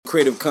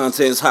Creative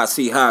Contest, Hot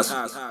Seat House.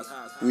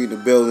 We in the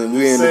building.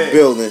 We in the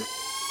building.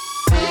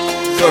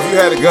 So if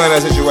you had a gun in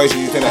that situation,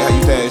 you think that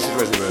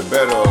situation would be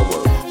better or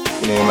what?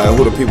 And then like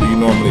who the people you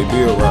normally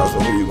be around,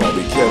 so who you gonna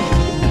be careful?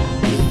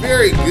 It's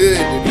very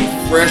good to be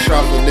fresh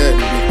off the nut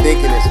and be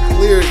thinking as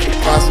clear as you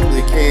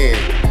possibly can.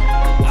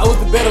 I was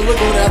the better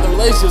looking when I had the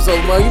relationship, so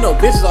you know,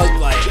 bitches always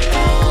be like,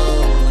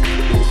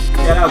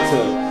 Shout out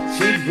to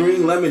Cheap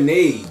Green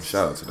Lemonade.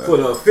 Shout out to that. For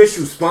the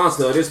official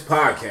sponsor of this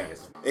podcast.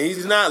 And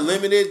he's not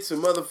limited to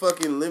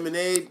motherfucking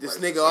lemonade. This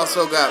nigga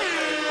also got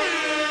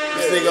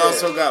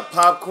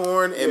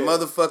popcorn and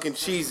motherfucking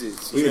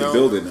Cheez-Its. We in the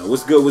building now.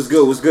 What's good? What's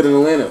good? What's good in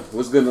Atlanta?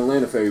 What's good in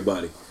Atlanta for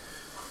everybody?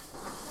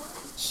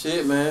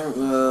 shit, man.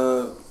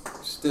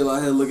 Still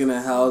out here looking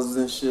at houses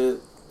and shit.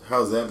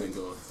 How's that been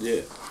going?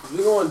 Yeah. It's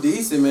been going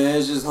decent, man.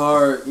 It's just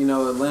hard. You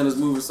know, Atlanta's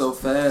moving so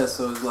fast,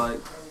 so it's like...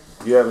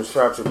 You haven't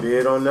shot your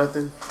bid on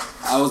nothing?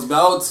 I was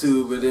about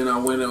to, but then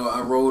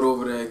I rode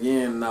over there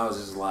again, and I was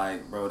just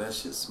like, bro, that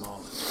shit's small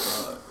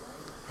as fuck.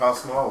 How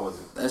small was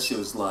it? That shit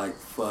was like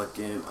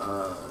fucking,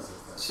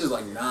 shit was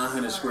like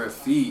 900 square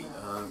feet.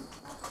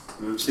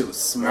 Shit was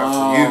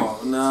small. Not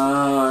for you.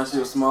 Nah, that shit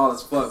was small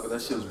as fuck, but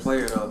that shit was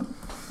player though.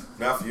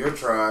 Not for your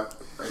tribe.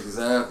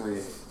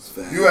 Exactly.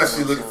 You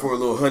actually looking for a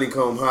little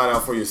honeycomb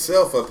hideout for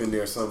yourself up in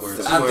there somewhere.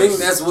 I think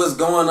that's what's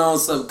going on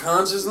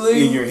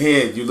subconsciously. In your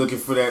head, you're looking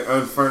for that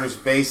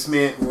unfurnished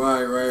basement.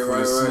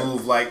 Right.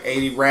 Smooth like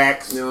 80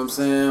 racks. You know what I'm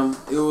saying?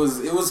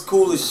 It was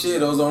cool as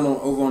shit. I was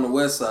over on the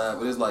west side,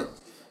 but it's like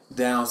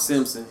down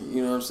Simpson.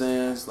 You know what I'm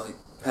saying? It's like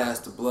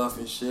past the bluff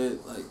and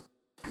shit. Like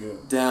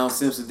down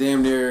Simpson,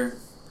 damn near.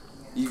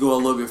 You go a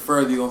little bit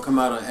further, you're gonna come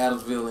out on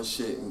Adamsville and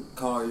shit, and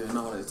Collier and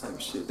all that type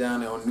of shit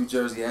down there on New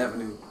Jersey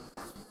Avenue.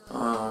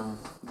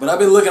 But I've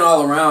been looking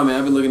all around, man.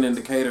 I've been looking in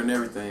Decatur and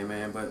everything,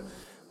 man. But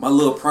my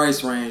little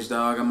price range,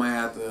 dog, I might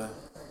have to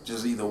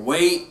just either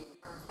wait.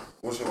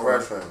 What's your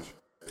price range?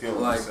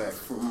 Like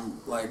from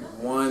like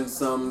one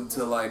something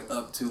to like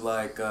up to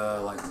like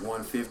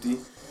 150.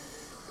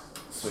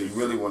 So you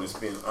really want to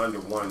spend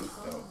under one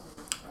though?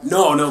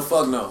 No,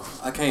 fuck no.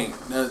 I can't.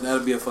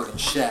 That'll be a fucking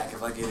shack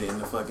if I get it in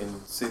the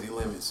fucking city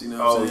limits. You know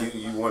what I'm saying?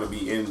 You want to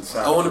be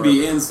inside. I want to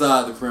be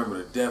inside the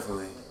perimeter,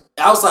 definitely.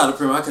 Outside the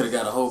perimeter, I could have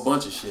got a whole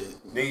bunch of shit.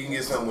 Then you can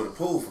get something with a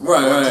pool from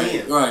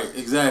Right,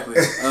 exactly.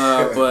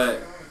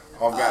 But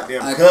off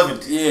goddamn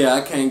Covington. Yeah,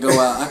 I can't go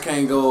out. I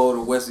can't go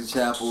to Wesley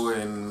Chapel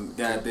and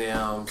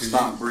goddamn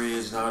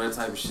Stockbridge and all that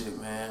type of shit,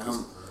 man.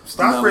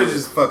 Stockbridge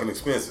is fucking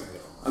expensive.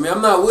 I mean,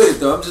 I'm not with it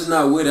though. I'm just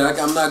not with it.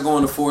 I'm not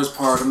going to Forest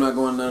Park. I'm not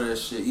going none of that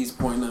shit. East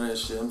Point, none of that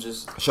shit. I'm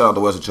just shout out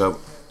to Wesley Chapel.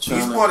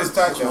 East Point is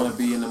tight, trying to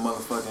be in the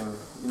motherfucking.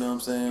 You know what I'm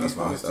saying? That's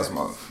my.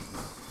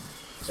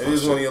 It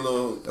is one of your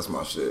little. That's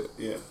my shit.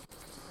 Yeah.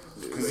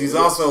 Because he's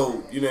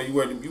also, you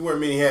wear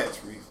many hats,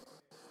 Reef.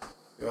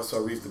 You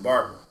also Reef the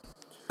barber.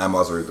 I'm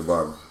also Reef the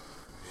barber.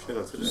 Shout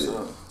out to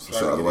that.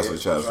 Shout out to Wesley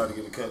Chapel. Tried to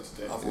get a cut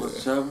today. Off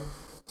Wesley Chapel?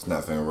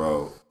 Snapfin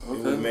Road.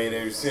 Okay. We made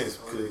every sense.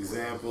 Good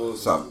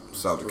examples.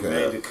 South we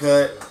made the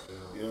cut.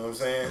 You know what I'm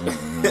saying?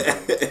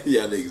 Mm-hmm.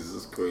 Yeah, niggas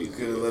is crazy. We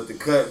could have let the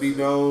cut be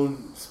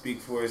known, speak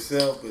for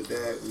itself, but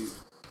that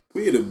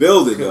we in the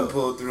building couldn't though.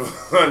 pull through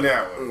on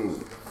that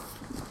one.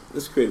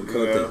 Let's create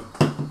content.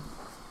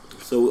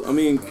 So I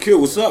mean, Q,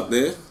 what's up,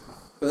 man?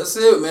 That's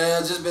it,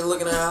 man. I just been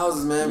looking at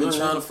houses, man. Been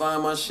trying to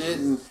find my shit,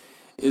 and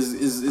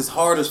it's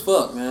hard as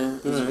fuck,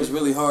 man. It's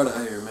really hard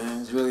out here,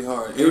 man. It's really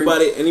hard.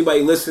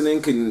 Anybody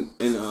listening can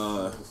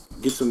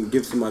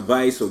give some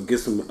advice or get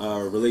some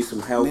relate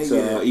some help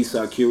to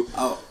Eastside Q.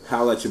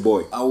 Holla at your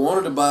boy. I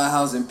wanted to buy a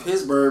house in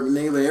Pittsburgh, but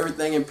nigga,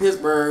 everything in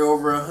Pittsburgh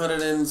over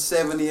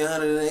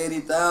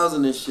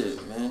 180,000 and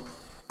shit, man.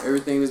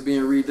 Everything that's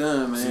being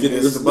redone, man.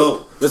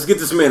 Let's get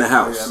this man a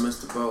house. Yeah, I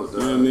missed the boat, dog. You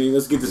know what I mean?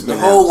 Let's get this man a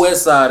house. The whole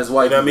west side is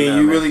white. I mean,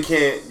 you really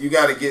can't. You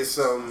got to get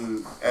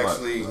some.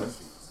 Actually,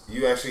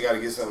 you actually got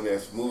to get something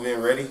that's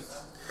move-in ready.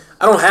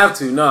 I don't have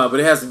to, but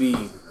it has to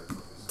be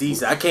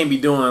decent. I can't be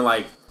doing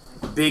like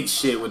big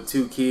shit with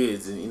 2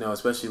 kids, and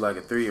especially like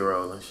a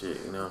 3-year-old and shit.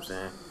 You know what I'm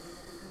saying?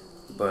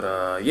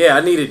 But yeah,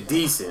 I need it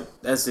decent.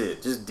 That's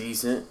it, just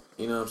decent.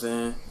 You know what I'm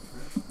saying?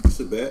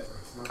 That's a bet.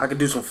 I could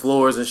do some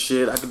floors and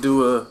shit. I could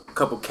do a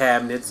couple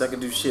cabinets. I could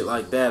do shit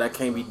like that. I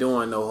can't be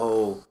doing no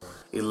whole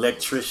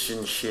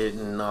electrician shit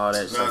and all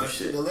that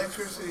shit. The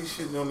electricity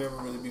shit don't ever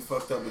really be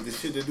fucked up, but the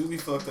shit that do be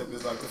fucked up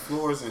is like the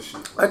floors and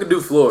shit. I could do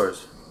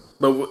floors,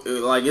 but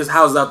like it's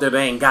houses out there that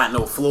ain't got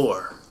no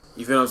floor.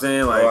 You feel what I'm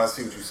saying? Like, I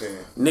see what you're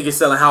saying. Niggas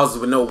selling houses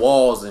with no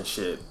walls and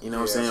shit. You know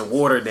what I'm saying?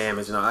 Water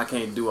damage. I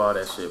can't do all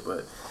that shit,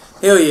 but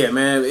hell yeah,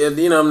 man.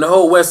 The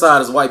whole west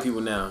side is white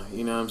people now.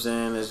 You know what I'm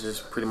saying? That's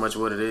just pretty much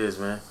what it is,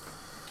 man.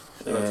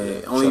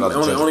 Yeah,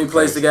 only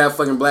place that got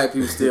fucking black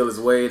people still is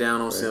way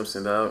down on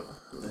Simpson, dog.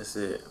 That's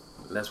it.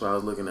 That's what I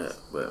was looking at.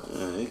 But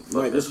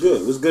Mike, what's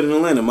good? What's good in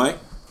Atlanta, Mike?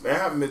 Man, I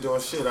haven't been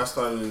doing shit. I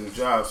started a new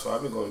job, so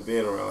I've been going to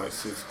bed around like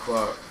 6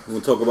 o'clock. You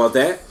want to talk about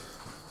that?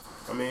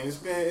 I mean, it's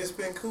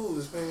been cool.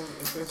 It's been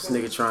cool. This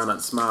nigga trying not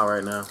to smile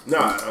right now.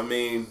 Nah, I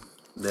mean,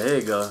 there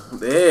you go.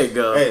 Hey,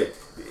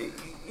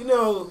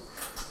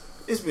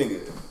 it's been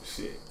good.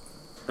 Shit.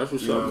 That's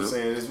what's you know up, what I'm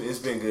saying? It's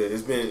been good.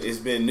 It's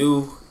been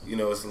new. You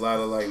know, it's a lot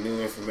of like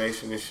new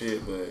information and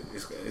shit, but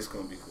it's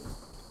gonna be cool.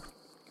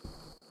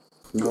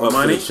 More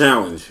money?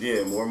 Challenge.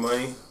 Yeah, more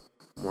money.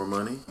 More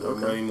money? More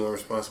money, more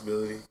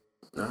responsibility.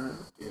 All right.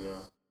 You know.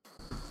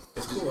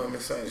 It's cool, I'm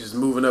excited. Just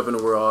moving up in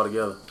the world all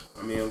together.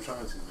 I mean, I'm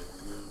trying to, man.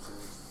 You know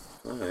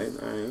what I'm saying?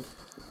 All right.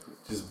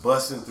 Just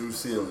busting through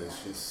ceilings.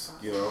 Just,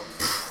 you know.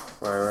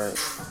 Right.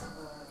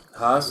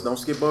 Haas, don't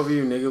skip over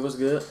you, nigga. What's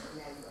good?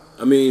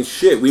 I mean,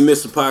 shit, we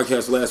missed the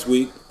podcast last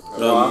week.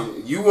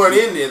 You weren't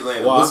in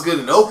Atlanta. What's good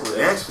in Oakland,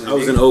 actually? I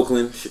was in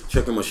Oakland,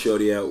 checking my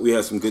shorty out. We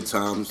had some good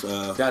times.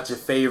 Got your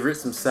favorite,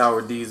 some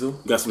sour diesel.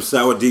 Got some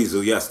sour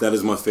diesel. Yes, that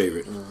is my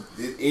favorite.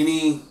 Did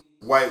any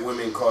white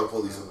women call the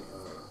police on you?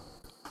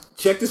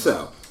 Check this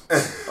out.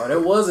 Oh,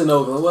 that was in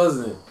Oakland,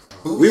 wasn't it?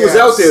 We was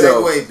out there,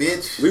 though.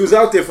 Bitch. We was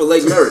out there for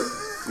Lake Merritt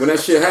when that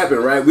shit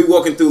happened, right? We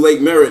walking through Lake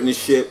Merritt and this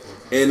shit,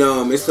 and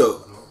it's a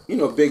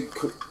big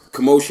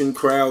commotion,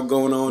 crowd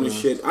going on and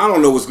shit. I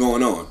don't know what's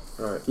going on.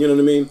 Right. You know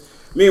what I mean?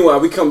 Meanwhile,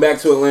 we come back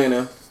to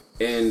Atlanta,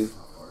 and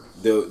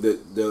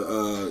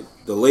the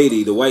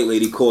lady, the white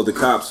lady, called the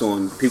cops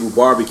on people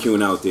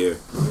barbecuing out there,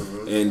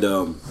 and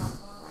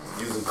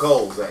using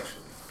coals,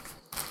 actually.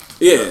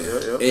 Yeah.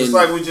 Just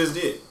like we just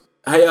did.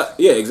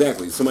 Yeah,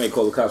 exactly. Somebody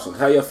called the cops on.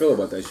 How y'all feel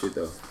about that shit,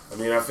 though? I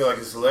mean, I feel like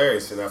it's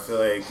hilarious, and I feel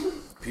like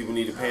people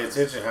need to pay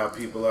attention how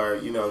people are,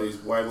 these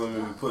white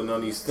women be putting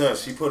on these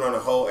stunts. She put on a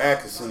whole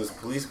act as soon as the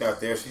police got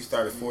there. She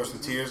started forcing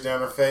tears down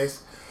her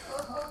face.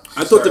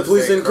 I thought the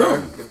police didn't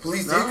come. The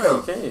police did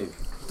come.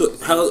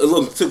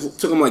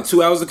 Took them like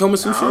 2 hours to come or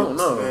some shit? I don't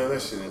know. Man,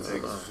 that shit didn't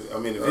take. I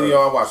mean, the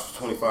video I watched was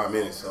 25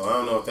 minutes, so I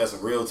don't know if that's a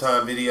real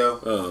time video.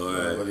 Oh, all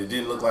right. But it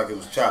didn't look like it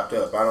was chopped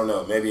up. I don't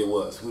know. Maybe it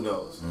was. Who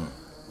knows?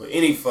 But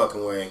any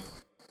fucking way,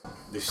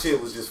 the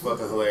shit was just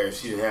fucking hilarious.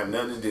 She didn't have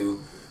nothing to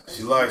do.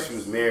 She liked she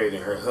was married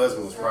and her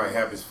husband was probably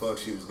happy as fuck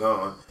she was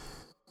gone.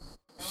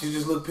 She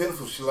just looked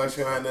pitiful. She like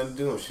she had nothing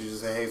to do. She was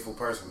just a hateful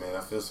person, man.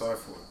 I feel sorry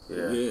for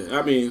her. Yeah.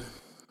 I mean,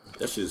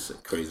 that's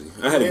just crazy.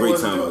 I had a great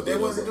time out there.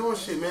 They wasn't doing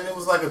shit, man. It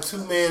was like a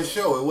 2-man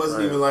show. It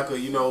wasn't even like a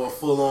a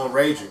full on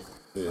rager.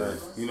 Yeah.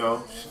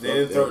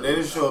 They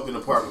didn't show up in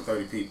the park with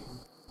 30 people.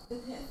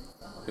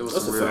 It was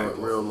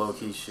some real low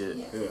key shit.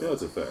 Yeah,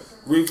 that's a fact.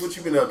 Reef, what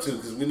you been up to?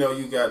 Because we know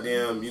you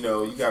goddamn, you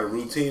got a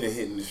routine of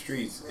hitting the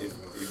streets. If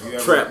you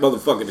ever trap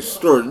motherfucker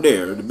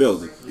extraordinaire in the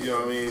building. You know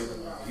what I mean?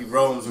 He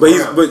roams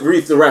around. But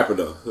Reef the rapper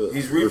though.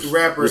 He's Reef the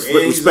rapper, and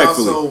he's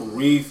also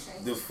Reef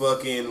the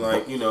fucking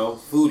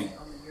foodie.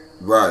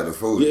 Right, the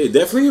foodie. Yeah,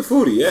 definitely a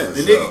foodie. Yeah.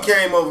 The nigga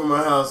came over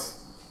my house.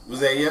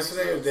 Was that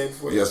yesterday or the day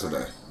before?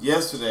 Yesterday.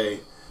 Yesterday.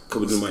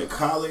 Coming to my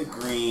collard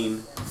green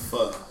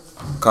pho.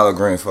 Collard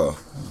green pho.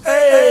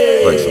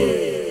 Hey! Like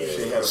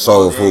some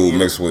soul food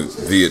mixed with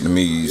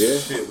Vietnamese. Yeah.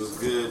 Shit was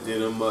good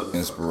than a mother.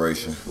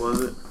 Inspiration.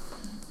 Was it?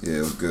 Yeah, it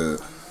was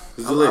good.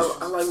 It's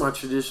delicious. I like my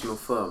traditional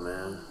pho,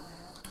 man.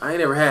 I ain't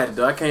never had it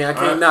though. I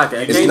can't knock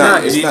it.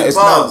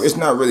 It's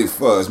not really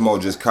pho. It's more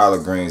just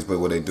collard greens. But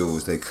what they do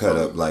is they cut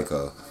up like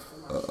a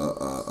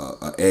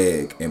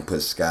egg and put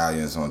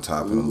scallions on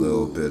top and a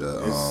little bit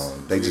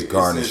of they just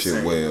garnish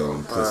it well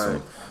and put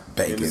some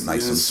bacon,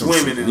 like some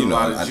swimming in a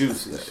lot of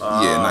juices.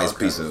 Nice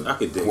piece of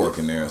pork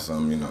in there or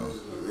something, Yeah,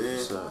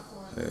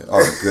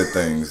 all the good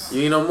things.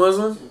 You ain't no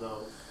Muslim?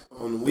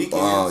 On the weekends?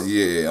 Oh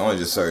yeah, only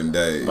just certain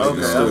days.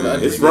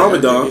 It's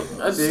Ramadan.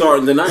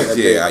 Starting tonight.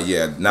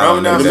 Yeah. Now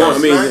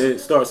it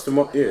starts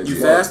tomorrow. Yeah. You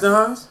fasting,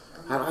 Hans?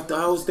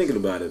 I was thinking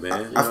about it,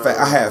 man.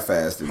 I have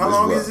fasted. How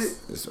long is it?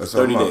 It's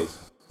 30 days.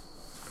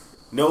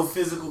 No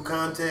physical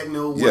contact,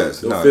 no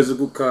no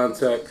physical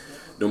contact,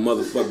 no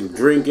motherfucking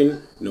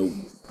drinking, no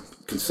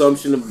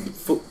consumption of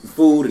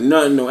food and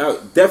nothing.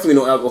 Definitely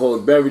no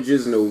alcoholic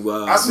beverages, no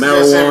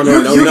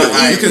marijuana, no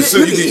nothing. You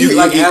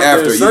can eat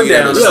after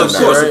sundown. Yeah,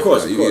 of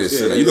course.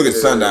 You look at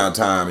sundown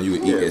time and you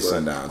would eat at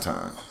sundown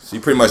time. So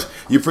you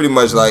pretty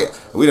much like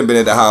we done been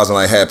at the house and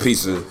like had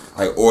pizza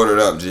like ordered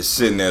up, just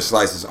sitting there,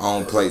 slices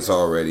on plates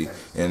already,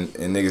 and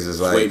niggas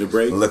is like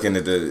looking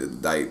at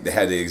they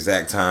had the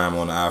exact time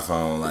on the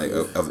iPhone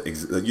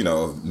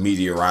of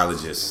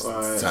meteorologist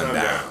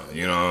sundown.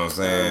 You know what I'm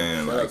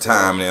saying? Like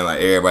time and then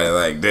like everybody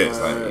like this.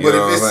 Like, but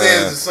if it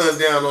says the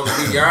sundown on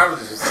the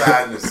meteorologist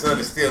side and the sun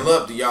is still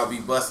up, do y'all be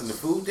busting the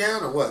food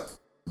down or what?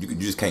 You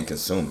just can't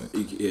consume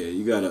it.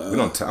 You gotta. I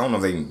don't know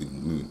if they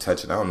can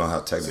touch it. I don't know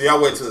how technical. So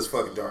y'all wait till it's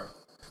fucking dark.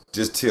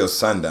 Just till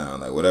sundown,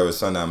 like whatever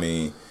sundown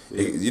mean.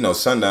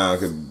 Sundown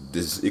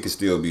could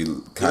still be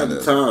kind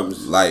of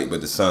light,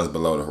 but the sun's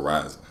below the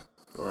horizon.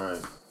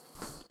 Right.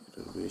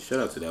 Shout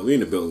out to that. We in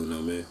the building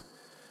though, man.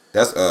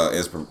 That's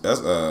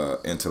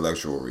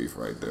intellectual Reef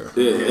right there.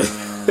 Yeah.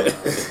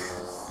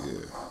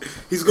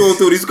 He's going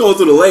through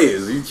the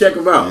layers. You check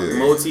him out.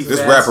 Yeah. This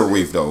rapper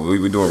Reef though.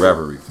 We doing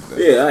rapper Reef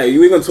today. Yeah,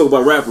 we're gonna talk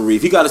about rapper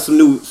Reef. He got some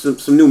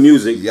new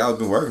music. Y'all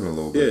been working a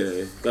little bit.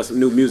 Yeah, got some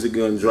new music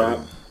gonna drop.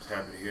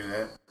 Happy to hear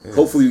that. Yeah.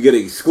 Hopefully you get an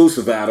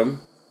exclusive out of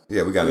him.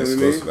 Yeah, we got an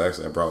exclusive.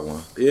 Actually, I brought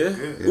one. Yeah.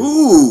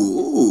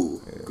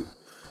 Ooh.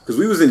 Cause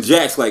we was in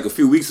Jack's like a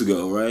few weeks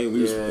ago, right? What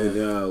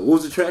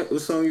was the track?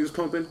 What song you was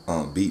pumping?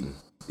 Beaten.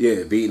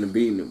 Yeah,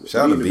 beating.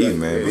 Shout out to Beatin',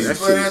 man. We should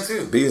play that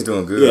too. Beatin's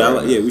doing good. Yeah,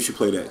 right we should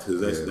play that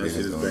because that shit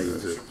is doing banging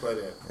good. too. We should play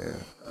that.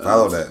 Yeah.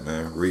 Follow that,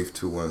 man. Reef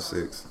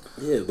 216.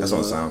 Yeah, That's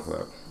on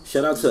SoundCloud.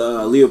 Shout out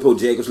to Leopold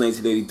Jacobs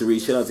 1983.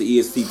 Shout out to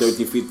EST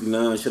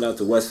 1359. Shout out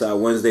to Westside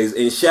Wednesdays.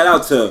 And shout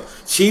out to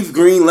Chief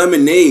Green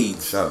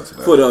Lemonade Shout out to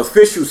that. for the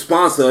official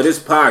sponsor of this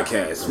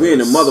podcast. We in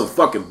the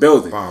motherfucking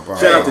building.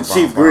 Shout out to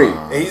Chief Green.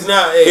 And he's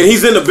not. And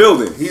he's in the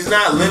building. He's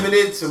not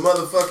limited to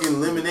motherfucking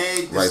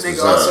lemonade. This Right,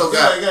 nigga also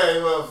got.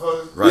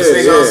 Right. This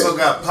nigga Yeah. also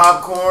got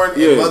popcorn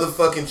and Yeah.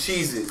 motherfucking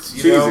Cheez-Its.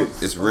 You know,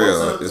 It's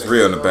real. It's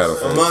real in the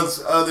battlefield.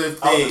 amongst other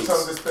things.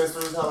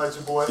 dispensaries, holla at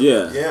your boy.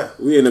 Yeah.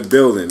 We in the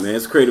building, man.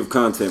 It's creative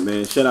content,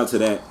 man. Shout out to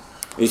that.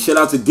 And shout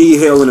out to D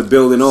Hill in the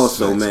building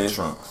also, man.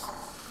 Trunks.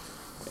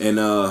 And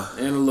a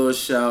little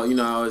shout, you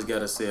know, I always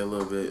gotta say a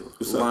little bit.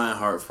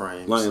 Lionheart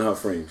Frames. Lionheart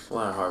Frames.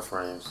 Lionheart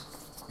Frames.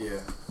 Yeah.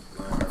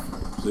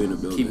 We in the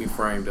building. Keep me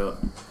framed up.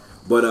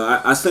 But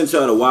I sent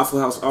y'all the Waffle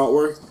House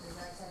artwork.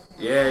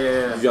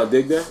 Yeah. Did y'all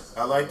dig that?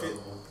 I liked it.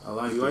 I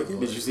like it.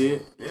 Did you see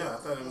it? Yeah, I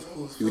thought it was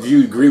cool. Would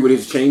you agree with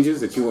his changes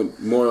that you want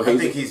more I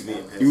think hate? he's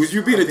being petty. Was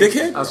you being a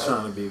dickhead? I was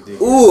trying to be a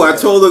dick. Ooh, I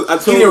told He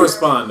didn't her.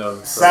 respond though.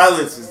 So.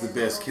 Silence is the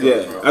best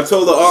killer. Yeah, bro. I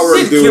told the artwork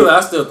Didn't dude. kill it. I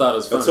still thought it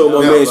was funny. I told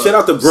my No, man, but shout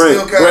out to Still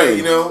Brent. kinda,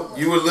 you know,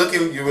 you were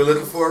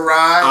looking for a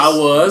rise.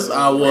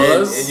 I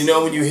was. And you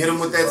know when you hit him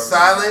with that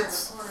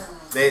silence,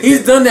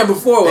 He's done that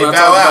before when They I bow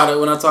talked out. about it.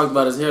 When I talked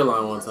about his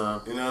hairline one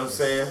time. You know what I'm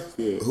saying?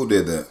 Who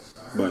did that?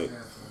 Right.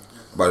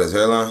 About his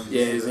hairline?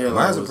 Yeah, his hairline.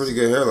 Mine has a pretty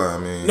good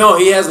hairline. I mean, No,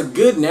 he has a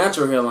good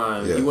natural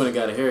hairline. Yeah. He wouldn't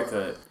have got a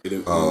haircut.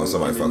 oh,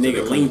 somebody And fucked the it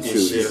nigga up. linked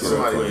his shit real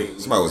Somebody quick.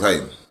 linked. Somebody was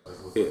hating.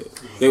 Yeah.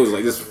 They was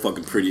like, this is a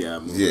fucking pretty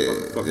album. Yeah,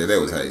 they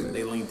was hating.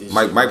 They linked his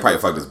Mike shit. probably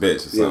fucked his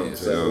bitch or Yeah, something.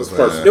 so You know it was what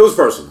I'm personal. saying? It was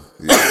personal.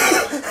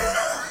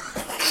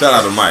 Shout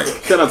out to Mike.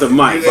 Shout out to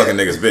Mike. Fucking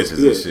niggas bitches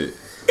Yeah. and shit.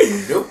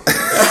 Nope.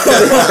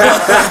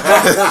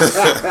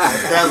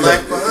 That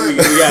life behind.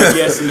 We got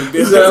guests in the He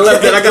building. said, I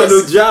left that. I got a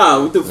new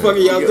job. What the fuck are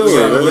y'all doing?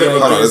 Yeah, man? yeah.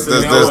 Hold on,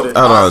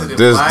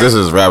 this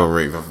is Rapper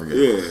Reef. I forget.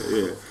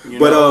 Yeah.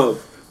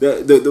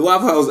 But the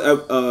Waffle House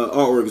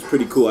artwork is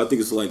pretty cool. I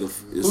think it's like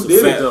Who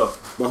did it though?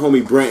 My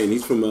homie Brenton.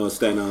 He's from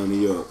Staten Island,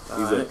 New York.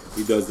 Alright.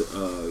 He does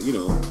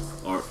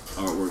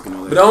artwork and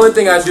all that. But the only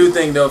thing I do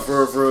think though,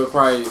 for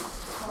probably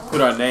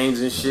put our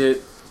names and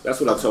shit, That's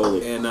what I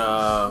told him. and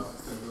I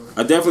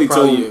definitely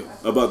Probably told him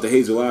about the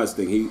Hazel Eyes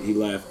thing. He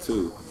laughed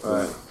too.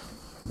 right.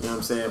 You know what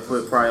I'm saying?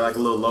 Put probably like a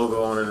little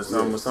logo on it or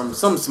something, or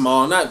something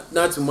small. Not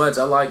too much.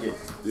 I like it.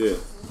 Yeah. You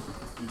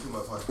know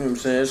what I'm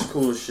saying? It's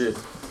cool as shit.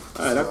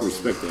 All right, I can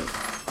respect that.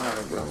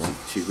 Alright, bro.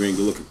 She's green,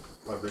 good looking.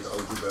 But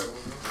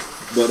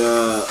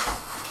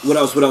what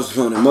else was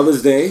on there?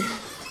 Mother's Day.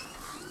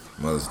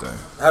 Mother's Day.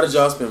 How did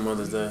y'all spend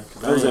Mother's Day?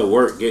 I was at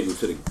work getting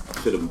to the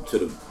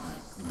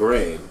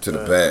bread. To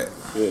the bag.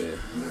 Yeah.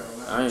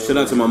 I ain't Shout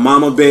out to my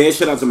mama bear.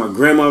 Shout out to my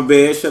grandma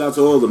bear. Shout out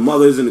to all the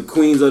mothers and the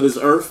queens of this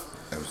earth.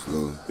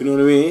 Absolutely. You know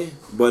what I mean?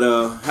 But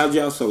how'd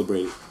y'all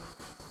celebrate it?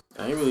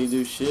 I ain't really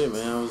do shit,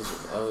 man.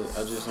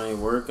 I just ain't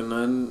working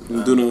nothing.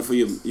 You do nothing for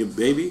your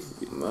baby?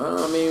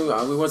 I mean,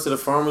 we went to the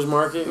farmer's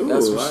market. Ooh,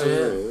 That's some I- shit.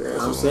 yeah, You know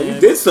what I'm saying?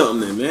 You did something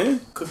then, man.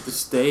 Cooked the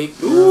steak.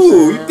 You know what Ooh, I'm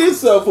you saying? did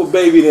something for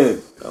baby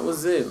then. That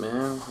was it,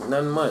 man.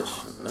 Nothing much.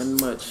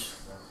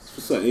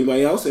 What's up?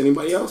 Anybody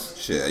else?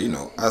 Shit, you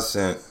know, I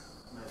sent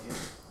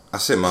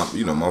my,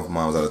 you know, my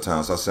mom was out of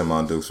town, so I sent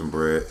my dude some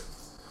bread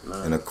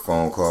and a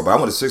phone call. But I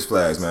went to Six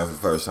Flags, man, for the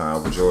first time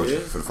over Georgia. Yeah?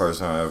 For the first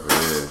time ever,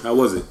 yeah. How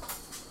was it?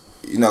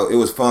 You know, it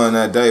was fun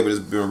that day, but it's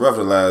been rough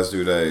the last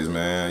 2 days,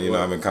 man. You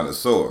know, I've been kind of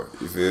sore.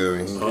 You feel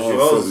me?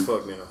 You're old as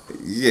fuck now.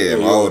 Yeah,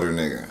 my older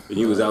nigga. And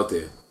you was out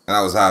there. And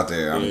I was out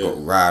there. I'm Yeah.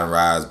 riding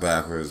rides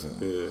backwards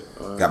and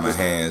got my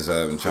hands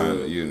up and trying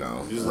to, you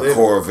know,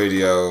 record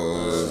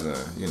videos.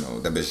 And, you know,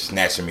 that bitch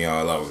snatching me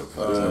all over the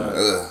place.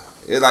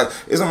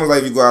 It's almost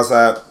like if you go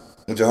outside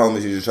with your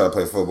homies, you just try to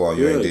play football. And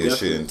you ain't did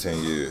shit in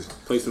 10 years.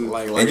 Play some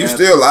And you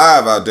still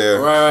live out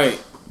there. Right.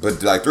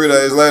 But like 3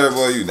 days later,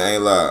 boy, you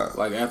ain't live.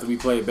 Like after we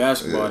played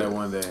basketball that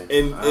one day.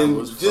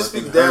 And just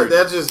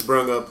that just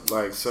brung up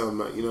like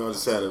something. You know,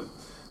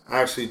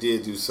 I actually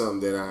did do something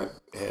that I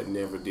had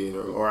never did,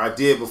 or I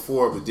did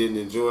before but didn't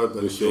enjoy,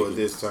 but enjoyed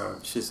this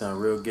time. Shit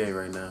sound real gay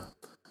right now.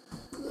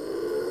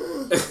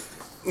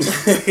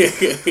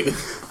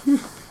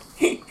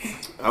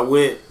 I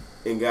went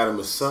and got a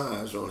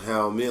massage on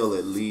Hal Mill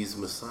at Lee's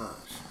Massage.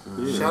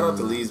 Shout out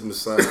to Lee's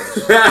Massage.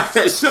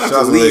 Shout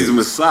out to Lee's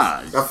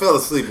Massage. I fell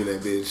asleep in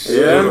that bitch. Yeah.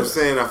 You know what I'm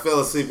saying? I fell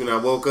asleep and I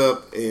woke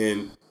up,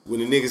 and when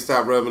the nigga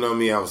stopped rubbing on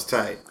me, I was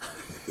tight.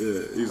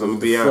 Yeah, I'm gonna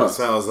be honest.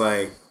 I was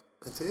like,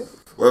 that's it.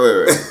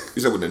 Wait.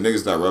 You said when the niggas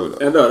start rubbing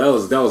up. I know that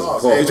was a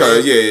pause. He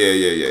tried to,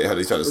 yeah. How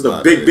they try to The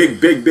slide.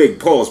 big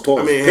pause. I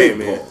mean, big hey,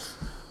 man. pause.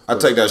 I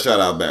take that shout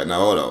out back. Now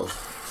hold on.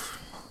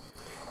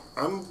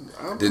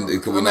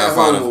 Could we I'm not at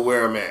find home with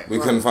where I'm at. We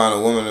couldn't find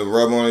a woman to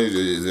rub on it.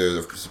 Is there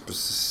a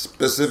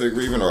specific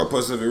reason or a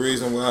specific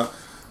reason why?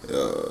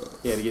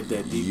 You had to get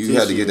that deep. You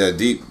had to get that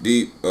deep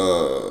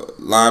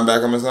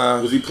linebacker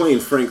massage. Was he playing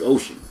Frank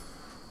Ocean?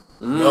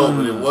 No,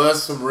 but it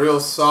was some real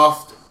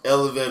soft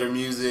elevator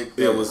music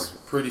that was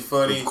pretty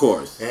funny. Of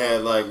course. It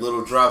had like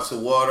little drops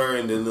of water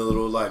and then the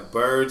little like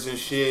birds and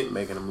shit.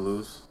 Making them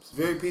loose. It's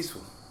very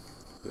peaceful.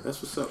 Yeah,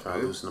 that's what's up. Try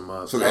to loosen them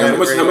up. So how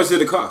much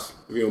did it cost?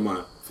 If you don't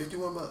mind.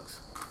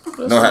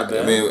 $51. No, I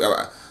mean,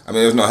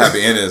 there was no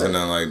happy endings or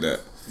nothing like that.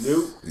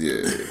 Nope.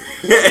 Yeah.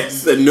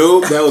 It's a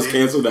nope. That was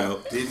canceled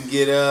out. Didn't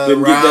get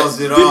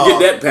roused at all. Didn't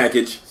get that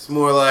package. It's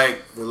more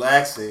like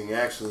relaxing,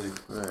 actually.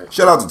 Right.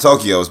 Shout out to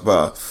Tokyo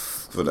Spa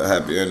for the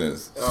happy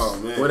endings. Oh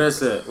man. What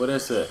that's at?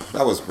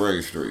 That was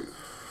Spring Street.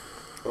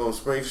 On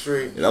Spring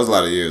Street. Yeah, that was a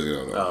lot of years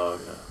ago though. Oh,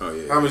 okay. Oh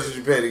yeah. How much did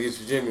you pay to get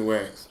your Jimmy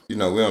wax? You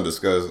know, we don't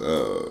discuss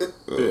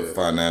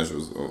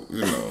financials.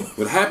 You know,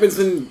 what happens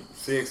in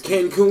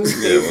Cancun?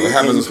 Yeah, what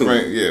happens in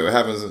Spring? Yeah, what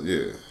happens?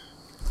 Yeah.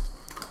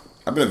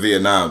 I've been to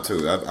Vietnam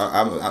too.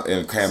 I'm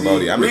in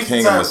Cambodia. I'm the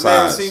king of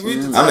massage.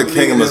 I'm the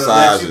king of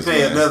massages. You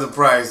pay another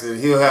price, and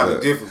he'll have a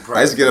different price.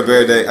 I used to get up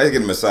every day. I used to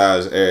get a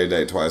massage every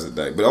day, twice a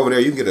day. But over there,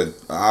 you can get an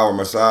hour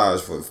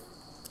massage for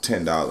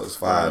 $10,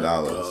 $5.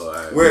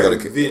 Right. Where? You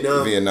go to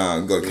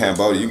Vietnam. You go to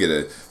Cambodia, you get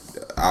an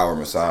hour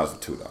massage for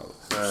 $2.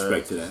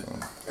 Respect to that.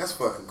 That's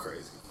fucking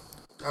crazy.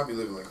 I'll be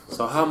living like.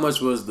 So how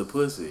much was the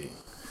pussy?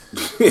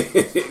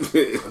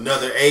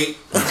 Another 8.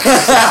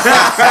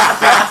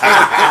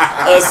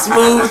 A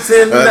smooth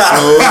 $10.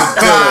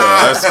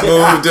 A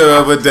smooth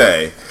dub a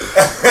day. You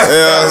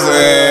know what I'm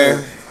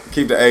saying?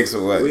 Keep the aches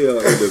away. We are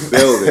in the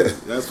building.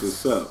 That's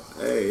what's up.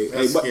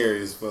 That's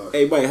scary as fuck.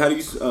 Hey, Mike, how do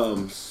you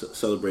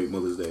celebrate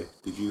Mother's Day?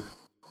 Did you?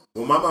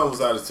 Well, my mom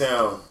was out of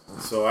town,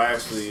 so I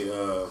actually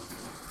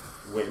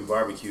went and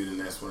barbecued, and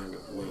that's when I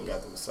went and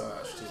got the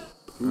massage too.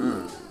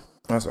 Mm.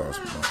 That's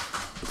awesome.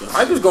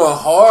 I just going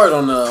hard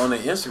on the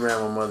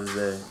Instagram on Mother's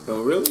Day.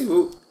 Oh really?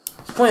 Who?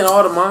 He's playing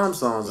all the mom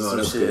songs and some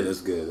that's shit. Good.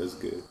 That's good. That's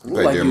good. You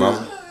played your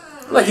mom?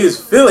 Like he was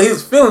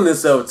feeling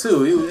himself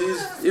too. He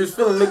was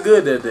feeling it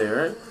good that day,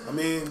 right? I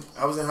mean,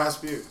 I was in high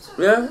spirits.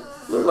 Yeah,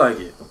 looked like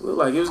it. Looked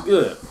like it was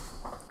good.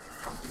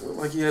 Looked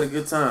like he had a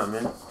good time,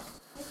 man.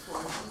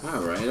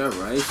 All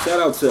right. Shout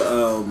out to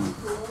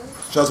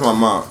Shout out to my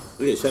mom.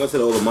 Yeah, shout out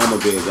to all the mama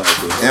bears out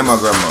there. And my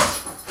grandma.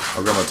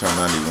 My grandma turned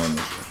 91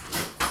 this year.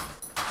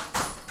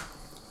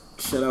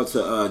 Shout out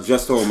to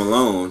Justo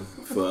Malone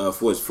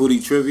for his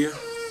foodie trivia.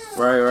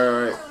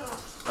 Right.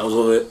 I was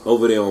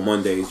over there on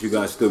Mondays. You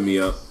guys stood me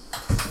up.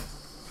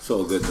 It's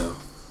all good though.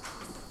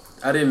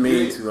 I didn't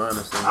mean to,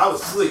 honestly. I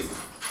was asleep.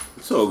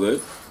 It's all good.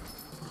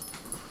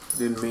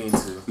 Didn't mean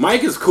to.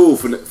 Mike is cool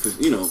for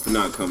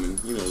not coming.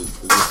 You know,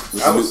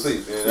 I was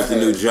asleep, man. With the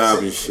new job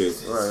and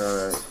shit.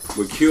 Right.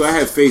 But Q, I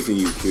had faith in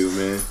you, Q,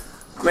 man.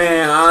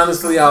 Man,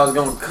 honestly, I was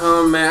gonna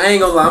come, man. I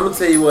ain't gonna lie. I'm gonna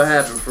tell you what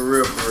happened for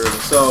real.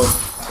 So,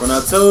 when I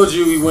told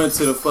you we went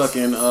to the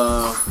fucking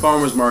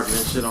farmer's market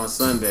and shit on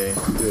Sunday.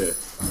 Yeah.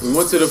 We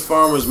went to the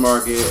farmer's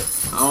market.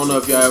 I don't know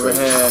if y'all ever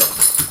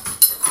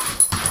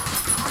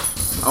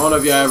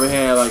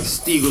had like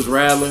Stiegel's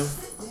Rattler.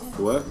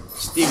 What?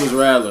 Stiegel's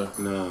Rattler.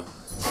 No.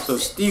 So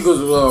Stiegel's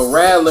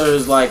Rattler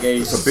is like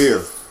It's a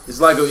beer. It's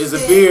a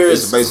beer.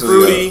 It's basically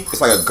fruity.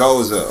 It's like a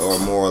goza or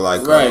more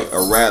like a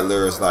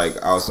rattler. It's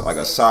like also like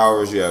a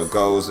sours. You have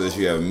gozas.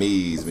 You have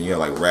meads. And you have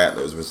like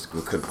rattlers, which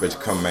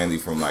come mainly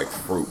from like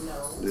fruit.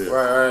 Yeah.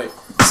 Right.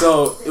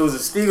 So it was a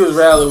Stiegel's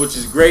Rattler, which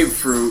is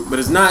grapefruit, but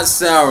it's not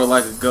sour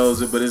like a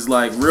goza, but it's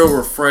like real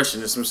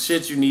refreshing. It's some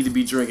shit you need to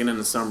be drinking in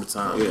the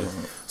summertime. Yeah.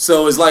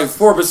 So it's like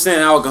 4%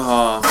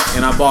 alcohol,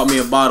 and I bought me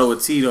a bottle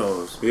of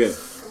Tito's. Yeah.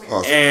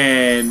 Awesome.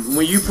 And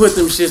when you put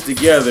them shits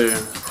together,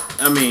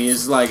 I mean,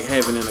 it's like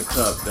heaven in a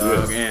cup,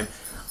 dog. Yeah. And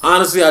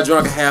honestly, I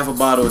drank half a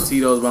bottle of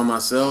Tito's by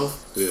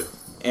myself. Yeah.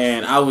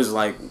 And I was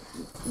like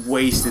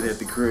wasted at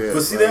the crib.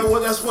 But see,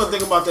 that's one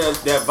thing about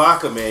that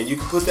vodka, man. You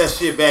can put that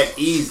shit back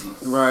easy.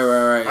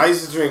 Right. I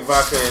used to drink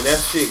vodka, and that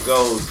shit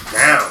goes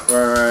down.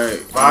 Right.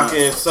 Vodka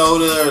and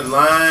soda and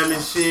lime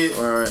and shit.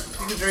 Right.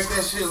 You can drink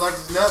that shit like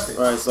it's nothing.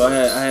 Right. So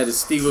I had the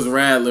Stiegel's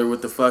Rattler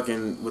with the vodka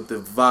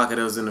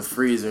that was in the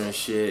freezer and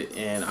shit,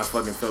 and I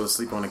fucking fell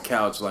asleep on the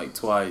couch like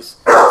twice,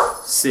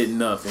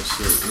 sitting up and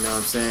shit. You know what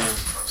I'm saying?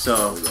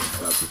 So.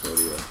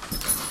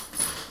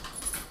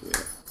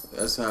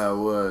 That's how it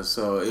was.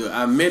 So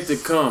I meant to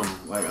come,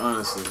 like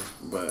honestly,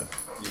 but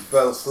you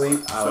fell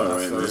asleep. I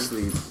fell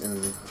asleep, and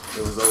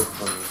it was over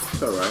for me.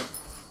 It's all right.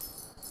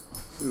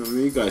 You know, I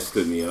mean, you guys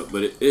stood me up,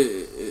 but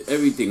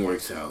everything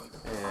works out.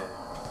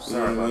 Yeah.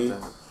 Sorry about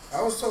that.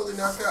 I was totally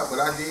knocked out, but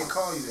I did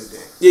call you that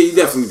day. Yeah, you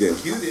definitely did.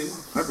 You did.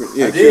 I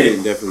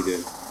did. Definitely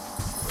did.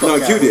 No,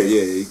 Q did.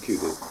 Yeah, Q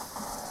did.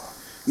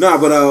 Nah,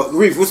 but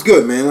Reef, what's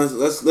good, man?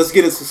 Let's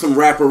get into some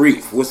rapper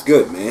Reef. What's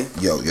good, man?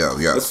 Yo.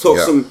 Let's talk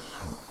some.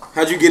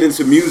 How'd you get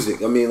into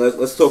music? I mean,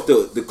 let's talk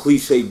the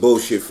cliche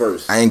bullshit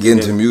first. I ain't getting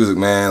into music,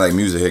 man. Like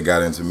music had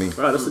got into me.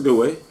 All right, that's a good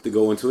way to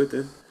go into it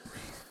then.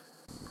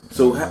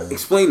 So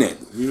explain that.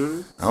 You know what I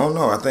mean? I don't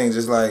know. I think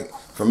just like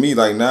for me,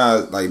 like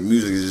now, like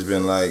music has just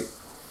been like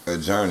a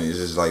journey. It's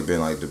just like been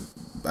like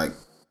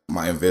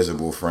my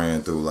invisible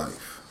friend through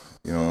life.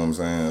 You know what I'm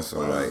saying?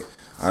 So like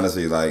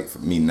honestly, like for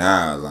me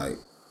now, like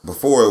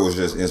before it was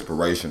just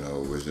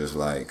inspirational. It was just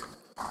like,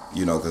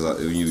 you know, because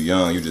when you're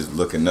young, you're just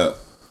looking up.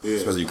 Yeah.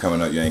 Especially you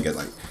coming up, you ain't get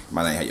like, you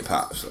might not have your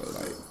pops, so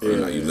like, you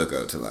know, you look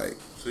up to like.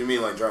 So you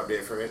mean like Drop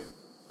Dead Fred?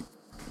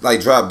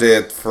 Like Drop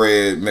Dead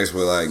Fred mixed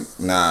with like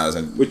Nas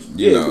and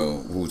you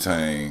know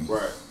Wu-Tang,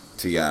 right?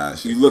 T.I.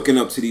 You looking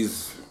up to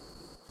these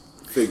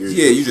figures?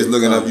 Yeah, you just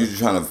looking up. You just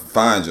trying to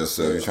find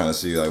yourself. You're trying to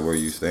see like where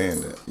you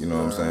stand at. You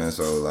know what I'm saying?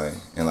 So like,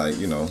 and like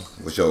you know,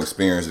 what your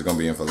experience is gonna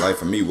be in for life.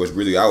 For me, was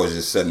really I was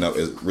just setting up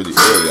really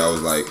early.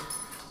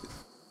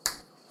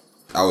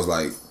 I was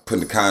like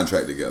putting the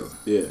contract together.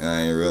 Yeah. And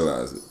I didn't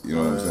realize it. You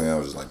know what I'm saying? I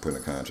was just like putting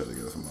a contract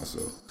together for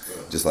myself.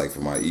 Yeah. Just like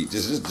for my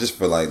just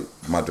for like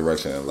my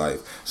direction in life.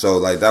 So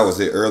like that was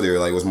it earlier.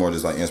 Like it was more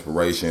just like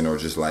inspiration or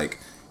just like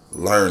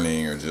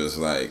learning or just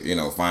like, you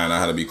know, finding out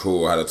how to be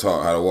cool, how to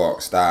talk, how to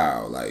walk,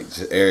 style, like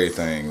just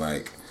everything,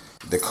 like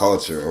the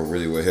culture or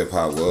really what hip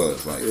hop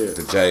was. Like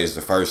the J's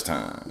the first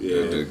time.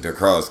 Yeah. The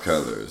cross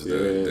colors,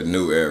 the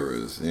new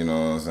eras, you know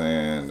what I'm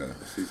saying? The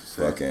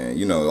fucking,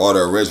 you know, all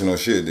the original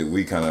shit that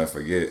we kinda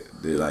forget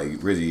that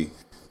like really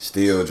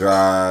still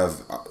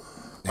drive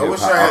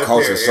our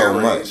culture so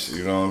much,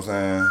 you know what I'm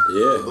saying?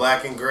 Yeah. The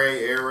black and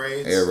gray Air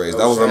Raids. Air Raids.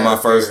 That was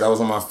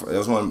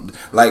one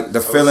like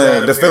the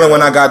feeling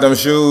when I got them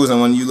shoes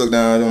and when you look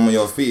down on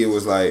your feet, it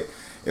was like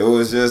it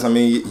was just, I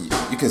mean,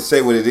 you can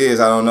say what it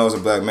is. I don't know as a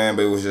black man,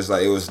 but it was just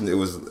like it was some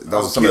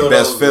of the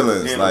best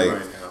feelings. Like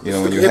you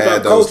know when you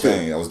had those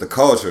things, that was the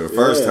culture. The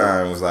first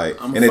time was like,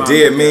 and it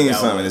did mean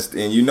something,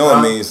 and you know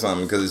it means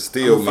something because it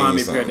still means something. Find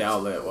me a pair of the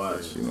outlet.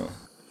 Watch. You know.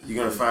 You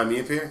gonna find me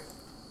a pair?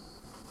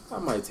 I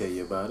might tell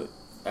you about it.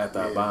 After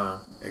I buy them,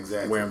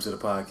 exactly. Wear them to the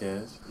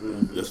podcast.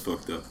 That's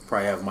fucked up.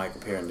 Probably have Mike a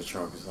pair in the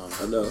trunk or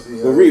something. I know.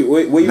 Well, Reef,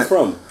 where you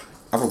from?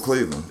 I'm from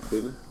Cleveland.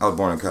 I was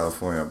born in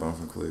California, but I'm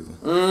from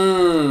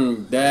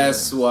Cleveland.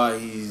 That's why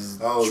he's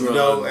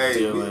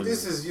dealing.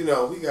 This is, we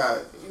got,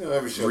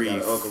 every show Reef.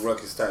 Got an Uncle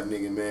Ruckus type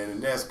nigga, man,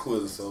 and that's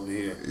Quillis over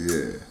here.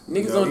 Yeah.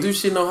 Niggas don't do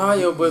shit in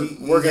Ohio, but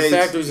work in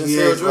factories and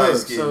sell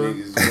drugs. So.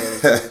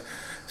 Niggas,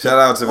 shout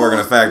out to working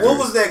in factories. What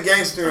was that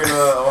gangster in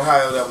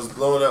Ohio that was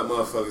blowing up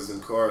motherfuckers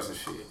in cars and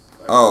shit?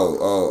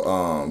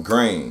 Like,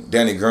 Green.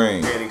 Danny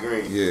Green. Danny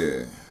Green.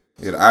 Yeah,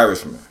 the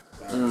Irishman.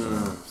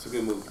 It's a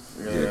good movie.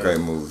 Yeah, great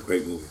movie.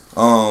 Great movie.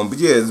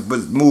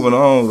 But moving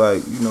on,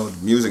 like,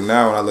 music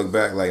now, when I look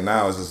back, like,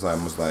 now it's just like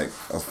almost like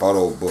a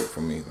photo book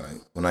for me. Like,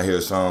 when I hear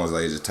songs,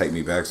 like, it just take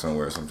me back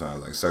somewhere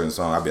sometimes. Like, certain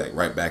songs, I'll be, like,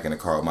 right back in the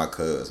car with my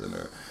cousin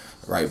or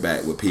right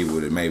back with people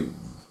that may,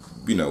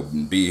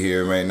 be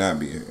here, may not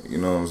be here. You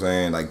know what I'm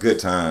saying? Like, good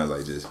times,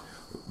 like, just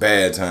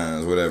bad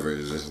times, whatever.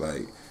 It's just,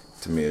 like,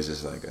 to me, it's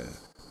just, like, a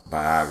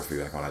biography.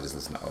 Like, when I just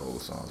listen to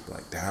old songs,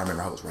 like, damn, I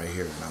remember I was right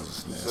here when I was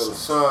listening to that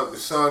song. The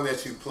song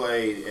that you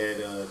played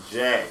at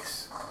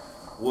Jack's,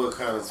 what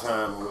kind of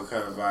time or what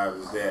kind of vibe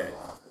was that?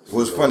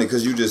 Well, it's funny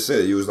because you just said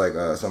it. You was like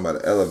something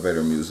about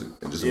elevator music.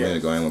 And just a minute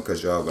ago, I ain't gonna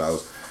cut you off, but I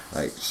was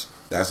like,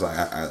 that's like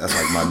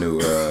my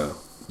new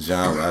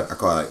genre. I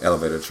call it like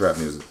elevator trap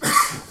music.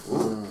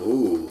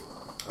 Ooh.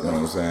 You know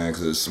what I'm saying?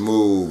 Because it's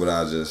smooth, but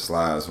I just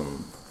slide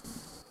some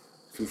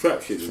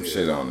trap shit,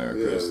 shit on there.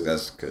 Cause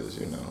that's because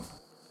right.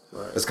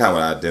 That's kind of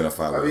what I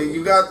identify with. I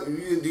mean,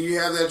 do you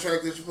have that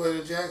track that you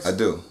played at Jack's? I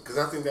do. Because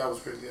I think that was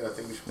pretty good. I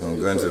think we should play it.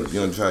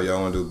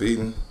 Y'all want to do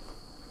beating?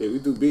 Yeah, we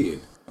do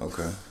beating.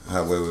 Okay.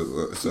 So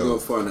you go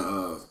find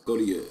go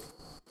to your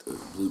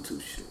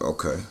Bluetooth shit.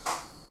 Okay.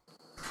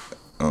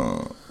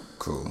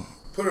 Cool.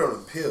 Put it on a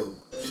pill.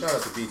 Shout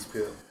out to Beats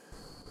Pill.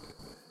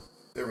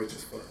 They're rich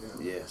as fuck now.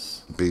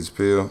 Yes. Beats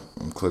Pill.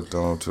 I'm clicked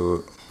on to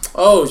it.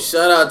 Oh,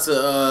 shout out to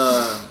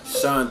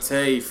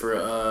Shantae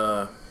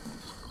for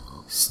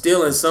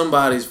stealing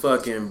somebody's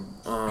fucking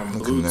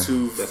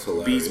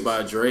Bluetooth Beats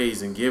by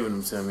Dre's and giving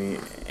them to me,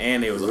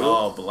 and it was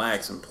all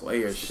blacks and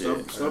player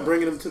shit. Stop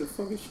bringing them to the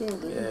fucking show,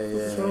 man.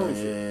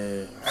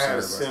 Yeah. I had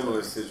a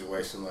similar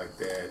situation like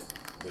that,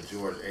 but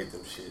George ate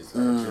them shits.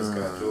 I just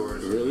got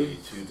George. Really? He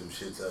chewed them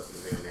shits up, and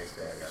the very next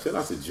day I got. Shout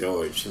out to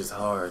George. It's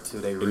hard too.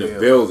 They in real. the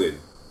building.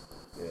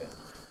 Yeah.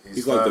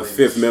 He's like the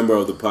fifth member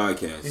of the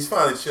podcast. He's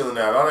finally chilling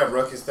out. All that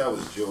ruckus, that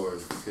was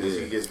George, because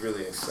he gets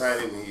really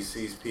excited when he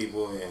sees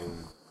people,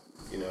 and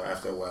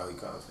after a while he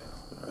calms down.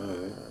 All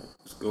right.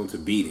 Let's go to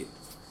beat it.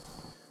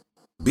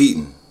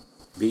 Beating,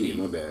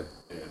 my bad.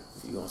 Yeah.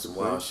 You on some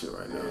wild shit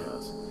right now.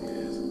 He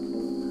is.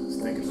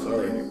 Just thinking about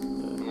later.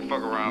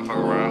 Fuck around.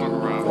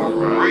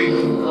 Reef.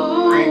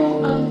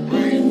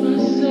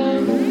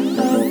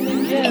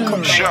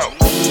 Show.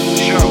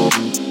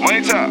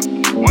 Money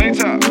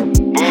top.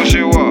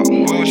 Bullshit walk.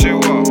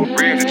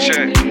 Read the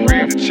check.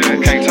 Can't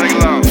take it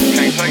long.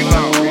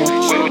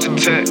 Wait with the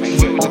tech.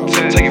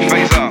 Take your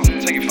face off.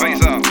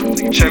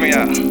 Check me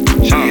out.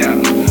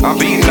 I'm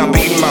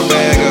beating my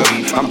bag up.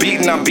 I'm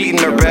beating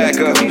her back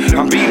up.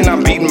 I'm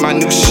beating my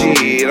new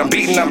shit. I'm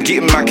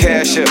getting my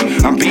cash up.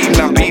 I'm beating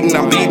my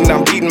nigga.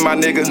 I'm beating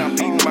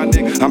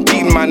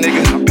my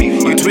nigga.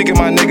 You tweaking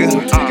my nigga.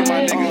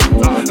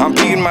 I'm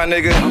beating my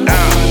nigga.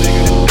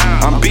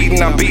 I'm beating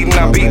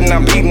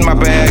my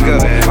bag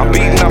up. I'm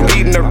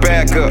beating her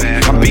back up.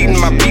 I'm beating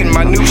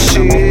my new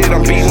shit.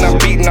 I'm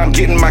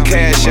getting my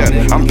cash up.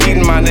 I'm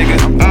beating my nigga.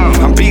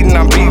 I'm beating.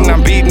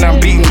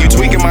 You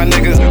tweaking my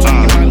nigga.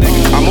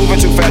 moving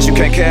too fast, you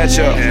can't catch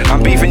up.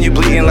 I'm beefing, you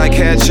bleeding like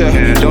ketchup.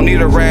 Don't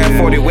need a rag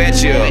 40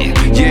 wet you up.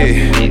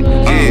 Yeah.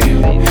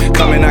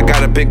 Coming, I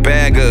got a big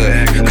bag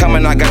of.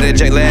 Coming, I got that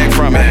jet lag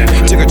from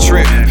it. Took a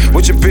trip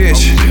with your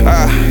bitch.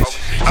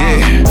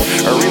 Yeah,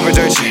 a Reef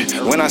dirty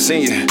when I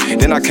seen you.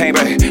 Then I came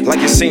back like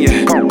you seen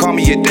you. Call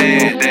me your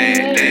dad.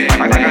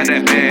 I got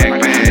that bag,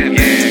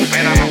 yeah.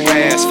 Man, I'm a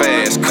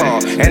fast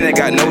car. And they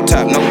got no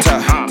top.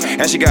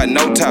 And she got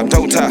no top.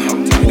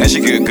 And she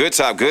good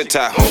top.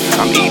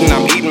 I'm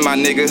eating my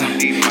nigga.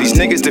 These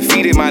niggas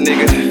defeated my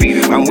nigga.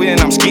 I'm winning,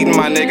 I'm skeeting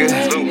my nigga.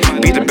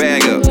 Beat the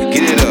bag up,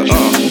 get it up,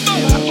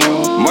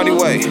 Money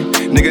way,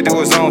 nigga do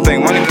his own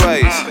thing, money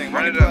plays.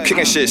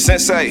 Kicking shit,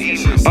 sensei,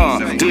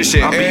 do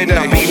shit every day.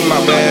 I'm beating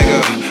my bag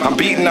up, I'm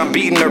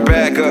beating her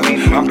back up.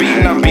 I'm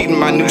beating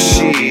my new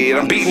shit.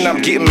 I'm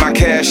getting my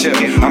cash up.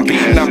 I'm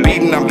beating my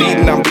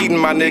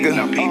nigga.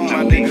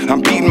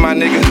 I'm beating my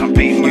nigga.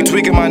 You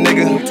tweaking my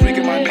nigga.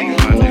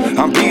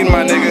 I'm beating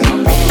my nigga.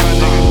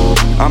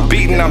 I'm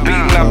beating my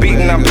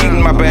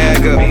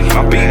bag up.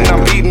 I'm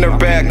beating her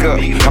back up.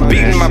 I'm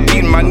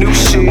beating my new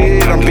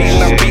shit.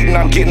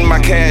 I'm getting my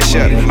cash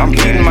up. I'm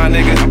beating my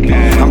nigga.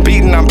 I'm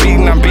beating.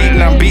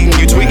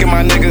 You tweaking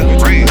my nigga.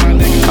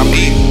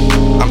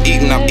 I'm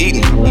eating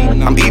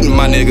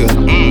my nigga.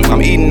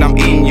 I'm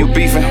eating, you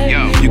beefing.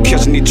 You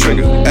catching the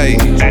trigger. Ayy,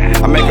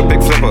 I make a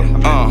big flipper.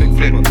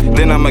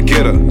 Then I'ma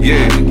get her.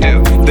 Yeah.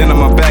 Then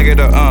I'ma bag it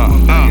up.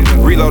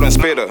 Reload and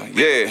spit her.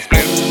 Yeah.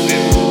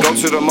 Go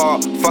to the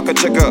mall, fuck a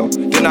chick up,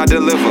 then I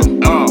deliver.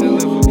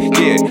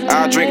 Yeah,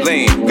 I drink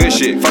lean, good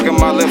shit, fucking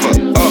my liver.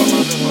 Reef,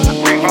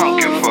 I don't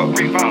give a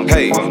fuck.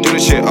 Hey, do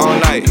this shit all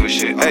night.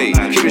 Hey,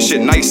 keep this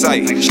shit nice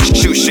sight.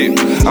 Shoot shit.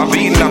 I'm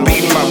beating my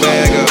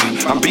bag up.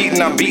 I'm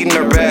beating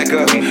her back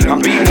up.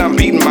 I'm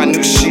beating my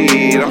new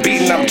shit. I'm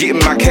getting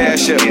my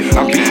cash up.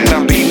 I'm beating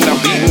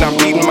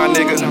my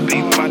nigga.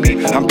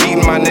 I'm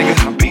beating my nigga.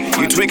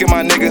 You tweaking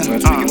my nigga.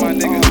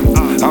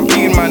 I'm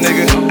beating my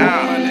nigga.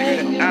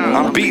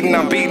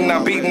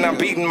 I'm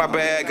beating my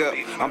bag up.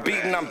 I'm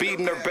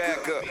beating her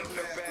back up.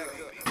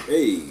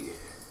 Hey.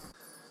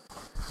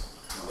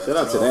 Shout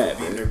out to that,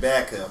 Beating man. her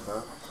back up,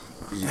 huh?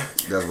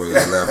 That's where you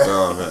left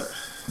off at.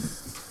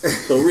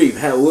 So Reef,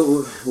 what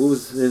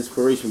was the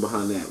inspiration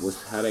behind that?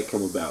 How that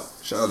come about?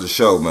 Shout out to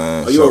Show,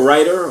 man. Are you a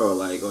writer or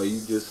like are you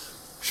just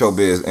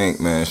Showbiz Inc.,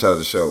 man. Shout out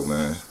to Show,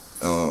 man.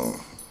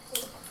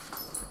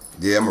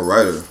 Yeah, I'm a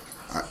writer.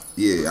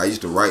 I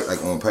used to write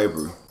like on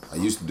paper. I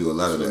used to do a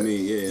lot of that,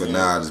 but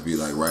now I just be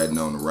like writing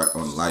on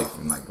life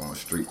and like on the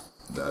street.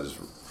 I just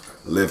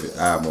live it.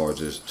 I more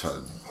just try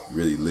to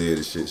really live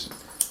the shit.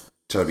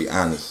 Try to be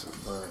honest.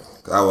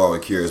 Cause I was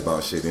always curious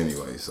about shit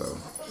anyway. So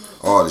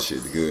all the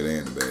shit, the good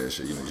and the bad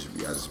shit,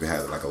 I just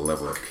had like a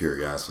level of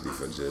curiosity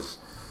for just,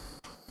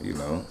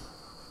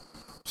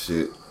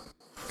 shit,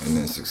 and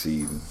then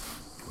succeeding,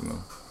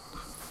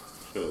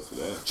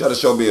 Shout out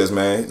to Showbiz,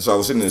 man. So I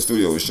was sitting in the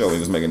studio with Show, and he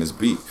was making this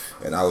beat,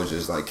 and I was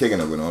just like kicking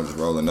it with him, just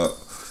rolling up.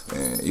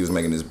 And he was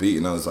making this beat,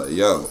 and I was like,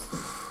 yo,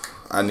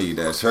 I need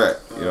that track.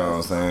 You know what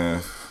I'm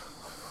saying?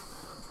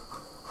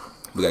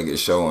 We gotta get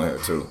Show on here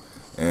too.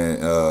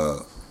 And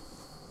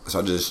so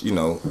I just,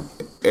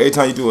 every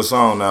time you do a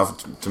song now,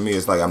 to me,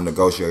 it's like I'm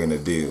negotiating a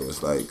deal.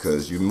 It's like,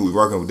 because you're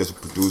working with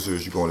different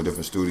producers, you're going to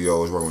different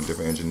studios, working with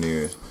different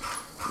engineers,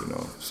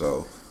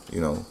 So,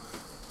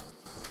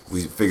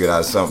 we figured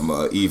out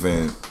something,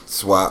 even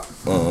swap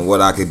on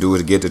what I could do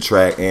to get the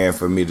track and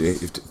for me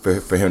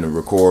for him to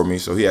record me.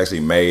 So he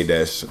actually made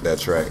that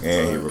track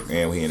and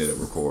he ended up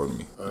recording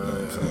me. You know what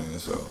I'm saying?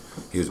 So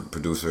he was a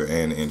producer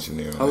and an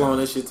engineer. How long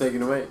that shit taking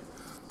to make?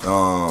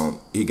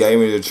 He gave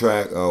me the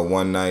track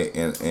one night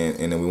and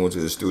then we went to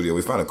the studio.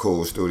 We found a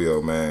cool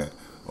studio, man,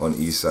 on the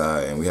east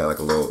side, and we had like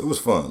it was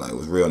fun. Like it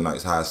was real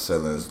nice, high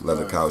ceilings,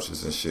 leather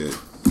couches and shit.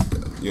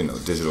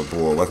 Digital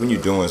board. Like when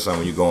you're doing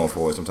something, you're going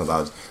for it.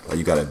 Sometimes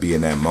you gotta be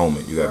in that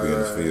moment. You gotta be in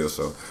the field.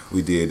 So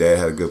we did that.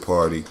 Had a good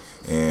party,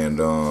 and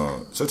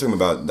so it took me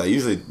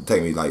usually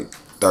take me like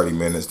 30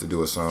 minutes to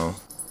do a song.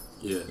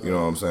 Yeah. You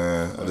know what I'm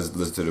saying? I just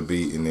listen to the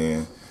beat, and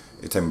then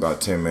it take me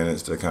about 10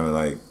 minutes to kind of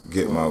like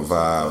get my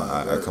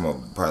vibe. I come up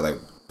probably like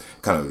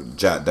kind of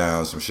jot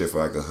down some shit for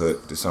like a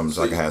hook to something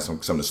so I can have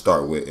something to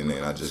start with, and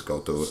then I just go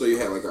through it. So you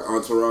had like an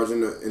entourage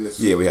in the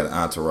Yeah, we had an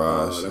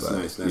entourage. Oh, that's like,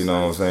 nice. You know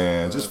what I'm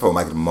saying? Just for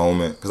like the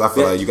moment, because I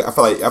feel like you got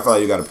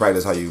to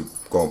practice how you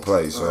gonna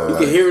play. So you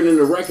can hear it in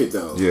the record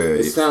though. Yeah,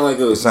 it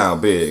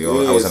sound big. I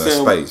was in a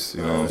space.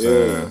 You know what I'm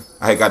saying?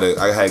 I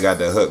had got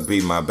the hook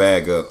beating my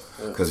bag up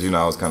because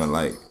I was kind of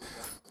like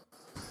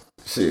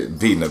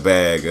beating the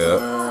bag up.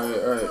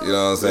 Right. You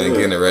know what I'm saying?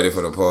 Getting it ready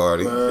for the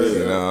party. You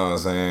know what I'm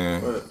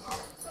saying?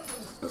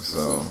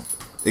 So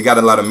it got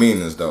a lot of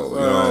meanings though.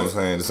 You know what I'm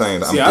saying? The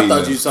same. See, I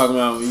thought you was talking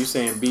about when you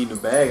saying beating the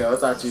bag. I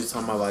thought you was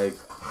talking about like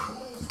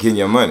getting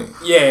your money.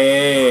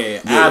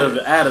 Yeah. Out of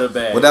the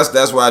bag. Well,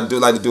 that's why I do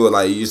like to do it.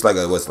 Like it's like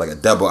a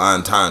double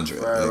entendre.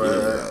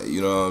 Right.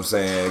 You know what I'm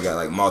saying? It got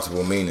like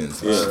multiple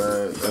meanings.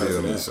 Yeah. You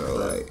feel me? So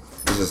like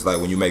it's just like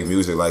when you make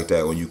music like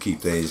that, when you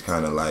keep things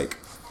kind of like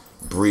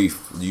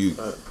brief,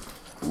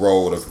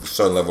 roll a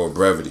certain level of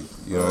brevity.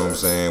 You know what I'm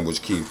saying?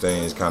 Which keep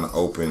things kind of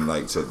open,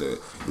 like to the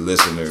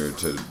listener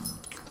to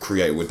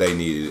create what they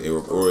needed,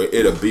 or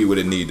it'll be what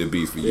it need to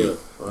be for you.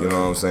 You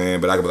know what I'm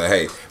saying? But I can be like,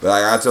 hey, but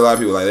like I tell a lot of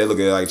people, like they look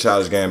at like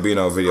Childish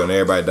Gambino video and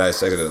everybody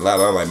dissected it a lot.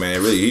 I'm like, man,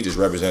 really, he just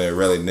represented a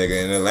really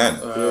nigga in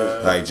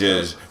Atlanta, like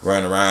just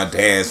running around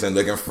dancing,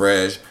 looking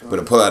fresh, but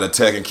to pull out a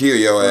tech and kill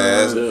your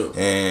ass,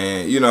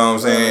 and you know what I'm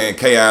saying?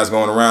 Chaos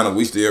going around and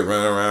we still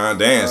running around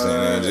dancing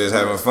and just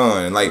having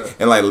fun and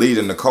like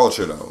leading the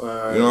culture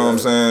though. You know what I'm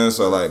saying?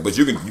 So like, but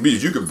you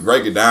could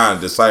break it down and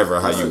decipher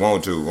how you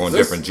want to on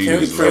different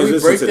G's. Can we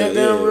break that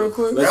down real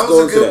quick? That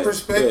was a good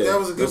perspective. That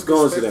was a good Let's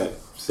go into that.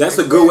 That's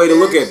a good way to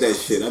look at that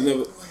shit. I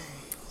never.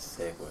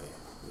 Segue.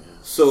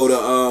 So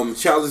the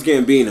Childish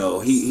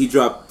Gambino, he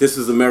dropped "This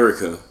Is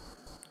America,"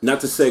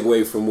 not to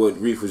segue from what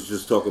Reef was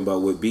just talking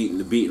about with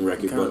the beating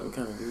record, but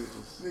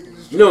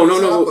no.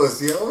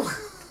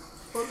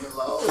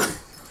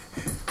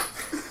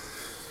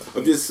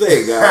 I'm just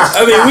saying, guys.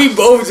 I mean, we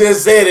both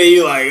just said it.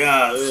 You like,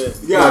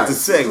 Not to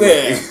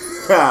segue.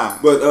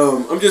 But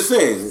I'm just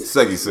saying.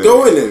 Seggy.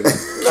 Go in there.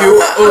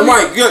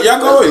 Mike, y'all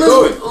go in.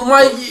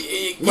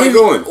 Mike,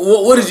 go in.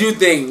 What did you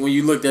think when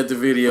you looked at the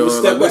video?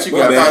 What you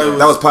got?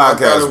 That was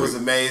podcast. I thought it was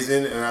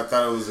amazing, and I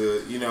thought it was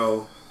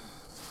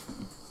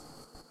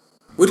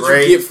what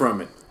did you get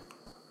from it?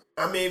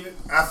 I mean,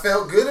 I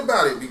felt good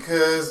about it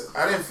because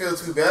I didn't feel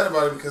too bad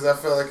about it because I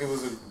felt like it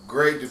was a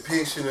great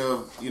depiction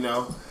of,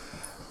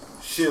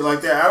 shit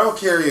like that. I don't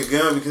carry a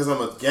gun because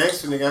I'm a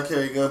gangster, nigga. I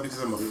carry a gun because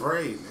I'm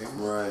afraid, nigga.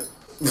 Right.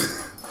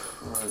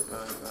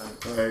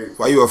 Like,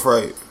 why you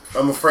afraid?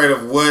 I'm afraid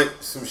of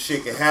some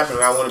shit can happen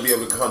and I want to be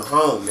able to come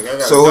home, nigga. I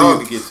got a dog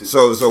to get to.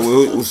 So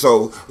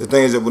the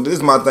thing is that this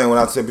is my thing when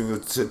I tell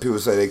people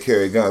say they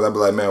carry guns, I be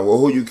like, man, well,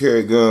 who you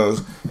carry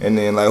guns, and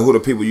then like who the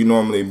people you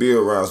normally be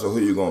around, so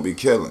who you gonna be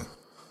killing?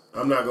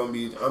 I'm not gonna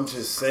be. I'm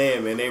just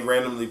saying, man. They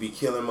randomly be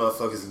killing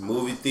motherfuckers in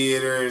movie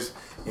theaters,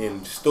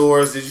 in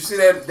stores. Did you see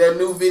that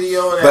new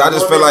video? But I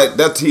just feel like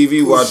that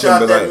TV watching.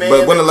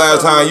 But when the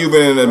last time you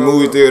been in a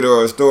movie theater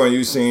or a store and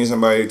you seen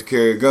somebody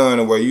carry a gun,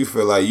 and where you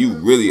feel like you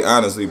really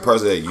honestly,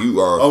 personally, you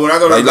are. Oh, when I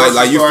go to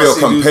like you store,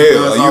 feel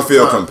compelled. Like you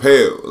feel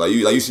compelled. Like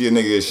you see a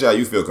nigga get shot,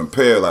 you feel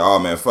compelled. Like, oh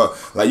man,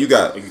 fuck. Like you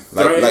got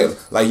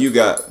like you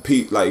got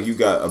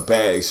a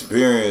bad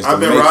experience to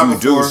make you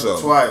do so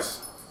twice.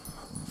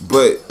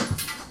 But.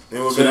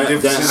 So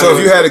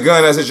if you had a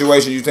gun in that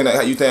situation, you think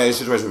that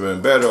situation would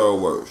have been better or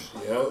worse?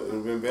 Yeah, it would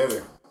have been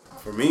better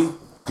for me.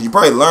 You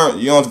probably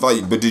learned. You don't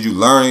like, but did you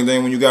learn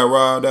anything when you got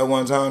robbed that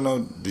one time?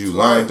 though? Did you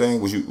learn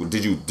anything?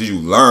 Did you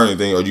learn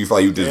anything, or do you feel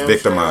like you just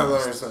victimized? Sure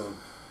I learned something.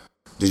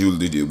 Did you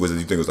think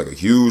it was like a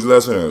huge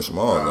lesson or a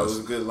small lesson? It was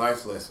a good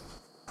life lesson.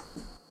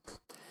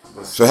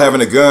 So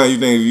having a gun, you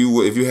think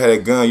if you had a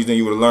gun, you think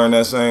you would have learned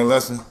that same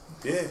lesson?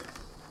 Yeah.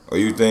 Or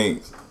you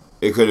think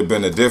it could have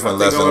been a different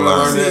lesson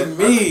learned?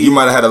 Me, you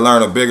might have had to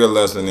learn a bigger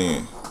lesson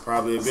then.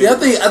 Probably a bigger. I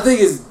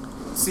think it's.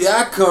 See,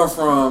 I come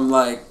from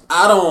like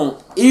I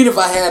don't. Even if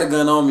I had a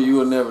gun on me, you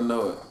would never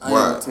know it. I ain't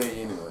gonna tell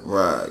you anyway.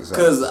 Right,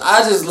 exactly. Because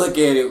I just look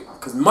at it.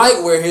 Because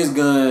Mike wear his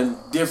gun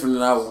different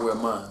than I would wear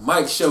mine.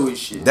 Mike show his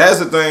shit. That's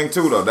the thing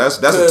too, though. That's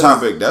a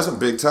topic. That's a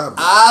big topic.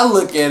 I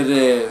look at it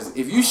as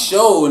if you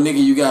show a nigga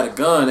you got a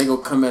gun, they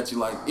gonna come at you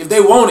like if they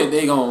want it,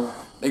 they gonna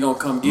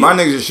come get it. My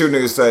niggas just shoot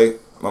niggas say.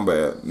 My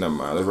bad. Never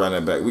mind. Let's run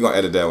that back. We gonna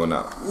edit that one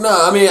out. No,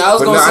 I mean I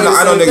was gonna say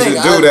I know niggas thing.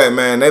 that do that,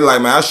 man. They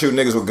like, man, I shoot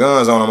niggas with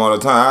guns on them all the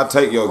time. I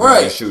take your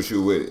gun and shoot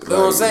you with it. You know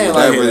what I'm saying?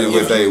 Like, Like, really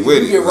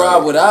if you get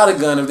robbed without a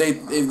gun, if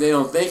they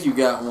don't think you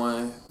got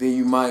one, then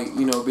you might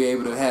be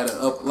able to have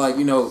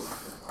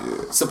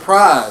a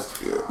surprise.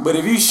 Yeah. But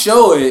if you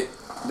show it,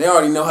 they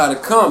already know how to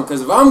come.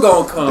 Because if I'm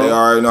gonna come, they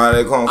already know how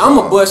they come. I'm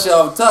gonna bust you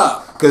off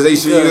top. Because they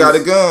see you got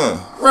a gun.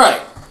 Right.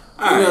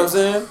 All know what I'm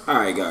saying? All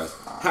right, guys.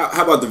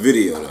 How about the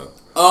video though?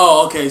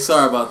 Oh, okay.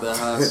 Sorry about that,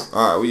 Haas.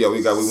 All right, we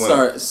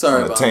went.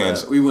 Sorry about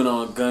that. We went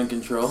on gun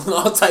control and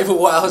all type of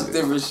wild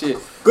different shit.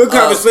 Good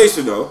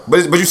conversation though.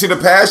 But you see the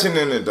passion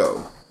in it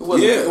though.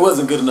 It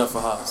wasn't good enough for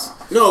Haas.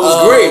 No, it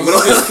was great, but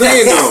I'm just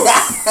saying though,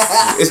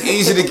 it's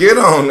easy to get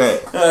on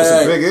that. It's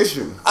a big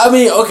issue. I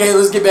mean, okay,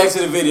 let's get back to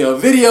the video.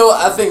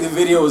 I think the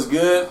video was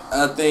good.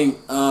 I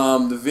think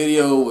the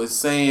video was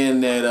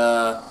saying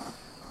that.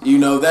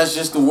 That's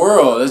just the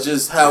world. That's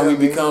just how we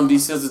become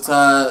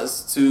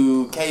desensitized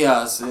to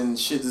chaos and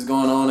shit that's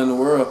going on in the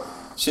world.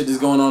 Shit that's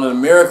going on in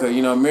America.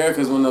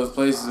 America is one of those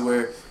places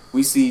where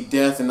we see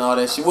death and all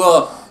that shit.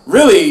 Well,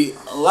 really,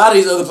 a lot of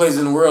these other places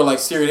in the world, like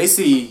Syria, they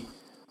see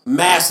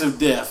massive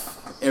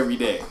death every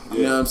day.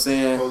 You know what I'm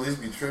saying? Police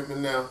be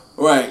tripping now.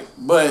 Right.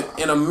 But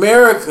in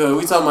America,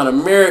 we talking about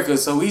America,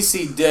 so we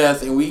see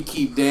death and we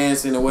keep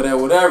dancing or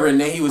whatever. And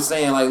then he was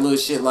saying like little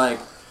shit like,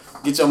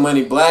 get your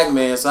money, black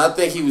man. So I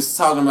think he was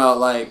talking about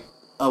like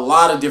a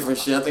lot of different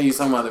shit. I think he was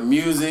talking about the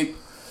music.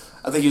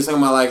 I think he was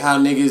talking about like how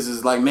niggas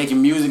is like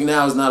making music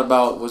now is not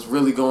about what's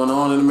really going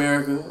on in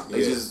America.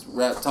 They just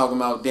talking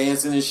about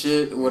dancing and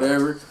shit or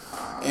whatever.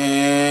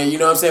 And you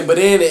know what I'm saying? But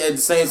then at the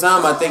same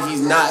time, I think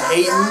he's not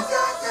hating.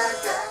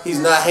 He's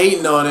not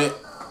hating on it.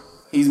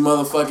 he's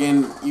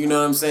motherfucking, you know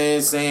what I'm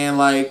saying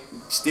like,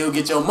 still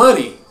get your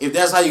money. If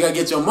that's how you gotta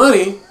get your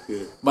money,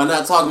 by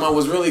not talking about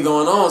what's really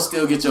going on,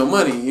 still get your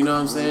money. You know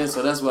what I'm saying?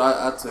 So that's what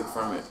I took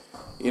from it.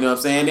 You know what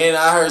I'm saying? Then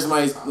I heard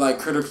somebody like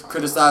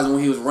criticizing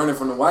when he was running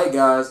from the white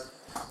guys,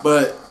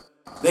 but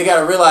they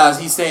gotta realize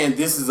he's saying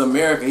this is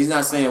America. He's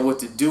not saying what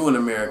to do in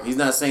America. He's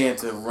not saying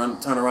to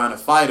turn around and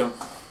fight him.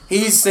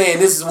 He's saying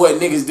this is what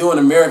niggas do in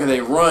America.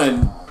 They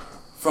run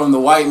from the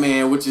white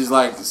man, which is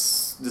like the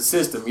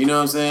system. You know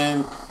what I'm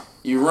saying?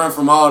 You run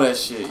from all that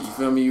shit. You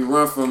feel me? You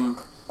run from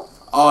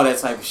all that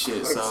type of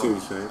shit. So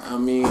I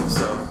mean,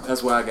 so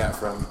that's what I got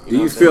from it. Do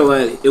you feel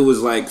like it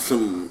was like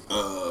some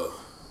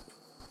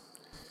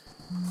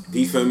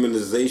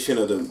defeminization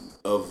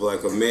of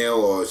like a male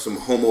or some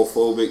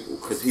homophobic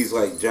because he's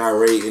like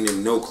gyrating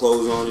and no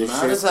clothes on and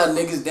shit? That's how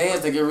niggas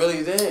dance. They can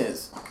really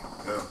dance.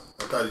 Yeah,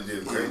 I thought he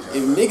did a great job.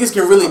 If niggas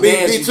can really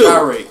dance, you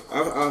gyrate.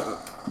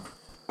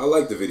 I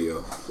like the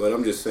video, but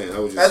I'm just saying.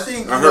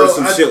 I heard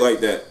some shit like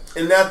that.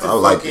 And not to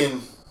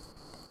fucking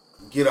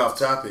get off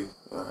topic.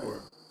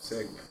 Or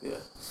segue. Yeah.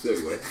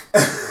 Segue.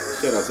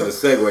 Shout out to the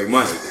segue,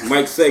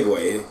 Mike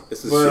Segue.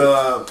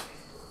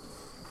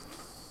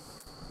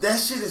 That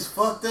shit is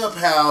fucked up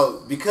how,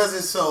 because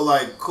it's so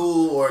like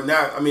cool or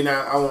not, I mean,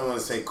 I don't want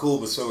to say cool,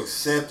 but so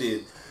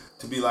accepted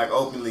to be like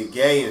openly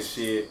gay and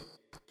shit.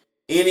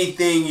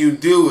 Anything you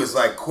do is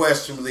like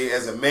questionably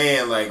as a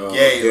man, like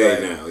gay. Gay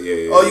like, now.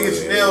 Yeah. Oh, you get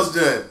your nails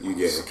done. You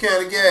gay. It's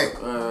kind of gay.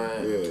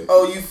 Yeah.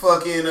 Oh, you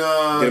fucking get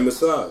a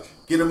massage.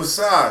 Get a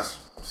massage.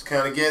 It's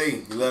kind of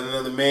gay. You let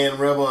another man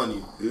rub on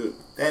you. Yeah.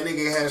 That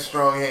nigga has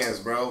strong hands,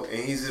 bro,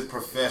 and he's a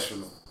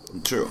professional.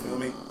 True. You feel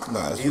me?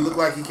 Nah, he looked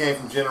like he came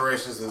from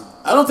generations of...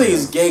 I don't think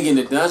it's gay getting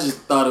it done. I just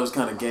thought it was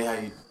kind of gay how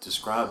you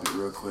described it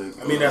real quick.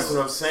 I mean, that's what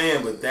I'm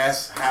saying, but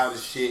that's how the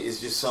shit is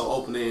just so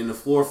open and in the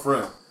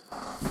forefront.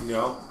 You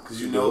know?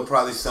 Because you know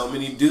probably so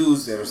many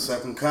dudes that are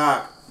sucking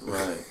cock.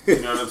 Right.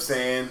 You know what I'm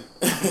saying?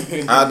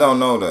 I don't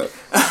know that.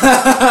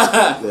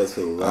 That's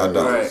hilarious. I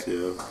don't. Right.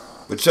 Yeah.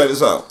 But check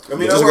this out. I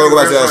mean, just go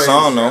back to that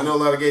song, though. I know a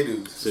lot of gay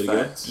dudes.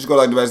 Just go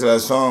back to that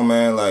song,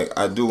 man. Like,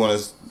 I do want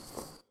to...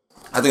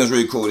 I think it's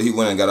really cool that he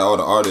went and got all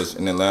the artists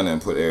in Atlanta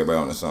and put everybody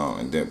on the song,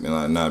 and then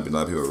not a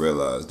lot of people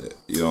realize that.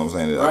 You know what I'm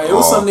saying? That right, it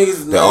was some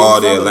niggas that all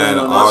the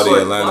Atlanta,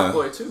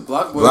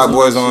 Block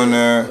Boy's on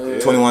there,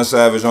 21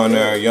 Savage on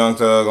there, Young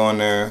Thug on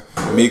there,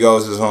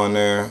 Migos is on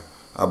there.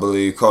 I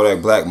believe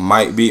Kodak Black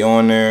might be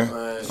on there.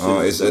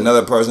 It's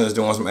another person that's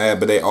doing some ad,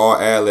 but they all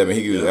ad-libbing.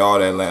 He used all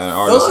that Atlanta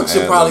artists. Thug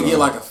should probably get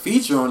like a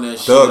feature on that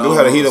shit. Thug do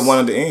have he the one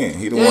at the end.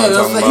 He the one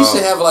talking about. He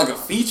should have like a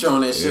feature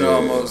on that shit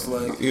almost.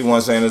 Like He's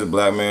one saying it's a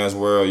black man's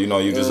world. You know,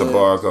 you just a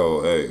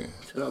barcode. Hey,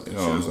 you know what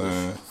I'm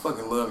saying?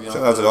 Fucking love Young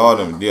Thug. Shout out to all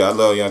them. Yeah, I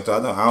love Young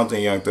Thug. I don't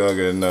think Young Thug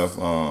get enough.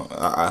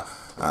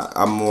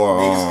 I'm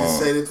more.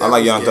 I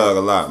like Young Thug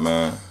a lot,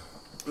 man.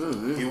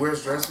 Mm-hmm. He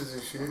wears dresses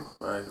and shit.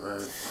 Right.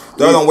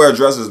 Thug don't wear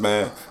dresses,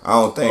 man. I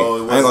don't think. I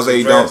ain't gonna say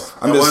he don't.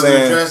 I'm just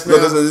saying.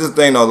 Look, this is the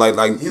thing though. Like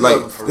this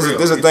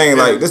is the thing.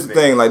 Like this is the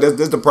thing. Like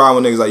this the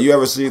problem with niggas. Like you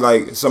ever see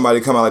like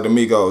somebody come out like the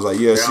Migos? Like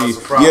you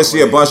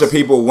see a bunch of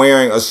people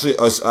wearing a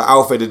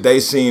outfit that they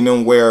seen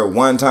them wear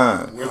one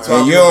time,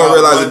 and you don't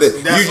realize that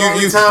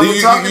you talk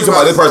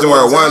about this person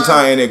wear it one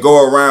time and then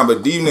go around,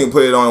 but these niggas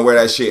put it on and wear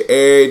that shit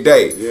every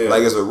day. Yeah.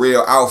 Like it's a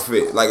real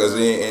outfit. Like it's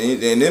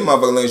and then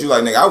motherfucker looks you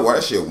like nigga, I wore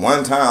that shit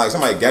one time. Like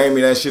somebody gave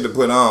me that shit to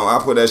put on. I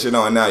put that shit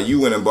on, and now you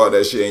went and bought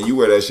that shit, and you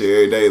wear that shit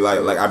every day.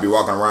 Like I be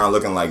walking around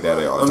looking like that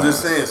all the time. I'm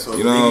just saying. So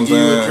you know what I'm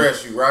saying? saying? You a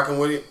dress, you rocking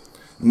with it?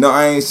 No,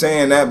 I ain't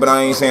saying that, but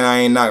I ain't saying I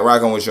ain't not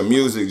rocking with your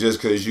music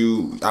just because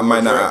I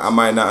might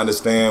not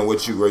understand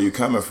where you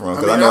coming from.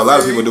 Because I know a lot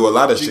of people do a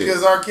lot of shit.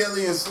 Because R.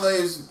 Kelly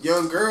enslaves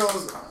young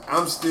girls,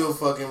 I'm still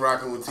fucking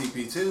rocking with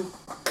TP2.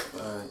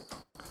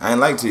 I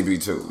ain't like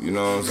TP2, you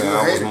know what I'm saying?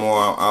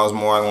 I was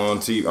more on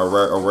a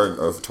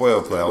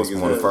 12 player. I was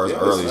one of the first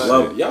early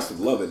shit. Y'all should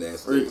love it,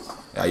 that.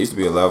 I used to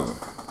be a lover.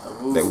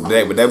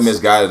 But they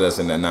misguided us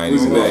in the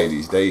 90s and the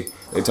 80s.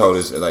 They told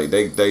us, like,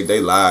 they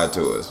lied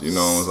to us, you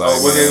know what I'm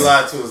saying? What they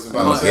lied to us about?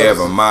 I'm gonna give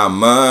them my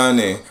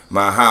money,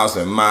 my house,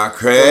 and my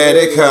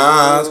credit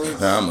cards.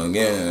 I'm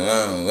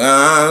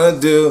gonna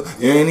do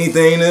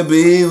anything to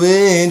be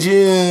with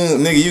you.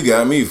 Nigga, you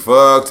got me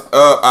fucked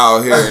up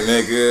out here,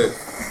 nigga.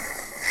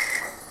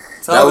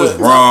 That was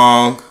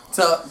wrong.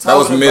 That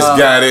was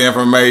misguided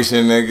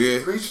information,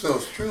 nigga. Preach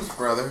those truths,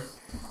 brother.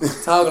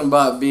 Talking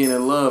about being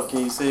in love,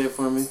 can you say it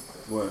for me?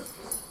 What?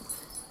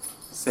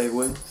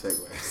 Segue.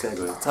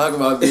 Talking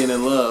about being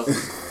in love.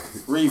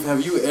 Reef,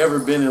 have you ever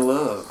been in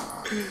love?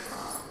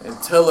 And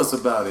tell us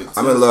about it.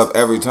 I'm in love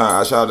every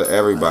time. I shout out to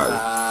everybody.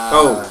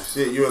 Oh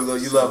shit, you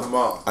love them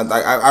all.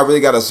 I really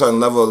got a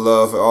certain level of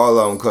love for all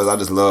of them because I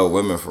just love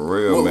women for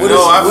real, man.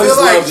 No, I feel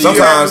like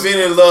you haven't been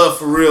in love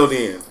for real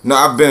then. No,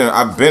 I've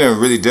been in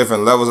really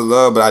different levels of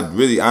love, but I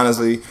really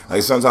honestly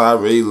like sometimes I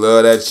really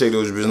love that chick that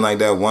was just like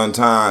that one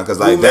time because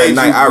like that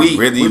night I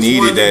really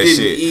needed that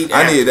shit.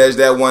 I needed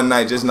that one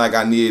night just like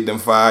I needed them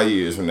 5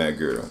 years from that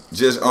girl,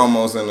 just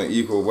almost in an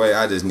equal way.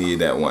 I just needed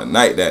that one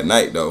night, that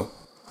night though.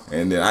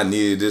 And then I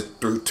needed this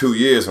 2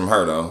 years from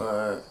her though.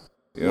 Alright.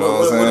 You know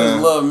what I'm saying? What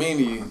does love mean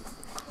to you?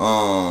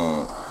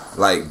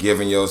 Like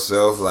giving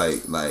yourself,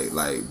 like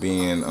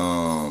being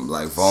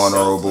like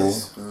vulnerable.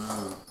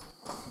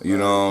 You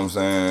know what I'm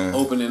saying?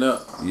 Opening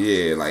up.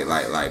 Yeah,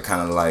 like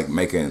kind of like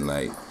making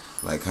like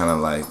kind of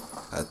like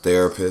a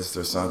therapist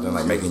or something,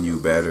 like making you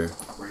better.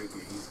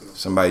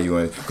 Somebody you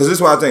in, cause this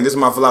is what I think. This is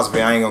my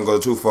philosophy. I ain't gonna go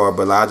too far,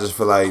 but I just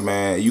feel like,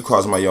 man, you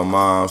call somebody your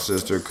mom,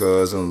 sister,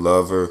 cousin,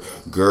 lover,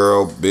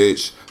 girl,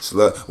 bitch,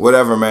 slut,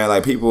 whatever, man.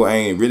 Like people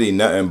ain't really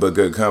nothing but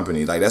good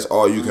company. Like that's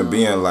all you can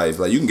be in life.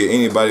 Like you can get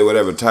anybody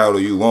whatever title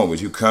you want, but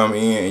you come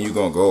in and you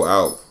gonna go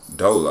out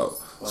dolo.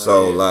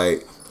 So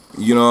like,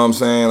 you know what I'm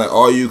saying? Like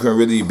all you can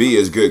really be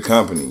is good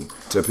company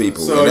to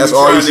people, and that's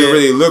all you should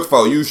really look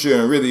for. You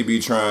shouldn't really be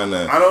trying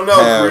to. I don't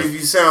know, Reef. You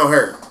sound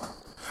hurt.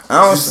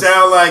 You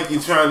sound like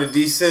you're trying to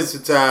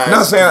desensitize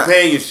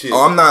companionship.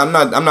 Oh, I'm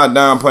not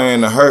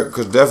downplaying the hurt,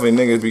 cause definitely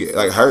niggas be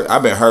like hurt.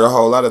 I've been hurt a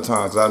whole lot of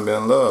times. I've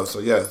been in love. So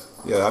yeah,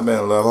 I've been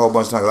in love a whole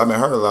bunch of times. I've been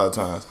hurt a lot of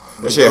times.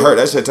 That shit hurt.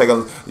 That shit take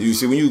a. You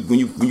see, when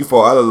you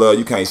fall out of love,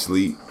 you can't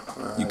sleep.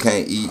 You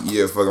can't eat.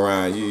 You fuck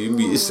around.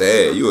 It's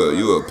sad.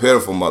 You a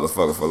pitiful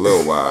motherfucker for a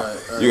little while.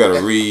 You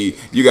gotta read.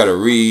 You gotta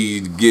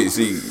read.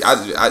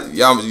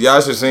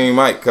 Y'all should seen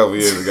Mike a couple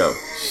years ago.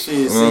 Shit,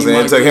 you know what I'm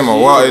saying? It took him a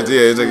while.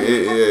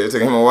 It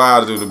took him a while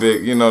to do the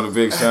big, the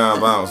big Sean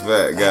bounce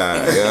back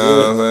guy. You know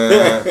what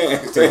I'm saying?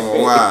 It took him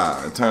a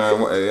while. You know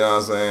what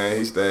I'm saying?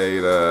 He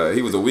stayed.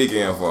 He was a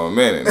weekend for a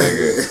minute,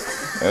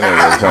 nigga. That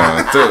nigga was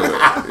coming through it.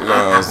 You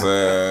know what I'm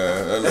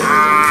saying? That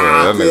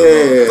nigga was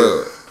going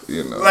through it.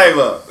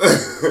 Labor.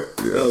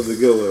 That was a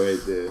good one right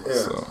there. Yeah.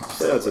 So,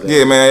 shout out to that.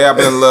 Yeah, man. I've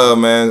been in love,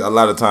 man, a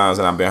lot of times,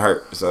 and I've been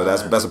hurt. So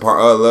that's a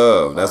part of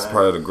love. That's a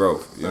part of the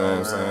growth. You know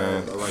what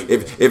I'm saying?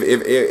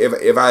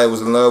 If I was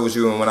in love with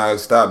you, and when I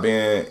stopped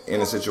being in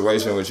a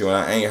situation with you, and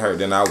I ain't hurt,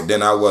 then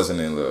I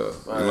wasn't in love.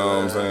 You know what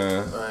I'm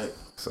saying? Right.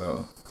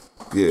 So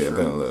yeah, I've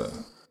been in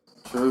love.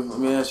 True. Let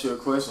me ask you a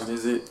question.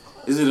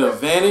 Is it an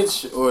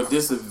advantage or a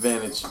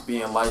disadvantage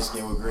being light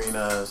skinned with green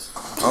eyes?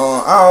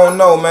 I don't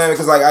know, man,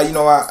 because like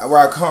where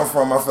I come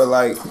from, I feel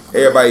like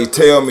everybody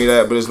tell me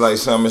that, but it's like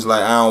something. It's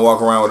like I don't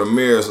walk around with a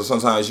mirror, so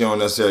sometimes you don't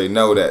necessarily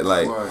know that.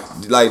 Like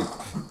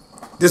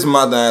this is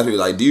my thing.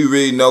 Like, do you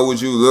really know what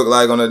you look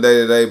like on a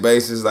day-to-day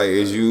basis? Like,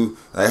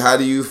 how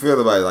do you feel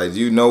about it? Like, do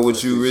you know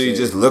what you really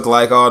just look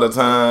like all the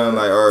time?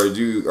 Like, or is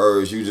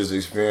you just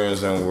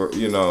experiencing,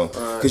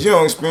 because you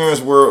don't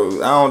experience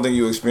world. I don't think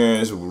you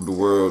experience the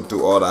world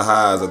through all the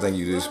highs. I think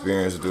you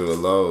experience it through the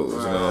lows. You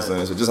know what I'm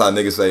saying? So just how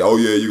niggas say, oh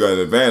yeah, you got an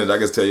advantage, I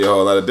can tell you a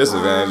whole lot of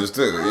disadvantages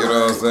too. You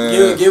know what I'm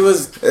saying?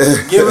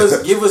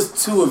 Give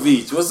us two of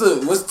each. What's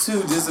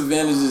two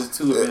disadvantages?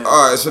 Two advantages.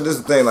 All right, so this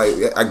is the thing.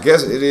 Like, I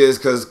guess it is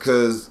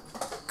because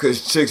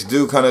chicks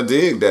do kind of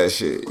dig that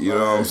shit. You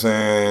know what I'm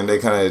saying? They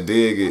kind of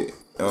dig it.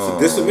 It's a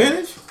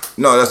disadvantage?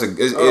 No,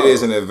 it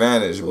is an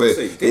advantage, but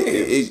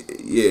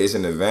it's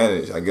an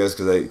advantage, I guess,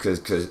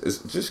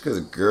 because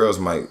girls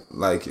might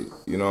like it.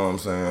 You know what I'm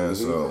saying?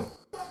 So,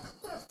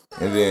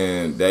 and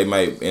then they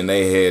might in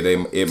their head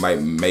it might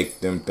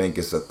make them think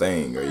it's a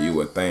thing or you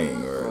a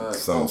thing or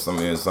some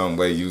in some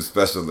way you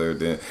specialer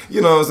than, you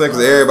know what I'm saying?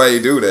 Because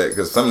everybody do that.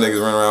 Because some niggas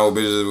run around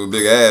with bitches with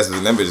big asses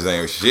and them bitches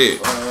ain't shit.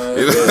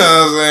 You know what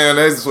I'm saying?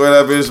 They swear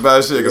that bitch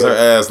about shit because her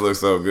ass looks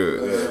so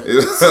good.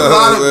 You know a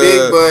lot of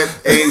big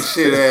butt ain't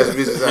shit ass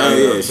bitches out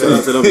here. Yeah, shout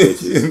out to them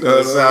bitches. You know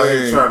what out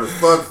here trying to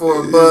fuck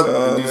for a buck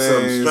and do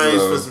something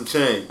strange for some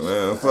change.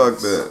 Man, fuck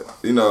that.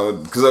 You know,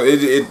 because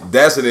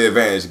that's the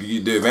advantage.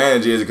 The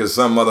advantage is because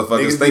some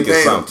motherfuckers think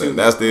it's something.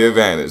 That's the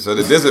advantage. So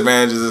the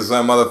disadvantage is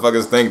some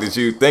motherfuckers think that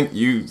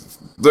you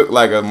look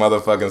like a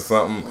motherfucking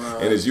something,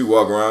 and that you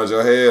walk around with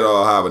your head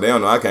all high, but they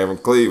don't know I came from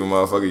Cleveland,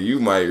 motherfucker. You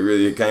might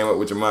really came up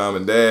with your mom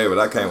and dad, but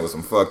I came with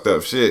some fucked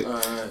up shit.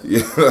 You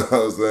know what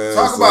I'm saying?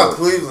 Talk about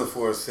Cleveland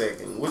for a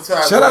second.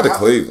 Shout out to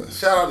Cleveland.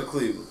 Shout out to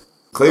Cleveland.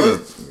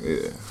 Cleveland,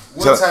 yeah.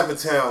 What type of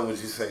town would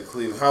you say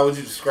Cleveland? How would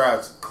you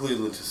describe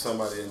Cleveland to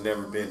somebody that's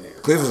never been there?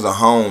 Cleveland's a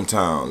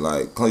hometown.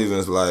 Like,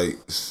 Cleveland's like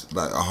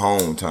a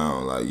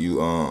hometown. Like,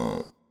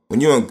 when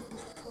you're in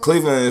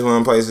Cleveland is one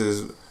of the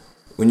places,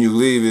 when you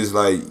leave, it's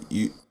like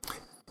you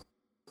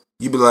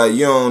be like,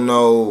 you don't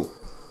know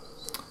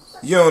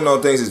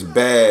things is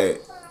bad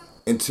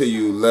until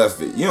you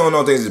left it. You don't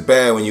know things is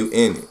bad when you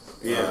in it.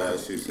 Yeah,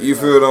 you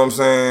feel what I'm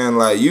saying?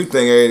 Like, you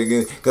think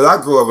everything, because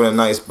I grew up in a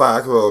nice spot.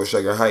 I grew up in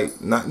Shaker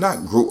Heights.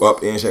 Not grew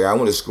up in Shaker. I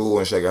went to school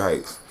in Shaker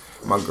Heights.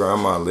 My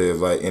grandma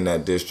lived like in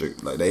that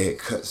district. Like, they had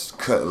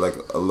cut like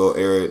a little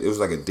area. It was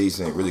like a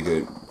decent, really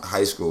good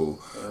high school,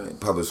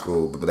 public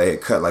school, but they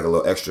had cut like a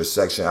little extra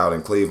section out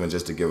in Cleveland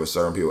just to give a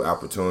certain people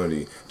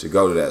opportunity to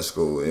go to that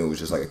school. And it was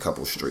just like a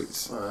couple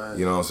streets.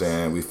 You know what I'm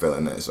saying? We fell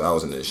in that. So I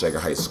was in the Shaker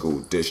Heights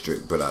school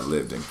district, but I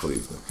lived in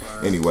Cleveland.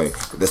 Anyway,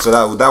 so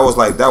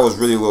that was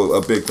really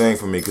a big thing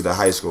for me, because the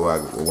high school I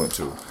went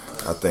to,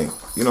 I think.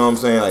 You know what I'm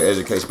saying? Like,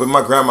 education. But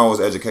my grandma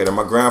was educated.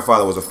 My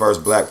grandfather was the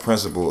first black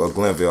principal of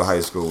Glenville High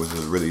School, which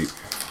is really,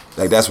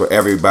 like that's where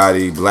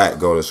everybody black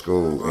go to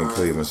school in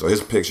Cleveland. So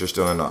his picture's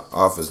still in the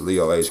office.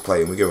 Leo H.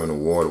 Clayton. We give him an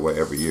award away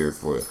every year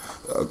for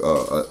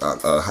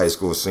a high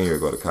school senior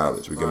go to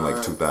college. We give him like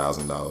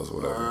 $2,000 or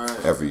whatever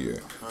every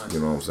year. You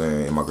know what I'm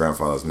saying? In my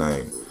grandfather's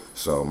name.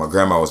 So my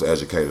grandma was an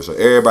educator. So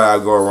everybody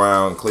I go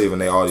around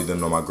Cleveland, they all either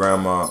know my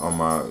grandma or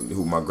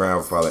who my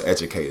grandfather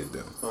educated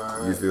them.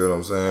 You feel what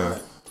I'm saying?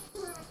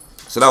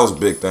 So that was a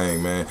big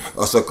thing, man.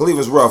 So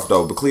Cleveland's rough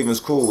though, but Cleveland's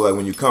cool. Like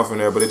when you come from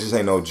there, but it just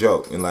ain't no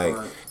joke. And like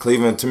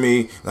Cleveland to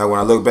me, like when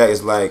I look back,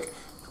 it's like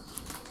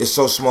it's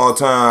so small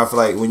time. I feel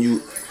like when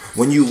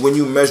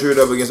you measure it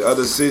up against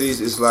other cities,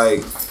 it's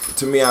like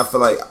to me I feel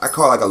like I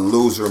call it like a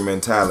loser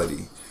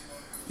mentality.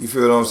 You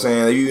feel what I'm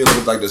saying? If you look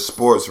at like the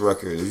sports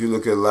record, if you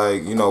look at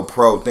like, you know,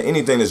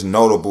 anything that's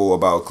notable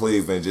about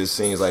Cleveland just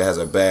seems like it has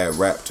a bad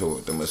rap to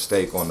it. The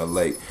mistake on the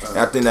lake. And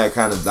I think that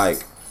kind of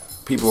like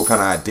people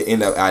kind of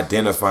end up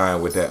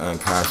identifying with that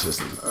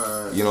unconsciously.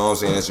 You know what I'm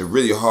saying? It's a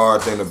really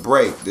hard thing to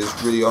break.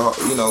 It's really hard,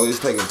 you know, it's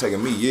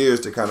taking me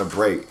years to kind of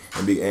break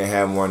and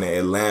have more in the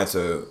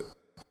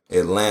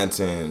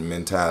Atlantan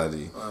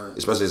mentality,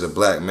 especially as a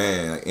black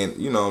man. And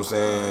you know what I'm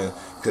saying?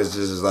 Because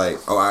this is like,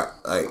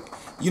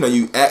 you know,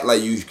 you act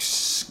like you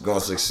gonna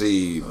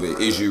succeed, but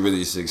is you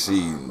really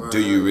succeeding?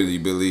 Do you really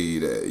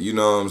believe that? You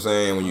know what I'm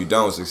saying? When you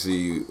don't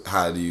succeed,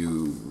 how do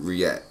you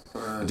react?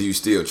 Do you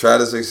still try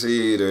to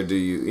succeed, or do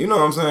you know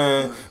what I'm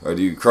saying? Or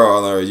do you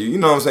crawl, or you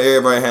know what I'm saying?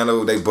 Everybody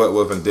handle their butt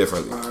whooping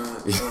differently. You know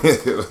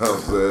what I'm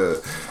saying?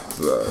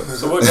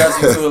 So what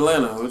got you to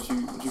Atlanta? What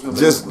you come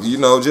just you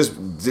know,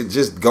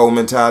 just go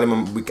mentality.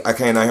 I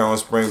came out here on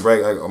spring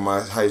break, like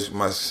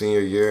my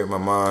senior year. My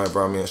mom had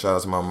brought me, and shout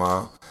out to my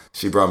mom.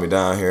 She brought me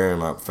down here, and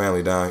my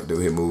family down.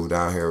 We moved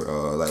down here,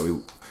 like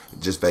we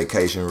just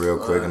vacation real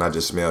quick, and I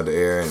just smelled the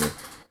air,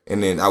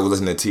 and then I was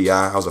listening to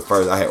T.I. I was the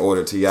first. I had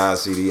ordered T.I.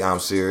 CD. I'm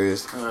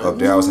Serious up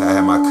there. I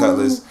had my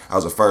Cutlass. I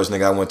was the first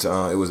nigga I went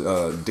to. It was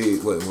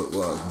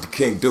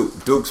King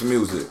Duke's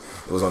music.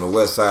 It was on the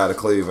west side of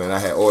Cleveland. I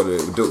had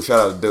ordered it. Duke. Shout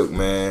out to Duke,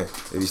 man.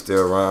 If he's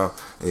still around,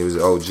 he was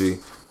an OG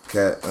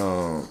cat,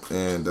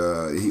 and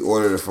he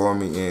ordered it for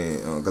me,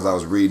 and because I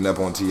was reading up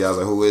on T.I., I was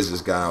like, who is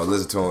this guy? I was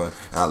listening to him,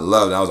 and I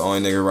loved it. I was the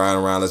only nigga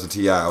riding around listening to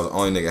T.I. I was the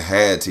only nigga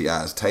had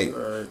T.I.'s tape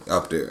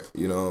up there.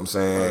 You know what I'm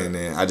saying?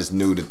 And I just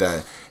knew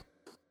that's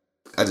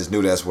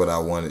what I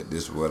wanted.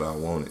 This is what I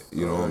wanted.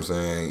 You know what I'm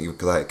saying?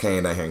 Because I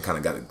came down here and kind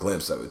of got a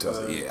glimpse of it. So I was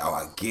like, yeah,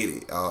 I get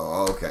it.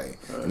 Oh, okay.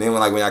 And then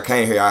when I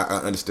came here, I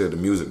understood the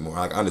music more.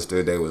 I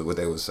understood what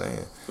they were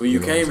saying. When you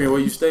came here, where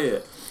you stay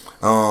at?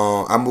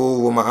 I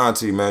moved with my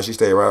auntie, man. She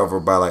stayed right over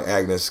by like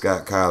Agnes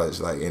Scott College,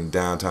 like in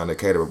downtown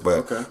Decatur.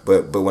 But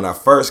when I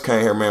first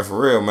came here, man,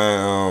 for real,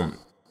 man,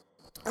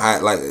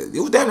 I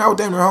was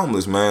damn near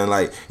homeless, man.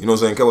 Like, you know what I'm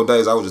saying? A couple of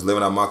days I was just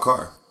living out my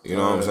car. You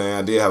know what I'm saying?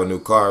 I did have a new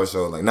car,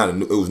 so like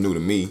it was new to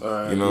me. You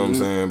know what I'm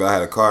saying? But I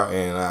had a car,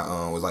 and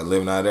I was like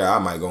living out there. I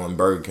might go in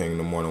Burger King in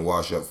the morning,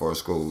 wash up for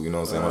school. You know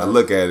what I'm saying? When I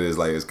look at it, it's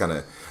like it's kind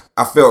of.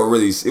 I felt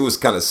it was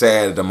kind of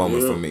sad at the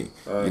moment for me.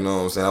 You know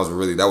what I'm saying?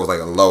 That was like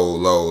a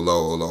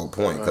low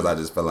point, because I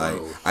just felt like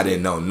I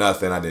didn't know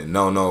nothing. I didn't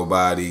know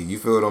nobody. You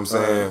feel what I'm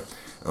saying?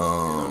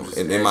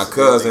 And my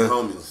cousin,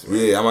 homeless, right?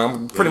 Yeah,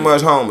 I'm pretty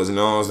much homeless. You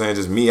know what I'm saying?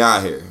 Just me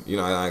out here. You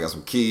know, I got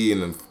some key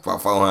and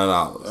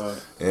 $400,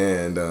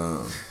 and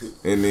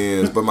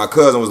then, but my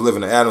cousin was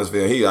living in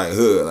Adamsville. He like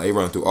hood, like he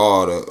run through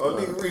all the.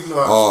 He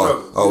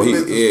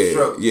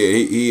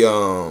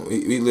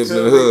lived in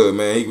the hood,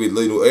 man. He would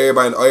lead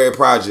everybody in every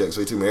project.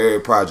 So he took me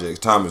every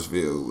project,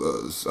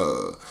 Thomasville,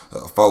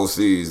 Four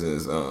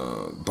Seasons,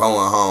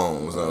 Bowen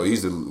Homes. We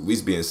used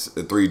to be in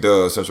 3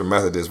 Dubs, Central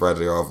Methodist, right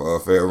there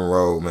off Fairhaven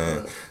Road,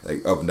 man.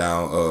 Like up and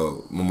down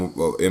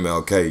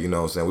MLK, you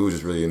know what I'm saying? We were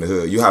just really in the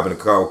hood. You hop in the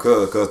car with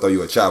cuz throw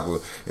you a chopper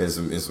and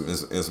some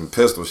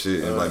pistol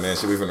shit, and like, man,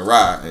 shit, we finna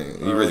ride, and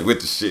you really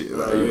with the shit.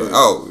 Like, you like,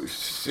 oh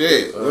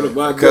shit,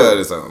 cuz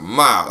it's a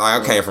mob.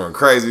 Like, I came from a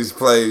crazy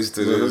place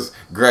to this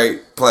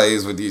great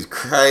place with these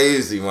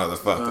crazy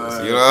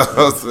motherfuckers. You know what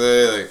I'm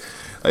saying?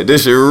 Like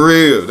this shit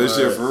real. This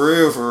shit for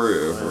real.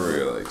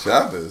 Like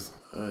choppers.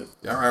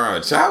 Y'all ride around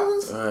with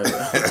choppers? For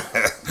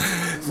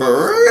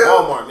real?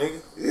 Walmart, nigga.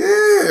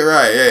 Yeah,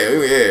 right.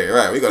 Yeah,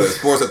 right. We go to the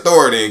Sports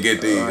Authority and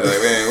get these. Like,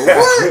 man,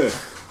 what?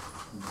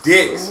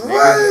 Dicks. What?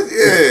 Nigga.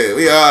 Yeah,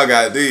 we all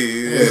got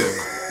these.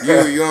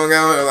 Yeah. You don't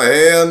got one? Like,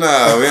 hell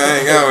no. We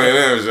ain't got one of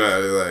them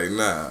shots. Like,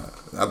 nah.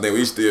 I think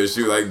we still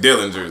shoot like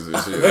Dillingers and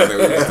shit. I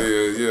think we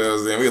still, you know what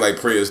I'm saying? We like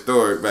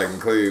prehistoric back in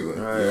Cleveland.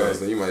 You know what I'm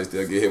saying? You might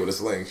still get hit with a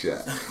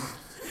slingshot.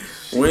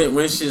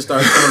 When shit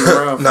started coming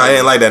around? Nah, it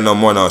ain't like that no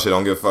more. No shit,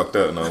 don't get fucked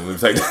up. No, we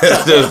take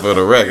that just for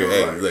the record.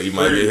 Hey, look, you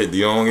might get hit.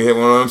 You don't get hit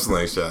one of them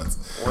slingshots.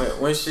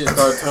 When shit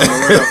started coming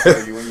around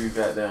for you when you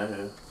got down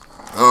here?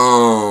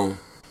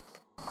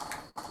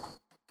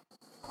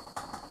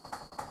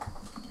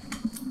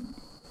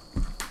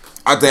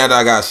 I think after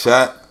I got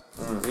shot.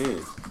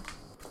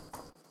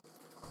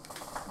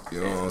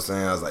 You know what I'm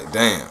saying? I was like,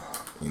 damn.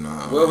 You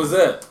know. What was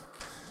that?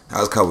 That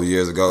was a couple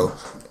years ago.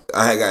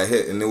 I had got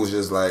hit, and it was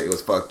just like, it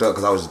was fucked up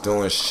because I was just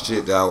doing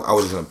shit that I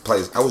was just in a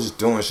place. I was just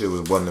doing shit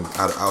that wasn't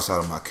outside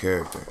of my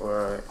character.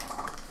 Right.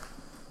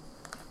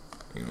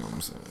 You know what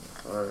I'm saying?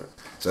 All right.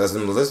 So that's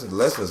them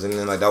lessons, and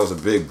then like that was a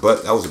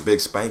big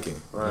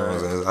spanking. Right. You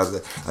know what I'm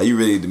saying? How you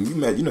really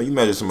you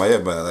measure somebody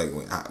up by like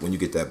when you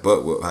get that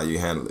butt whoop, how you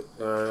handle it.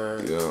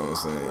 Right. You know what I'm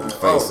saying? You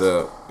face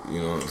up.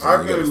 You know what I'm saying?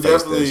 I You can gotta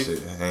face definitely.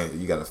 that shit.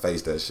 You gotta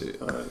face that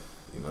shit. Right.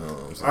 You know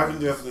what I'm saying? I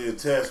can definitely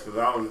attest because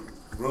I was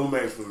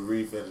roommates with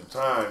Reef at the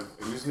time,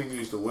 and this nigga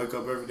used to wake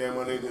up every day,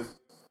 my nigga,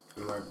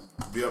 and like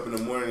be up in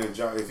the morning and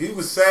jog. If he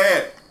was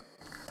sad,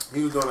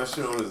 he was doing that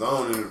shit on his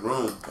own in his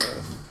room.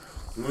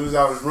 When he was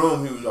out of his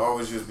room, he would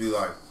always just be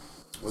like,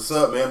 "What's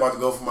up, man? About to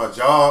go for my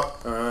job."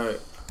 All right.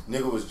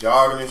 Nigga was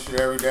jogging and shit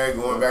every day,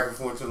 going back and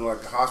forth to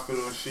like the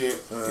hospital and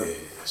shit. Yeah,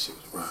 that shit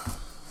was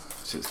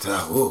rough. Shit was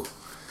tough. Whoa.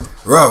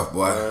 Rough,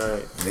 boy.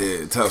 Right.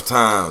 Yeah, tough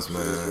times,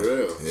 man. For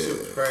real. Yeah. Shit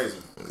was crazy.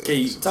 Can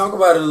you talk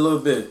about it a little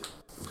bit?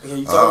 Can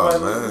you talk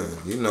about it? Man,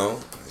 you know,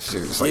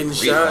 shit, it's like Getting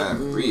shot.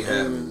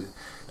 rehab.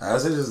 I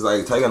said just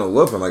like taking a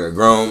whooping, like a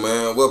grown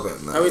man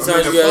whooping. How many I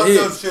times mean, you got the hit?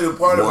 fucked up shit, a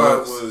part about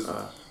it Once. was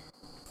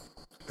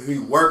he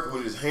worked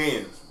with his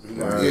hands. He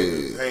Yeah, worked with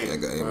his I hands.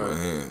 got hit in my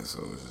hand, so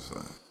it's just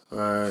like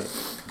Right.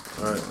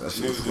 that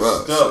shit Niggas was just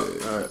rough. stuck.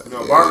 Shit. You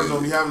know, barbers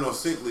don't be having no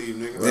sick leave,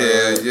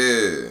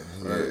 nigga.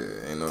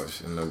 Yeah. Ain't no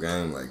shit, no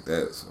game like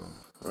that. So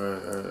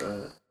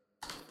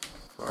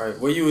Right.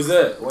 Where you was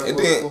at? What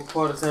then-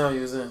 part of town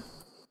you was in?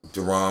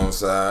 the wrong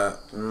side,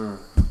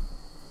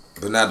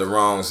 but not the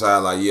wrong side.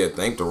 Like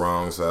think the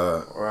wrong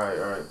side. Right.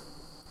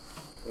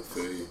 I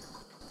feel you.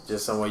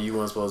 Just somewhere you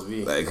weren't supposed to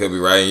be. Like it could be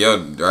right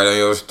on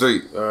your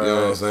street. Right. You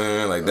know what I'm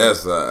saying? Like that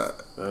side.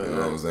 Right, You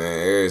know what I'm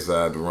saying? Every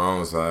side, the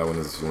wrong side when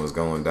it's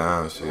going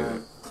down. Shit.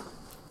 Right.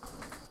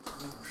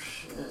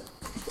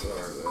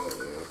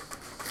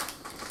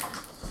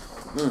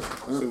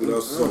 See what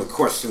else is on the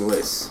question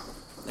list.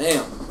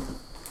 Damn.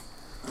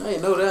 I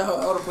didn't know that. I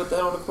ought to put that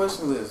on the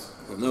question list.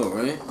 I know,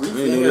 right? We I in ain't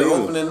know here that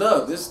either. opening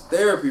up. This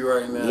therapy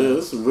right now. Yeah,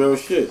 this is real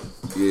shit.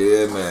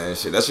 Yeah, man,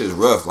 shit. That shit's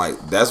rough. Like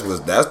that's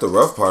the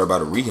rough part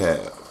about a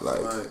rehab.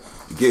 Like Right.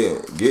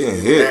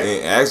 getting hit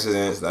in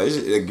accidents. Like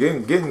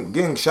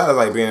getting shot is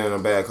like being in a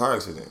bad car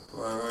accident.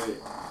 Right.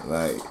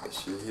 Like That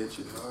shit hit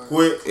you hard.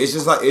 Quick. it's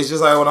just like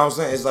what I'm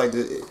saying. It's like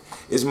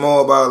it's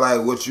more about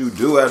like what you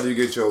do after you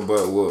get your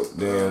butt whooped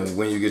than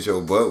when you get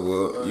your butt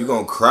whooped. You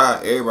gonna cry.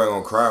 Everybody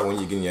gonna cry when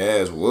you getting your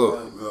ass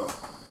whooped.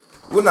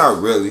 Well,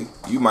 not really.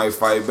 You might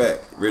fight back.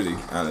 Really,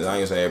 I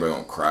ain't saying everybody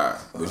gonna cry,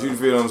 but you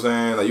feel what I'm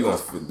saying. Like you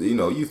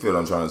gonna, you feel what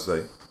I'm trying to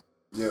say.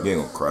 Yeah. You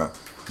ain't gonna cry.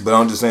 But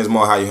I'm just saying it's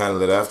more how you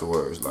handle it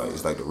afterwards. Like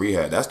it's like the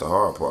rehab. That's the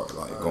hard part.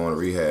 Like going to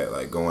rehab,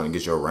 like going and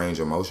get your range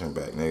of motion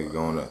back. Nigga,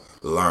 going to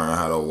learn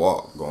how to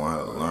walk, going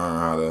to learn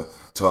how to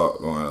talk,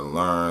 going to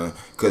learn.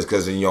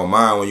 Cause in your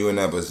mind when you in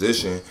that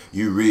position,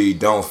 you really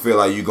don't feel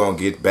like you gonna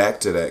get back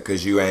to that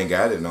because you ain't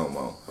got it no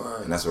more.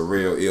 Right. And that's a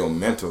real ill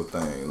mental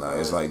thing. Like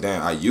it's like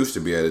damn, I used to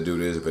be able to do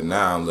this, but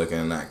now I'm looking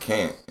and I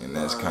can't. And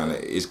that's kind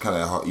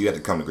of hard. You have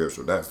to come to grips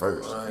with that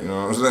first. You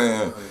know what I'm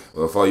saying?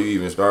 Before you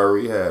even start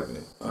rehabbing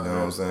it. You know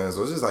what I'm saying?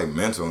 So it's just like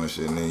mental and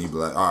shit. And then you be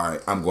like, all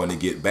right, I'm going to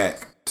get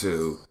back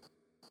to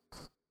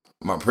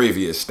my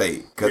previous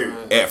state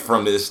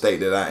from this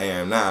state that I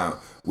am now,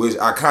 which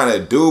I kind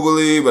of do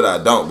believe, but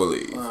I don't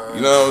believe.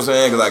 You know what I'm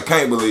saying? Because I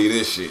can't believe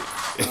this shit.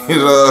 You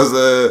know what I'm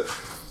saying?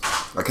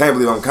 I can't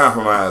believe I'm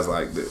compromised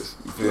like this.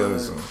 You feel me?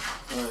 So,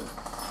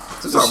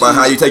 talk about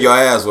how you take your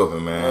ass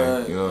whooping,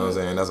 man. You know what I'm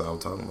saying? That's what I'm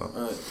talking about.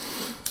 Right.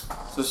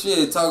 So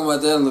shit, talking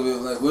about that a little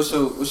bit. Like, what's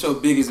your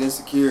biggest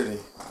insecurity?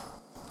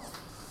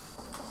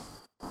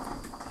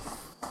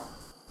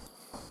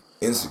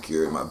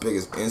 Insecurity. My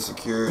biggest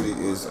insecurity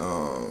is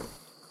my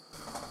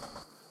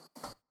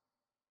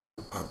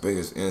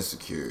biggest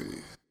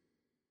insecurity.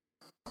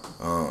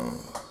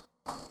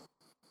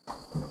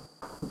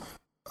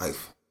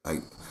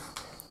 Like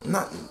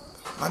not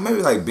like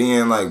maybe like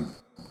being like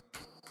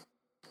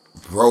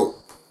broke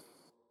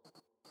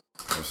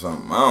or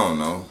something. I don't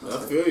know.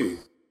 I feel you.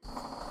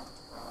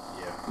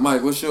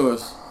 Mike, what's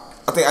yours?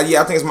 I think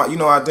it's my. You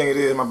know, I think it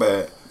is my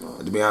bad.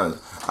 To be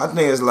honest, I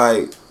think it's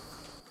like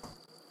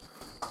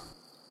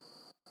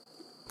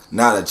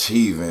not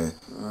achieving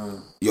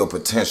your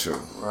potential.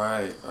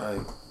 Right.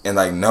 And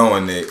like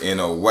knowing it in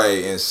a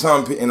way, and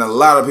in a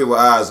lot of people's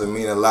eyes, it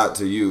mean a lot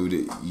to you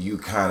that you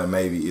kind of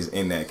maybe is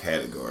in that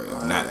category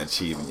of not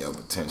achieving your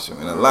potential.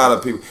 And a lot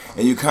of people,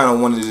 and you kind of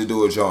wanted to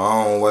do it your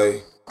own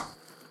way,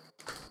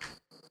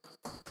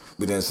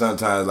 but then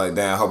sometimes like,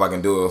 damn, I hope I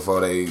can do it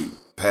before they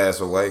pass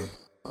away.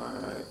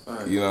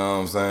 Right. You know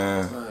what I'm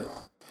saying? Right.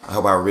 I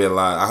hope I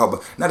realize.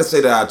 Not to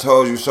say that I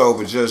told you so,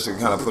 but just to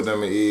kind of put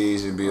them at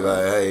ease and be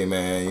like, hey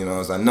man, you know what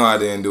I'm saying? I know I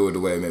didn't do it the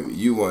way maybe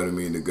you wanted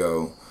me to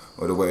go.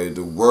 Or the way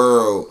the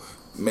world,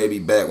 maybe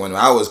back when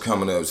I was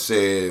coming up,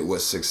 said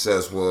what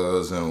success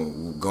was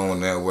and going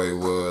that way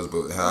was.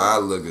 But how I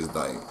look is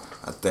like,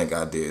 I think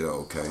I did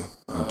okay.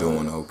 I'm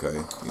doing okay.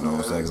 You know what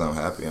I'm saying? Because I'm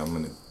happy. I'm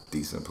in a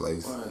decent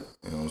place. Right.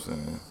 You know what I'm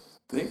saying?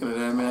 Thinking of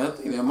that, man, I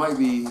think that might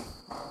be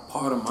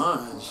part of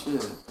mine.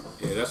 Shit.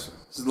 Yeah,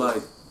 It's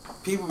like,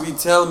 people be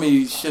telling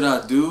me shit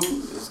I do.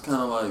 It's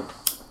kind of like,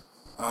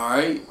 all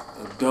right,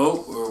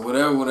 dope or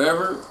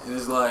whatever. And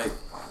it's like,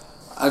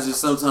 I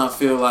just sometimes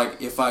feel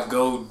like if I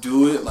go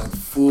do it like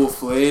full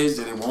fledged,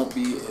 that it won't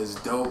be as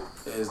dope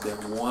as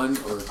that 1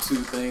 or 2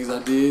 things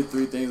I did,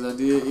 3 things I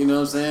did. You know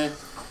what I'm saying?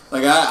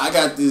 Like I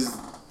got this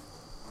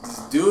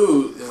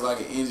dude that's like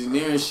an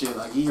engineer and shit.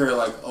 Like he heard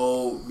like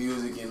old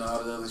music and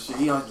all that other shit.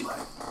 He always be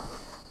like,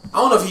 I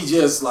don't know if he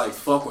just like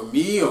fuck with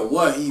me or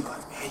what. He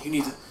like, man, you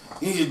need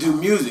to do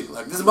music.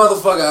 Like this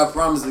motherfucker, I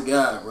promise the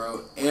guy,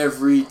 bro.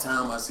 Every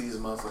time I see this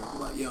motherfucker,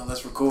 like, yo,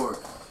 let's record.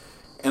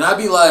 And I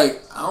be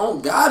like, I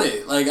don't got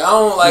it. Like I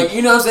don't like,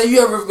 you know what I'm saying? You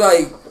ever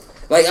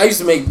like I used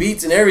to make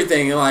beats and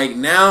everything, and like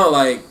now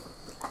like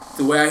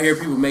the way I hear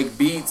people make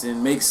beats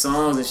and make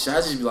songs and shit,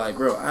 I just be like,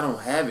 bro, I don't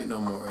have it no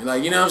more.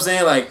 Like, you know what I'm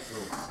saying? Like,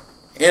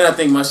 and I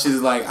think my shit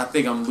is like, I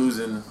think I'm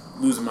losing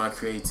my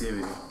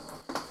creativity.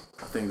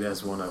 I think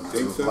that's one of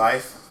them too.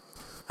 Life?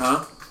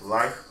 Huh?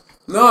 Life?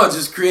 No,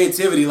 just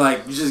creativity.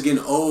 Like you're just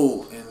getting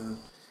old and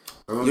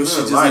your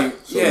shit just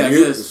ain't. So yeah, I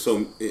guess.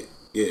 So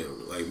yeah,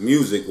 like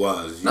music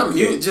wise. Not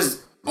music,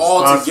 just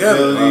all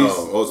together.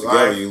 All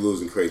together, you're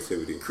losing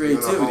creativity.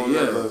 Creativity,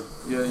 yeah.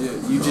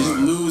 You just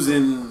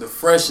losing the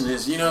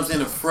freshness. You know what I'm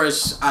saying? The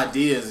fresh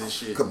ideas and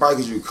shit. Probably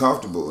because you're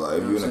comfortable. Like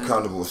if you're in a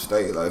comfortable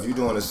state, like if you're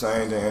doing the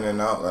same thing in and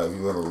out, like if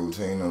you have a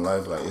routine in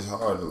life, like it's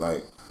hard to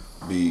like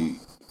be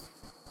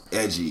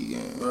edgy,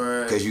 and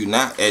because you're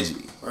not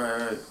edgy.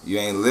 Right. You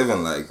ain't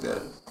living like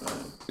that.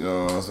 You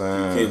know what I'm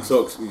saying? You can't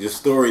talk. Your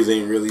stories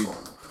ain't really.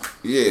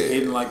 Yeah.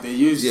 Hitting like they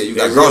used to. Yeah, you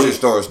got grocery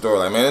store.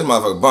 Like, man, this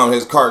motherfucker bummed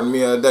his cart in me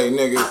the other day,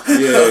 nigga. Yeah.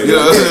 You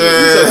know what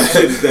I'm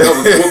saying? That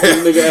was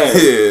whooping nigga ass.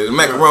 Yeah, the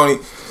macaroni.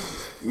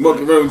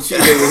 Macaroni cheese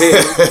over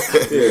here.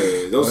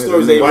 Yeah, those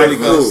stories ain't really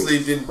cool.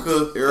 Sleep, didn't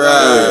cook.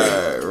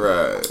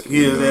 Right.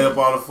 He had ate up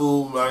all the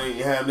food. I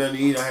didn't have nothing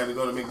to eat. I had to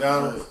go to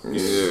McDonald's.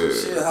 Yeah.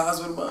 Shit, how's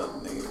what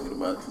about, nigga? What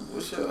about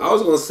this shit? I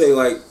was gonna say,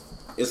 like,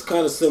 it's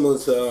kind of similar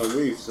to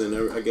Reefs,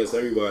 and I guess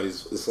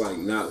everybody's. It's like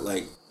not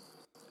like.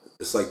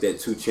 It's like that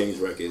 2 Chainz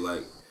record,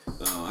 like,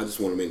 I just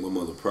want to make my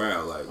mother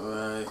proud, like,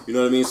 you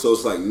know what I mean? So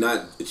it's like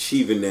not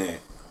achieving that,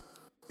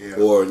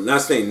 or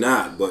not saying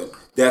not, but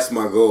that's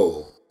my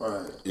goal,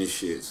 and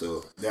shit.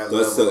 So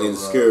that's the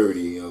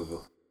insecurity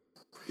of,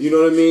 you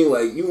know what I mean?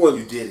 Like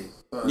you did it,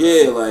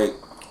 yeah, like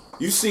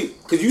you see,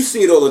 cause you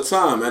see it all the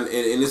time, and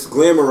it's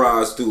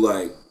glamorized through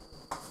like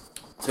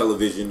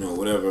television or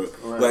whatever.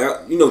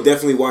 Like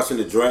definitely watching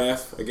the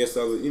draft. I guess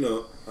these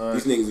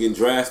niggas getting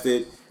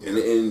drafted,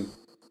 and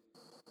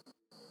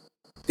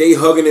they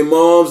hugging their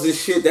moms and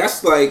shit. That's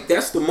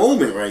the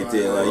moment right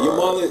there. Like your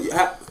mother,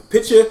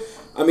 picture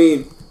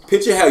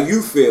how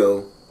you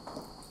feel.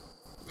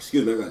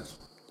 Excuse me, I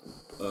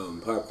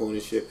got popcorn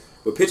and shit.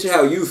 But picture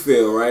how you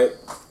feel, right?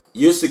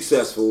 You're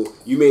successful.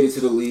 You made it to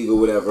the league or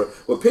whatever.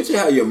 But picture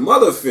how your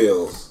mother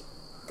feels,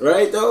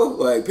 right? Though,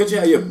 like picture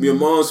how your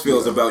mom's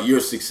feels about your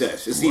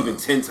success. It's even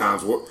 10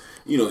 times,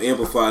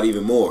 amplified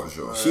even more.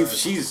 Sure.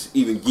 She's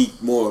even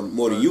geeked more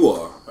than you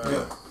are.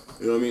 Yeah.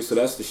 You know what I mean? So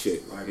that's the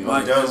shit. Like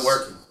done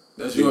working.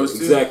 That's yours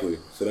too. Exactly.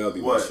 So that would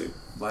be what my shit.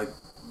 Like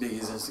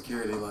biggest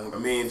insecurity. Like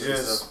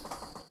just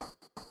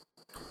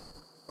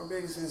my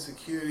biggest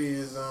insecurity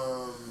is I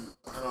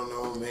don't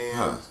know, man.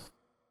 Huh.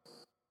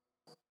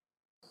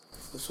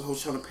 That's what I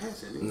was trying to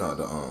pass it. No,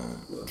 the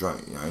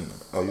drink. Yeah, I know.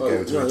 Oh, you gave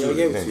it to me too. I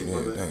gave it to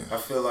you. Damn. I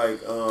feel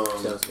like I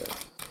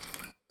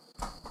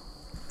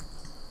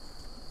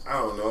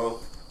don't know.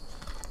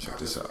 Check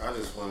this out. I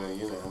just want to,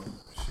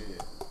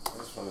 shit. I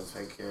just want to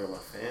take care of my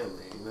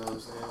family. You know what I'm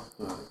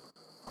saying?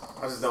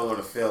 I just don't want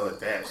to fail at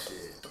that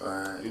shit. You know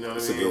what I mean?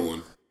 That's a good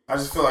one. I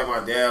just feel like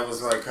my dad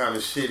was like kind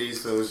of shitty,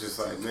 so it's just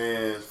like,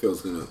 man.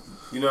 Feels good.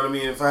 You know what I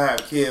mean? If I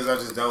have kids, I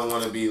just don't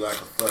want to be like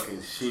a fucking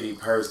shitty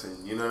person.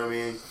 You know what I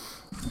mean?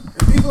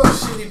 And people are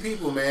shitty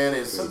people, man,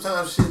 and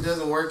sometimes shit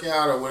doesn't work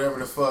out or whatever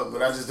the fuck,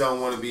 but I just don't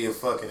want to be a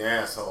fucking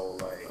asshole.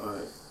 Like,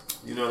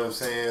 you know what I'm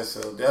saying?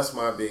 So that's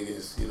my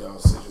biggest,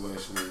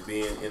 situation is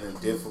being in a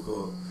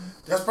difficult.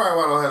 That's probably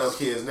why I don't have no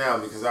kids now,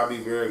 because I be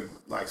very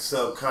like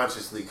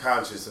subconsciously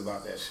conscious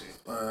about that shit.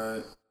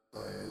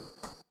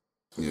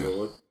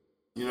 Yeah.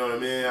 You know what I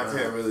mean? I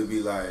can't really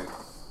be like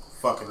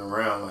fucking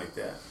around like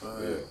that.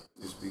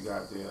 Just be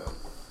goddamn.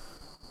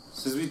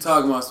 Since we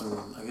talking about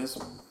some, I guess,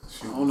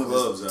 I don't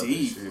know if it's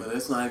deep, but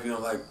it's not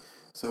even like.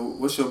 So,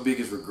 what's your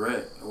biggest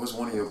regret? What's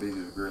one of your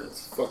biggest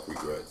regrets? Fuck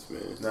regrets,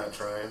 man. Not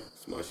trying.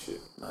 It's my shit.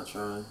 Not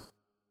trying.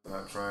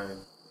 Not trying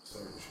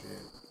certain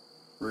shit.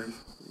 Reef,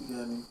 you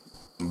got any?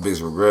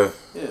 Biggest regret?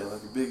 Yeah,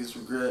 like your biggest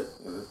regret.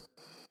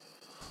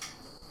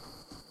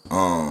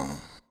 I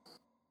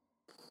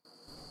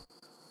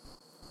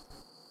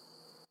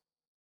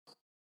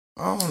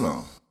don't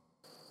know.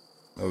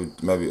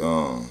 Maybe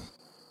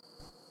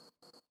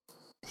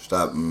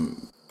stop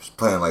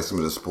playing like some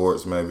of the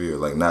sports, maybe, or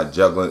like not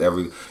juggling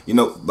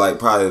like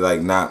probably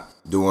like not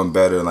doing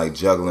better, like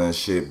juggling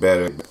shit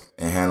better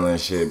and handling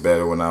shit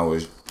better when I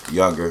was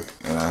younger,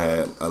 and I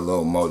had a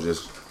little more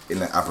just in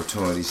the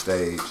opportunity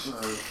stage.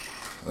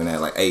 When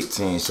at like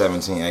 18,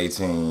 17,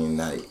 18,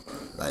 like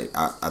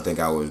I think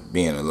I was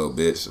being a little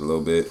bitch,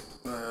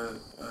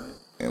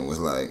 and was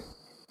like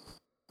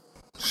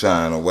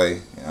shying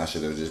away I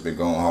should have just been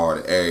going hard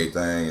at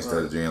everything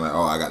instead of being like,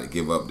 oh, I got to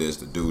give up this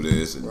to do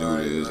this and do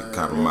this and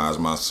compromise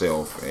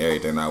myself and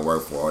everything I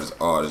work for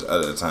all this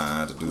other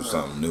time to do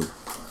something new.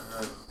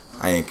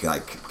 I ain't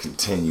like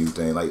continue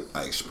things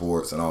like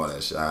sports and all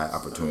that shit. I had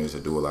opportunities to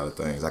do a lot of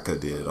things. I could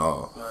have did it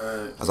all.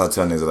 That's why I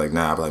tell niggas like,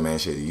 nah, I be like, man,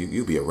 shit,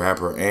 you be a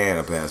rapper and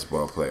a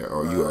basketball player,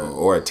 or you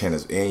or a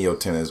tennis in your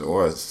tennis,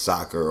 or a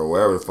soccer, or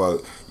wherever the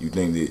fuck you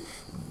think that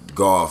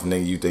golf,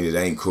 nigga, you think it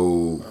ain't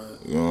cool.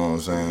 You know what I'm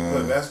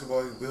saying?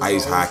 Basketball,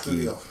 ice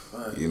hockey.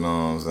 You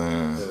know what I'm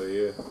saying? Hell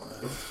yeah.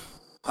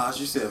 Posh,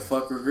 you said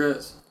fuck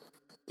regrets.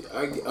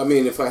 I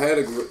mean, if I had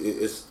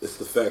it's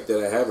the fact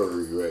that I have a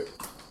regret.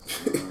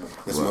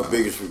 That's my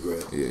biggest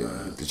regret. Yeah,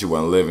 that you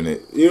wasn't living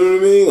it. You know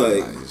what I mean?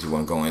 Like that you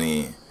wasn't going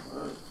in.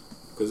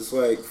 Cause it's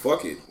like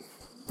fuck it.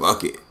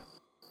 Fuck it.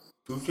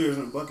 2 chairs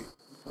in a bucket.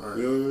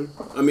 You know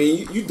what I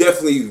mean? You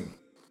definitely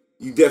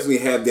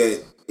have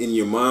that in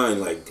your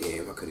mind. Like,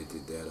 damn, I could have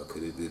did that. I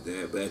could have did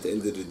that. But at the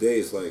end of the day,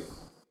 it's like,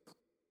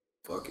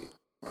 fuck it.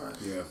 Right.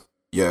 Yeah.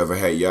 Y'all ever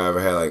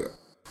had like,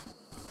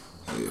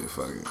 yeah,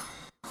 fuck it.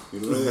 You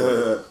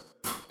know?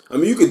 I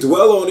mean, you could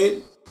dwell on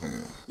it.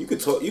 You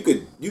could talk. You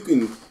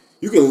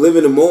can live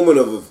in the moment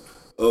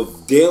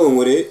of dealing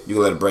with it. You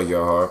can let it break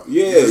your heart.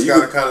 Yeah, you just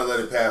gotta kind of let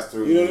it pass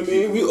through. You know what I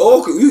mean? We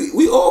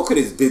all could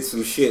have did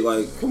some shit.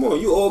 Like, come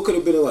on, you all could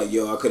have been like,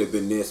 yo, I could have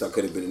been this, I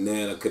could have been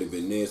that, I could have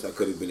been this, I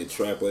could have been a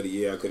trapper of the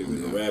year, I could have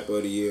been a rapper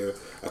of the year,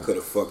 I could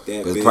have fucked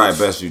that. It's bitch. probably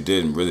best you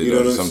didn't really. You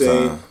know what I'm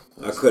saying?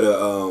 I could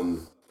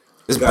have.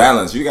 It's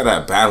balance. You gotta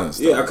have balance.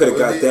 Though. Yeah, I could have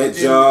got that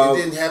job.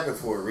 It didn't happen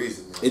for a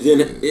reason. Man. It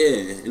didn't.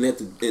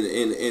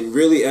 Yeah, and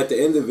really at the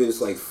end of it,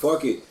 it's like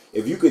fuck it.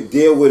 If you could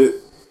deal with it,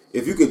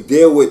 if you could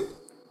deal with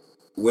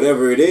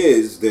whatever it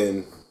is,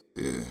 then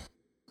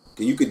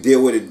you could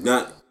deal with it,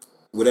 not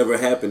whatever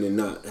happened and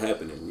not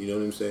happening. You know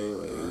what I'm saying?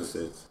 Like in a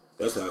sense,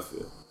 that's how I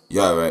feel.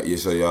 Y'all right? Yeah.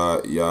 So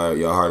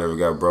y'all heart ever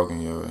got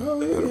broken? You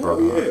ever had a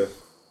broken heart?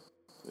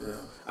 Yeah.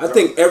 I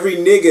think every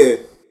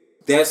nigga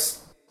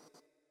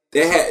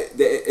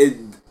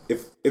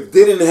if it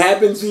didn't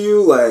happen to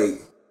you,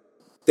 like,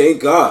 thank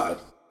God.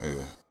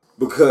 Yeah.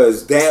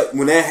 Because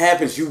when that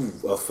happens, you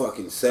a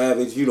fucking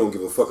savage. You don't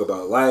give a fuck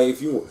about life.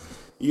 You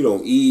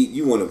don't eat.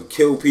 You want to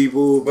kill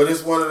people. But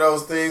it's one of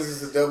those things.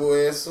 It's a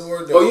double-edged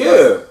sword. Though. Oh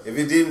yeah. Like, if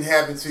it didn't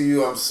happen to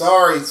you, I'm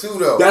sorry too.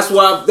 Though. That's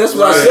why I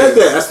said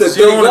that. I said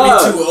you don't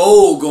want to be too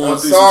old going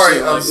through some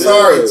shit. I'm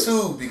sorry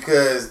too,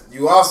 because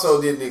you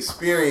also didn't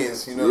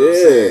experience. You know what I'm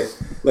saying?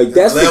 Like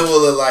that's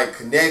level of like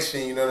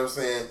connection. You know what I'm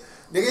saying?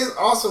 Nigga, it's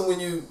awesome when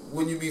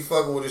you be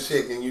fucking with a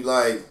chick and you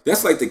like.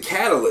 That's like the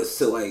catalyst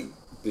to like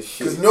the shit.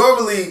 Because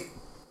normally,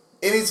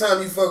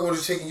 anytime you fuck with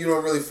a chick and you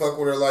don't really fuck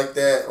with her like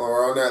that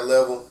or on that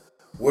level,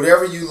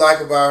 whatever you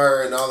like about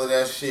her and all of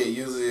that shit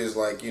usually is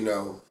like, you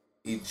know,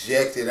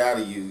 ejected out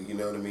of you. You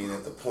know what I mean?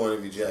 At the point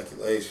of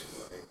ejaculation.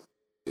 Like,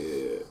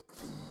 yeah.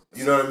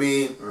 You know what I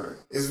mean? Right.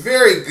 It's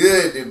very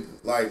good to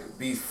like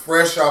be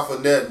fresh off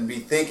of nut and be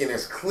thinking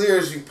as clear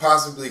as you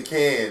possibly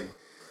can,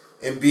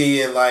 and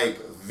being like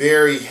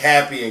very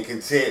happy and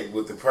content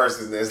with the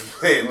person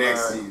that's laying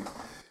next to you,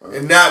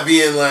 and not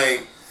being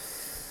like,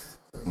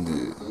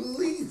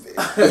 leave it.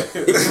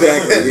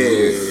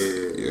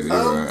 Exactly. Yeah.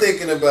 I'm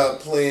thinking about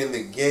playing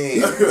the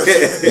game.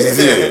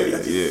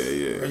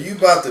 Yeah. Are you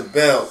about to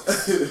bounce?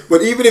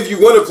 But even if you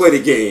want to play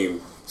the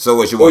game. So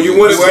what you want?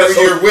 Whoever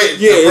you're with,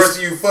 the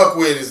person you fuck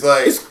with is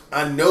like,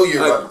 I know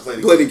you're about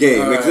to play the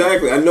game. Right.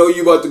 Exactly. I know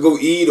you about to go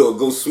eat or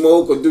go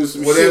smoke or do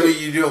some whatever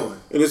shit. you're doing.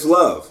 And it's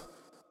love.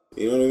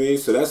 You know what I mean?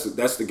 So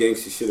that's the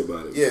gangster shit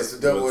about it. Yeah, it's a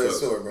double-edged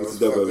sword, bro. It's a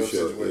double-edged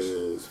shit.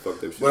 Yeah, it's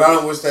fucked up shit. But I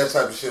don't wish that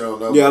type of shit on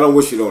nobody. Yeah, I don't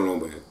wish it on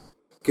nobody.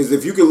 Because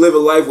if you can live a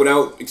life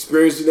without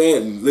experiencing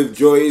that and live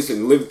joyous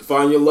and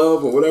find your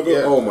love or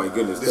whatever, oh my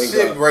goodness, the thank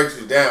shit God. breaks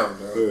you down,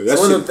 bro.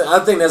 I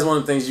think that's one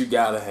of the things you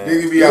gotta have.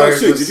 Nigga be out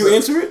here. Did you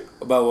answer it?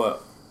 About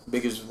what?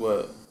 Biggest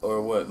what?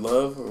 Or what?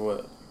 Love or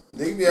what?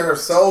 Nigga be out here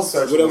soul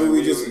searching. Whatever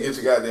we get just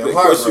your goddamn the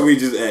heart, question bro. we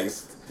just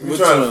asked. You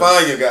trying to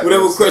find your goddamn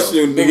whatever self.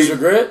 question. Biggest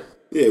regret?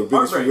 Yeah,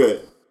 biggest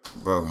regret.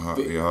 Broken heart.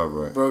 Your heart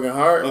break. Broken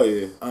heart? Oh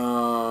yeah.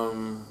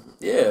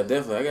 Yeah,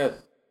 definitely. I got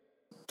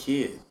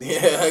kid. Yeah,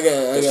 I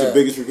got. That's your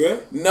biggest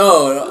regret?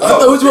 No.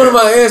 Which one am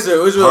I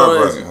answering? Which one am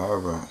I answering?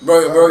 Heartbroken.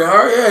 Broken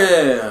heart?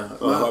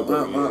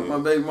 Yeah. My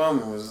baby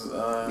mama was.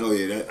 Oh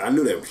yeah, I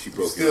knew that she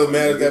broke. Still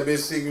mad at that bitch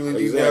secretly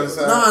deep down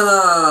inside?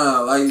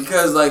 Nah. Like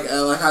because like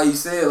how you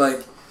said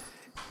like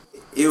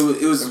it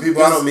was. And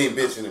people, I don't mean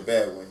bitch in a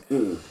bad way. I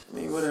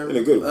mean whatever. In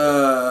a good way.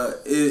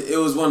 It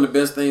was one of the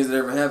best things that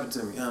ever happened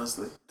to me.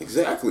 Honestly.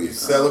 Exactly. You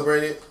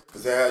celebrate it?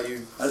 Is that how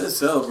you? I didn't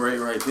celebrate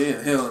right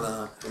then. Hell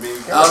nah. I mean,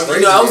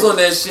 I was on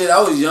that shit. I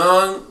was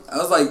young. I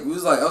was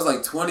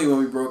like 20 when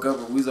we broke up,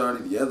 and we was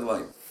already together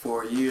like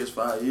 4 years,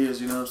 5 years.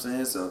 You know what I'm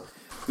saying? So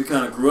we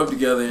kind of grew up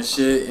together and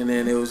shit. And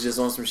then it was just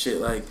on some shit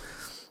like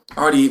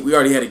we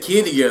already had a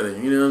kid together.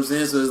 You know what I'm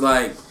saying? So it's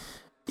like,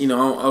 you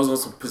know, I was on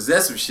some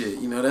possessive shit.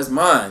 You know, that's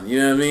mine. You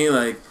know what I mean?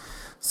 Like,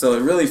 so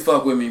it really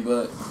fucked with me,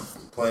 but.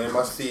 Planting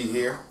my seed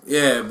here.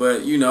 Yeah,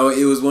 but you know,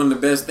 it was one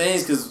of the best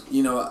things because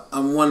you know I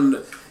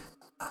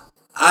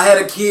I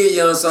had a kid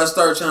young, so I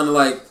started trying to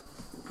like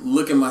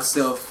look at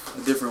myself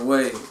a different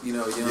way, you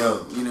know,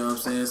 young, you know what I'm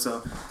saying?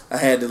 So I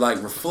had to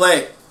like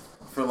reflect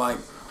for like,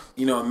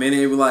 you know, a minute.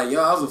 Be like,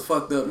 yo, I was a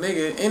fucked up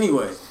nigga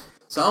anyway.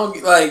 So I don't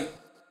get like,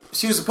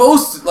 she was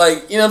supposed to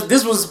like, you know,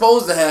 this was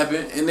supposed to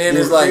happen, and then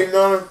it's like,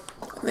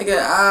 nigga,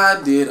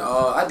 I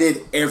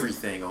did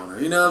everything on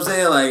her. You know what I'm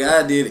saying? Like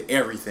I did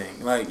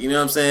everything. Like, you know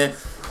what I'm saying?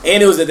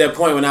 And it was at that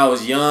point when I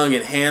was young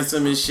and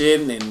handsome and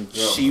shit, and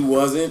she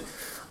wasn't.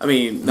 I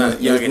mean,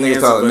 not young and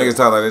handsome. Niggas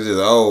talk like they just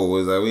old.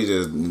 Was like we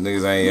just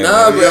niggas ain't.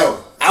 Nah,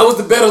 but I was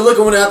the better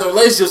looking one after the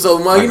relationship. So,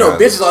 you know,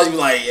 bitches always be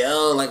like,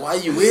 yo, like why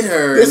you with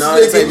her? This and all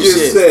that type of just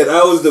shit. said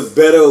I was the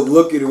better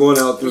looking one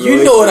out the relationship.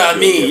 You know what I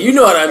mean? You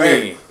know what I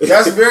mean?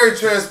 That's very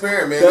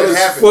transparent, man. That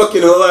is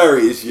fucking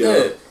hilarious, yo.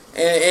 Yeah.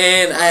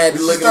 And I had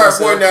to look at start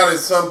myself. pointing out at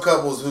some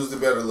couples who's the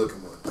better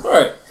looking one.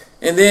 Right.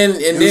 And then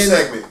New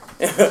segment.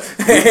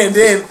 and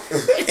then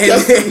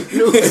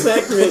New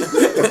segment.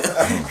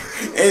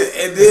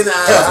 and then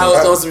I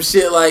was on some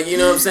shit like, you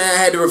know what I'm saying? I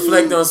had to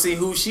reflect on see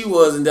who she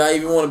was and did I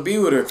even want to be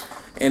with her.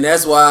 And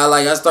that's why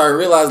I started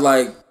realizing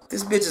like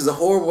this bitch is a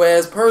horrible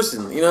ass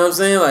person. You know what I'm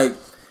saying? Like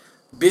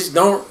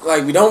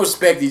bitch we don't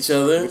respect each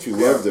other. But you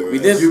loved her. We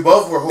didn't. You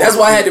both were horrible. That's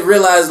why I had to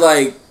realize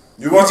like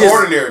you weren't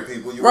ordinary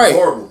people. You were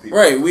horrible people.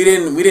 Right. We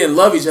didn't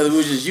love each other. We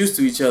were just used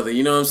to each other.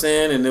 You know what I'm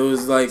saying? And it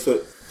was like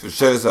So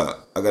check this out.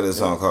 I got this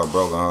song called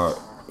Broken Heart.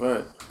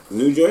 right.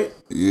 New joint?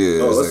 Yeah.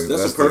 Oh,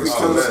 that's a perfect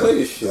time to play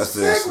this shit. That's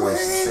the exclusive.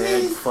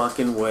 Same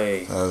fucking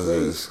way. That's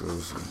the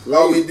exclusive.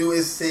 All we do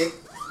is sick.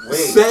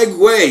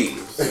 Segway.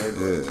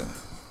 Yeah.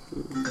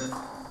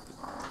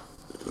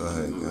 Go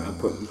ahead, I'm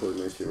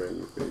putting that shit right in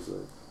your face.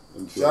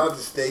 Like, Shout out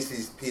to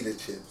Stacy's Pita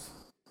Chips.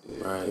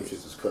 Yeah, right. Them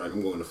shits is crack.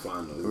 I'm going to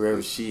find those.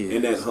 Wherever she is.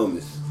 And that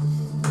hummus.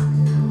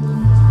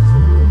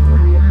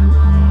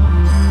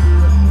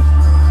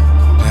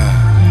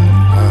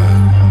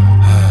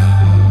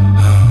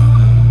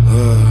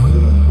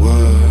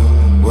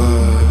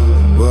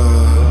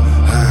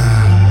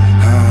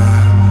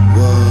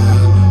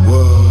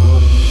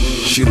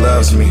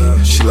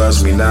 She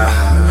loves me not.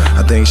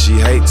 I think she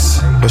hates,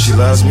 but she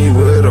loves me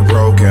with a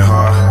broken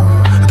heart.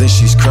 I think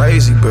she's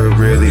crazy, but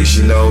really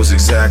she knows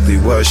exactly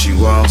what she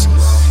wants.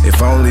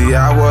 If only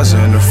I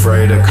wasn't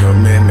afraid of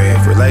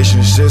commitment.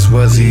 Relationships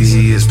was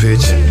easy as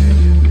pitching.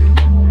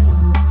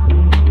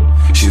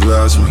 She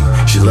loves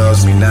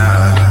me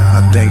not.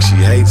 I think she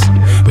hates,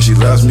 but she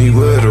loves me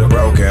with a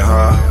broken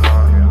heart.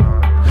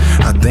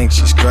 I think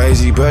she's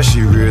crazy, but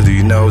she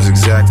really knows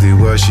exactly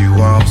what she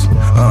wants.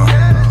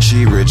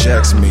 She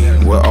rejects me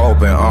with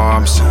open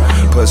arms,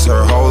 puts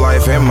her whole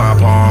life in my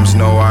palms.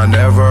 No, I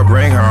never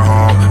bring her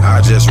home.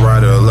 I just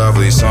write her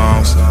lovely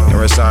songs and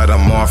recite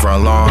them on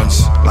front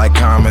lawns. Like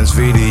Common's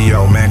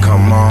video, man,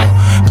 come on.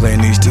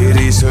 Plenty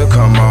titties to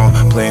come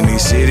on, plenty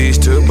cities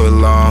to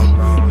belong.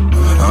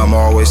 I'm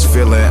always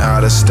feeling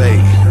out of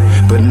state,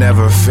 but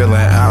never feeling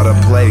out of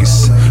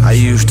place. I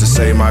used to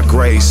say my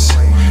grace,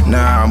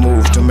 now I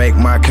move to make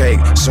my cake,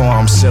 so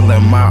I'm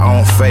sealing my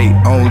own fate.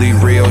 Only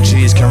real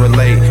G's can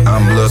relate.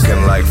 I'm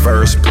looking like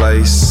first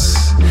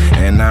place,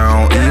 and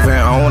I don't even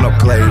own a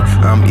plate.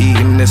 I'm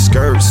eating this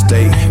skirt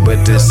steak,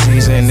 but this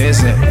season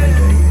isn't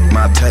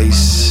my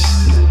taste.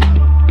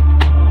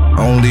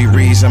 Only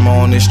reason I'm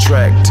on this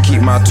track to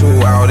keep my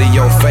tool out of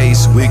your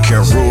face. We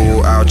can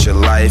rule out your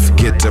life,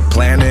 get to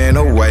planning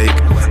awake.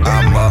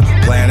 I'ma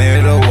plan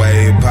it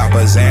away,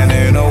 Papa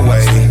Xanin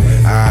away.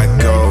 I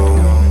go.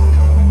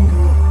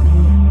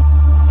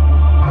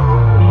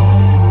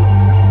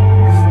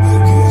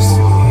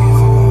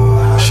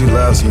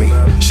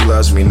 She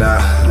loves me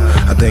not.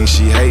 I think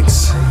she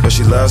hates, but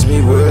she loves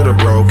me with a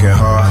broken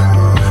heart.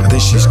 I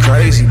think she's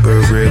crazy,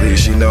 but really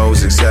she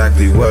knows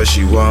exactly what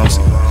she wants.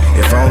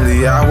 If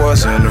only I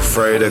wasn't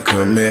afraid of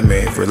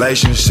commitment.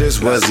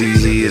 Relationships was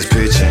easy as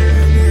pitching.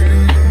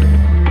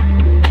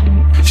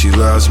 She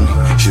loves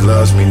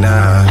me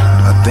not.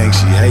 I think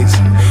she hates,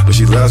 but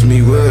she loves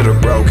me with a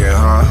broken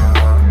heart.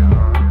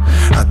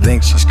 I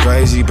think she's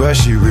crazy, but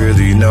she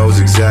really knows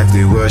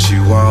exactly what she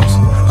wants.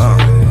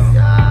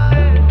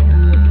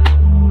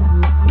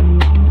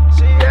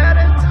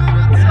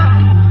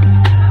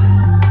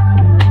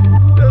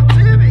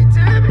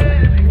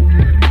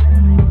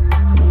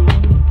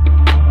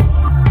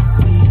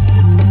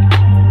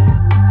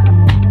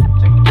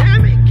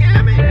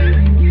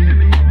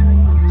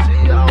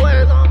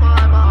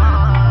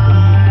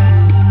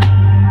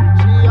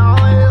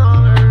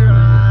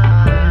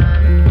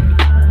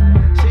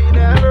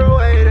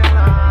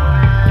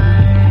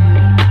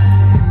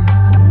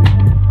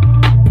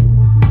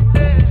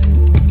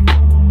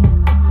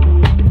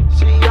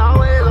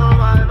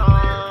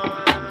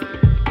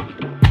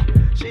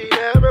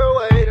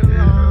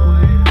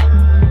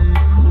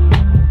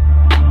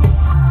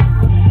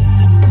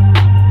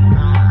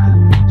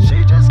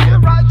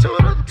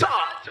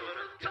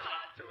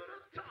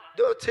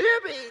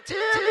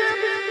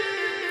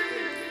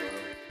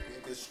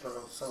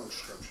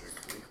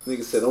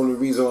 Nigga said, only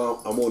reason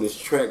I'm on this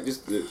track,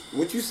 just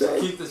what you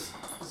say? Keep this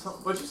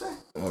What'd you say?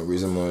 One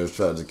reason why I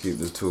tried to keep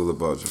this tool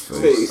about your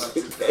face.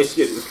 That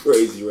shit is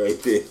crazy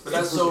right there. But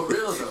that's so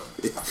real though.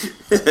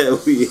 Hell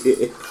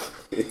yeah.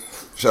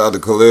 Shout out to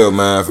Khalil,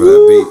 man, for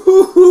that beat.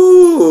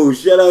 Woo-hoo-hoo.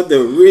 Shout out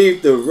to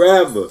Reef the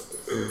rapper.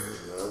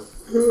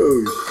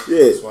 Oh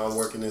shit. That's why I'm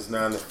working this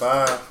 9 to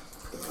 5.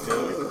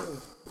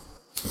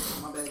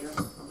 My bad,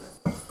 girl.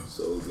 My bad.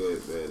 So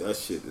good, man. That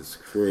shit is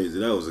crazy.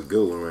 That was a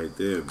good one right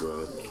there,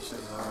 bro.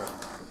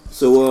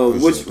 So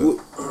which We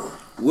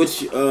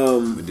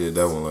did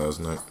that one last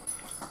night.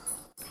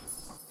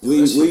 where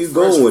you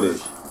going with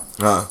it?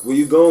 Huh? Where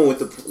you going with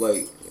the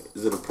like?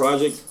 Is it a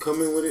project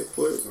coming with it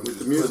for it with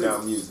the music? Put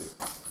out music.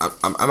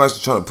 I'm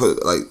actually trying to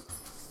put like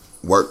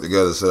work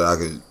together so that I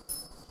could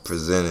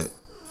present it,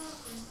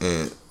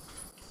 and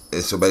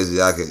so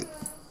basically I could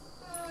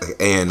like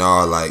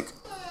A&R like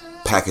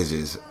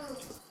packages,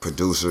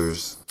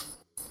 producers,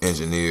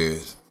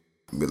 engineers,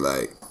 be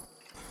like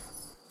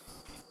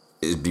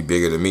it'd be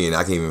bigger than me, and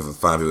I can even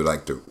find people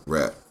like to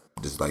rap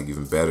just like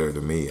even better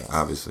than me,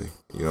 obviously.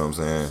 You know what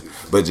I'm saying?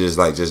 But just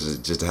like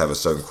just to have a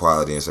certain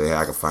quality and say, hey,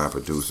 I can find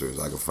producers,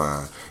 I can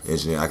find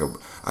engineers, I can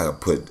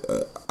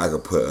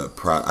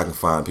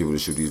find people to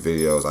shoot these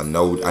videos. I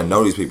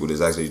know these people that's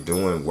actually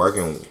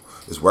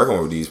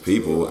working with these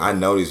people. I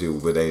know these people,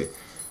 but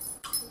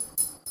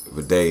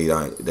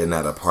they're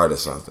not a part of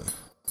something.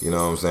 You know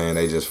what I'm saying?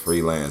 They just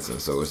freelancing,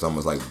 so it's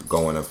almost like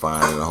going and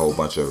finding a whole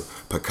bunch of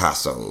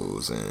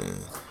Picassos and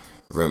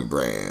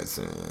Rembrandts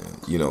and,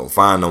 you know,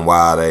 find them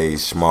while they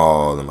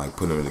small and like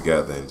put them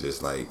together and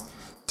just like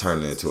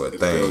turn it into a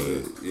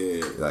thing.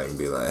 Yeah. Like and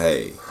be like,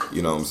 hey,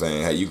 you know what I'm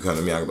saying? Hey, you come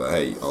to me, I can be like,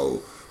 hey,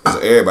 so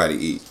everybody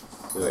eat.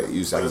 Like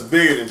you say, It's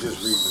bigger than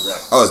just Reef the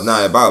rapper. oh, it's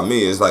not about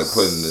me. It's like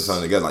putting this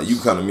something together. Like you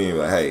come to me and be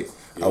like, hey,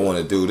 I want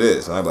to do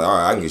this, and I'm like, all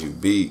right, I can get you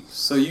beat.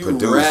 So you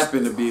produce.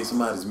 rapping to be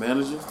somebody's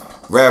manager?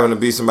 Rapping to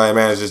be somebody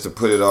manager just to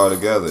put it all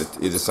together. At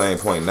the same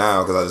point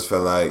now, because I just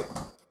feel like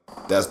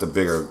that's the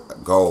bigger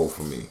goal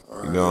for me.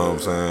 You know what I'm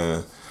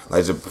saying?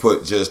 Like to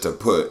put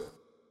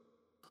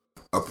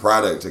a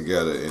product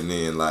together and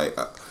then like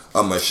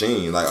a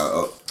machine, like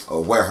a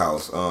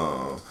warehouse,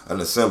 an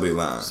assembly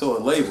line. So a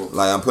label.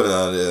 Like I'm putting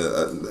on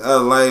a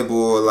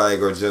label, like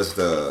or just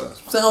a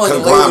Sound like a label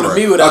to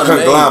conglomerate. me without A a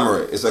name.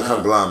 conglomerate. It's a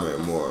conglomerate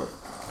more.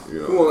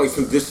 You You know. want like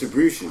some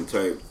distribution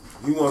type.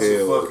 He wants Yeah.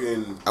 some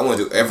fucking I want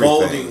to do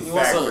molding everything. You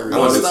want some- factory. I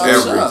want to do One-stop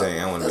everything.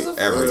 shop. I want to That's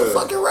do a everything.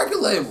 fucking record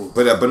label.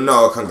 But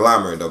no, a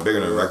conglomerate though, bigger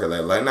than a record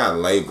label. Like not a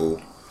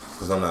label,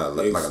 because I'm not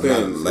like not a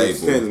Extends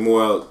label.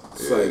 more out.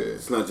 It's Yeah. like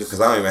it's not just.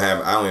 Because I don't even have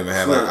It's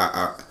like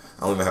not-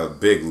 I don't even have a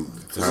big.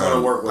 He's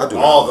gonna work I with do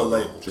all that. the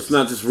labels. It's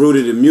not just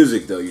rooted in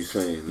music though. You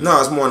saying? No,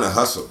 it's more in the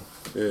hustle.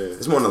 Yeah.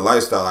 It's more in the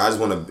lifestyle. I just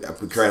want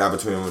to create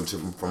opportunity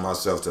for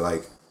myself to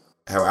like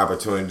have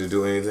opportunity to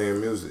do anything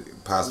in music,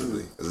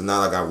 possibly. It's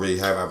not like I really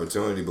have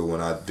opportunity, but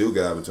when I do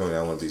get opportunity,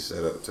 I want to be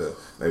set up to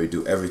maybe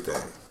do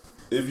everything.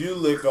 If you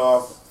lick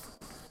off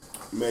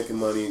making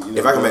money, you know,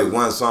 If I can make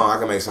one song, I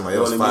can make somebody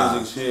else doing the five.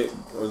 music shit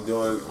or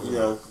doing, you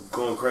know,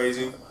 going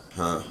crazy,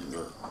 Huh?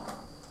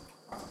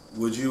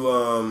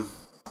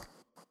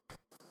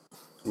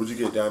 would you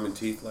get diamond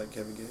teeth like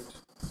Kevin Gates?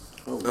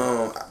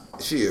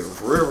 Shit,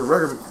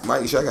 record,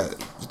 Mike, shit, I got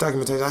the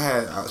documentation. I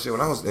had shit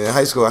when I was in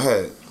high school. I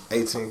had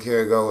 18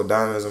 karat gold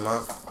diamonds in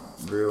my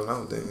grill when I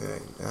was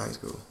in high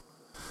school.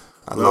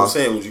 I What I'm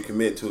saying, would you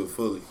commit to it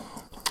fully?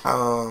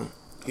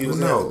 He who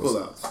doesn't have the knows?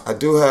 pullouts. I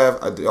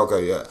do.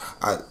 Okay, yeah.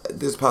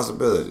 There's a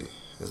possibility.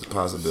 There's a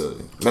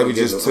possibility. Maybe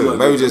just I'm two. not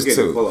Maybe getting just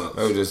two. pullouts.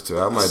 Maybe just two.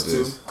 I might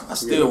just. I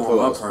still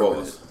want my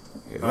permanent. Pause.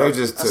 Yeah, maybe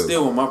just I two.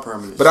 still want my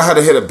permanent. But I had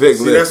to hit a big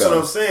See, lick that's though. what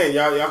I'm saying.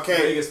 Y'all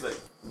can't. Biggest thing.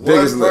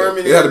 Biggest one lick.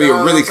 permanent, It had to be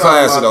no, really I'm talking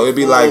classy about though. It'd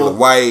be like full-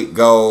 white,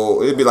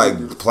 gold. It'd be like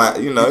you know, it'd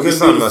be couldn't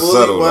something do the that's fully?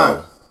 subtle Why?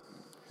 though.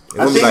 It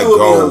I wouldn't be think like it would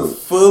gold. be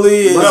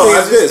fully. No, I is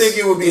just this. think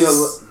it would be.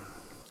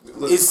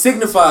 It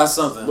signifies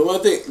something. But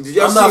one thing, did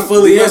y'all I'm not see,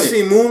 fully did y'all in it.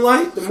 see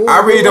Moonlight? The movie I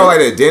really don't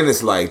Moonlight? like the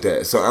dentist like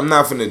that, so I'm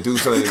not finna do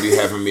something to be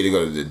having me to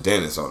go to the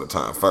dentist all the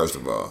time. First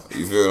of all,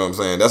 you feel what I'm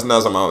saying? That's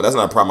not something. That's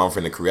not a problem I'm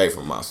finna create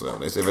for myself.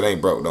 They say if it ain't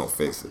broke, don't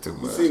fix it too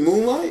much. See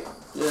Moonlight?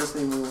 Yeah, I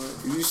see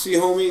Moonlight. Did you see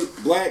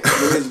homie Black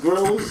when his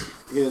girl was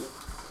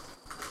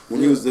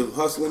when he was the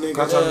hustling nigga?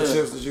 Can I try the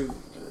chips that you?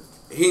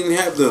 He didn't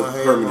have the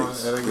Hand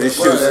permanence. on it. This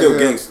shit was still Right.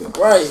 gangster.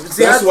 Right.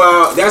 See, That's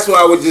why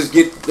I would just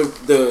get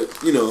the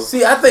you know.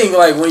 See, I think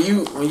like when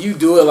you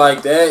do it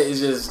like that,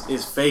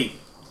 it's fake.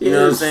 You know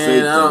what I'm It's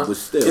saying? fake, I don't- but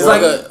still.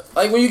 it's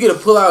like when you get a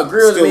pull out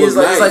grill to Still me, it's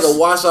look like nice. a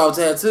wash off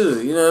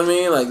tattoo. You know what I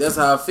mean? Like that's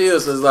how I feel.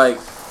 So it's like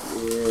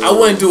I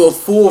wouldn't do a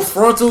full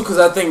frontal because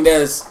I think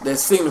that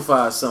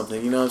signifies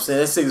something. You know what I'm saying?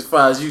 That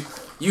signifies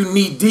you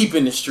knee deep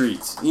in the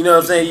streets. You know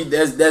what I'm saying?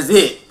 That's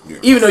it. Yeah.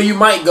 Even though you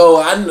might go,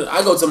 I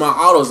go to my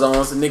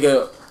AutoZone, so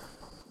nigga,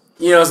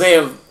 you know what I'm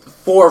saying?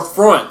 4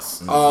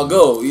 fronts, all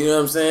go. You know what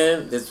I'm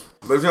saying? That's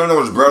But if you don't know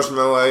what his breath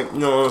smell like, you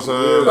know what I'm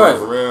saying? Right.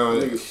 For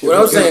real. what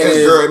I'm saying. His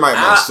Is, girl, it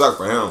might suck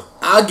for him.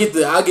 I'll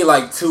get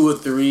like 2 or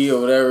 3 or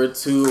whatever,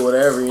 2 or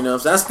whatever. You know what I'm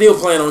saying? I still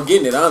plan on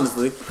getting it,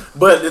 honestly.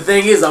 But the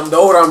thing is, the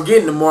older I'm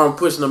getting, the more I'm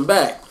pushing them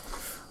back.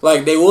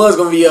 Like they was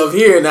gonna be up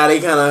here, now they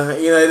kind of,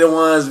 you know, they the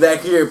ones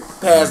back here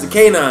past the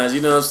canines.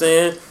 You know what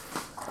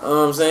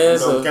I'm saying?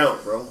 Don't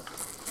count, bro.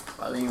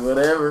 I mean,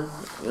 whatever.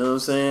 You know what I'm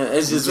saying?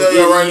 It's just I'll tell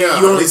you right now,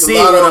 you don't it's a see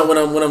lot it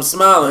of- when I'm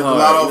smiling A hard.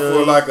 lot you know for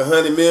what I like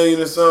 100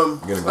 million or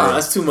something. mean?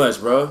 That's too much,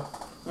 bro.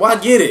 Why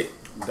get it?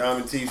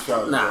 Diamond teeth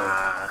shot.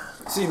 Nah,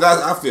 See,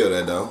 I feel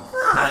that though.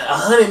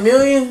 100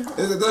 million.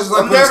 That's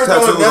like I'm putting never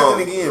tattoos doing nothing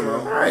on. again,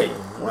 bro. Right?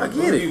 Why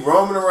You get be it?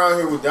 roaming around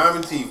here with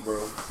diamond teeth,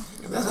 bro.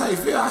 If that's how you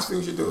feel, I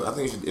think you should do it. I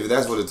think you should, if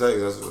that's what it takes,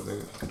 that's what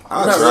it takes.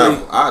 Not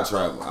I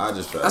travel. I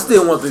just travel. I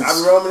still want the. I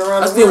be roaming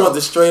around. I still want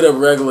the straight up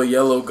regular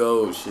yellow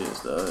gold shit,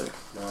 dog.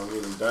 No, we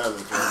them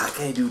diamonds, bro. I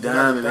can't do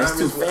diamond. That's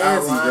too Diamonds with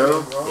fancy,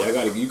 outlining, bro.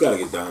 Yeah, you gotta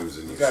get diamonds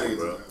in You these gotta shit,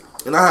 get bro.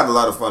 And I have a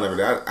lot of fun every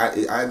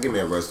day. I give me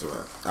a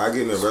restaurant.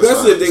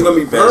 Especially if they gonna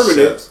be Some of the best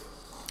permanent. chefs.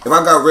 If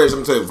I got rich,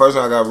 I'm telling you, first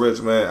time I got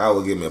rich, man, I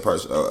would give me a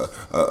person,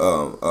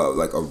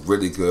 like a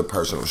really good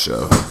personal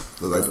chef.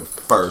 It was like the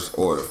first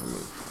order for me.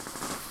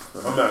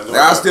 I'm not doing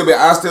Like, that.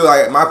 I still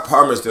like my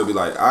partner still be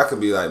like, I could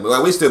be like, but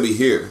like we still be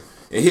here.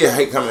 And he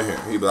hate coming here.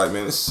 He be like,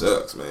 man, this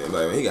sucks, man. He be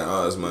like, man, he got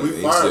all this money. We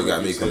And he still fired got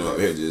him, me he coming said up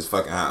that. here to his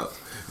fucking house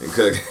and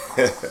cook.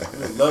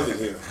 I love it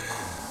here.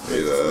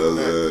 You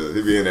know,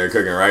 he be in there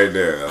cooking right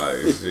there.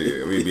 Like,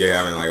 shit. We be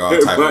having like all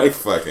type Right. of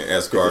fucking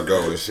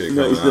escargot and shit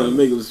coming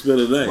Make out. them spend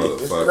a night.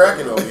 It's Motherfucker.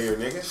 cracking over here,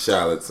 nigga.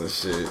 Shallots and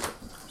shit.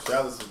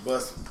 Shallots is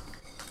busting.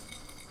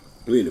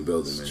 We in the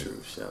building, man.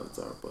 True, shout out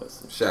to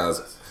busting.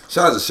 Shallots.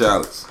 Shallots are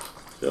shallots.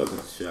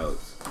 Shouts.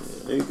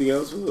 Yeah. Anything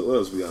else? What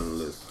else we got on the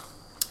list?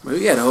 Man,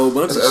 we had a whole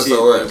bunch of That's shit.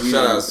 SOS. that we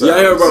Shout done- out.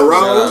 Y'all heard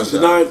about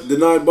Shout Raul? out.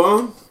 Denied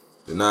bomb?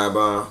 Deny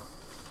bomb.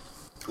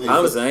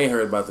 Honestly, I ain't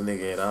heard about the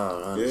nigga at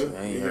all. Honestly, Yeah?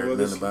 I ain't You heard know,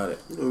 nothing about it.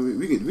 You know,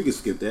 we could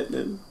skip that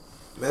then.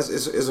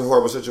 It's a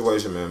horrible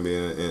situation, man.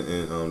 Being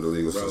in the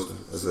legal system.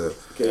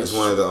 It's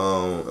one of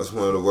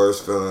the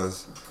worst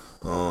feelings.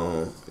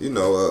 You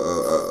know,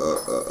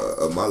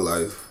 of my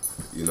life.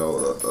 You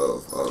know,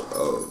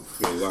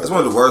 it's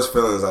one of the worst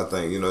feelings. I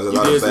think. You know, there's a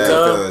lot did of some bad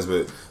time? feelings,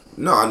 but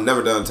no, I've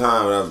never done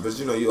time. But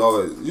you know, you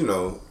always, you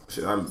know,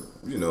 shit, I've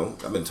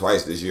been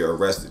twice this year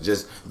arrested.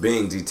 Just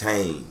being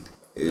detained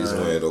is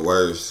one of the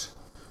worst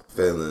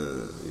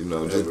feelings. You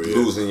know, just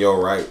losing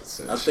your rights.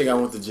 And I think I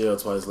went to jail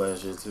twice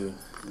last year too.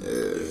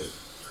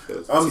 Yeah.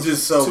 I'm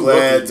just so Two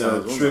glad lucky the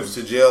times. trips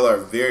to jail are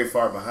very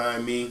far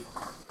behind me.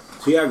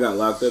 T.I. got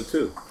locked up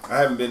too. I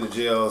haven't been to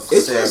jail It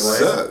since just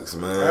sucks,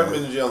 I haven't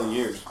been man. to jail in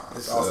years.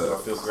 It's awesome. I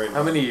feel great.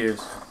 How many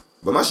years?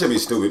 But my shit be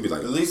stupid. It be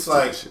like At least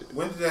like shit.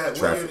 when did that happen? What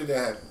Traffic. year did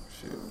that happen?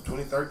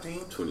 2013?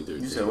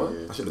 2013. You said what?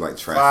 My shit be like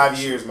traffic. 5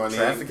 shit. years, my nigga.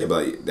 Traffic? It be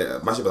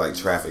like my shit be like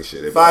traffic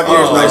shit. It be 5 like,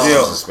 years, oh, no license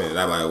jail. suspended.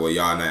 I'm like, well,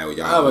 y'all now, I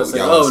y'all was like,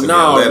 y'all oh, send me a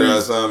no, letter or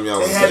Reef. something. Y'all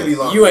It was had to be saying-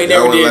 long. You ain't Y'all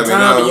never wouldn't did let me time,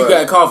 know, and you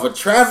right? got caught for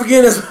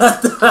trafficking. That's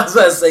what I was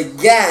about to say.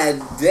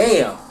 God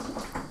damn.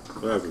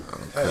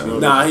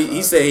 Nah,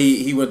 he said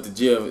he went to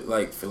jail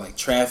like for like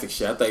traffic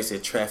shit. I thought he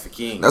said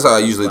trafficking. That's how I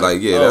usually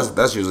like. Yeah, oh.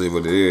 that's usually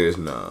what it is.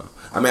 No,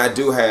 I mean I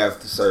do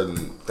have certain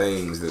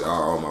things that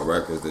are on my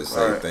records that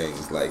say Right.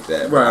 things like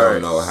that. But Right, I don't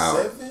right. know how.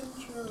 7?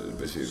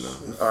 But you know.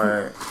 All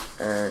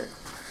right.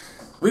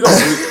 We gonna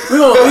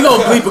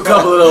bleep a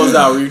couple of those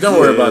out, Reef. Don't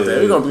worry about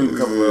that. We gonna bleep a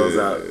couple of those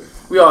out.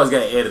 We always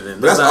got editing.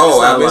 But that's not-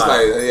 old. not I mean, it's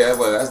live. like yeah,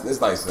 well,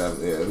 it's like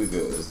 7. Yeah, we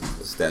good.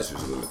 It's statutes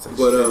of limitations.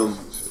 But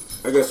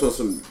I guess on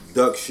some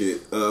duck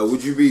shit.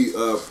 Would you be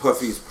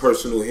Puffy's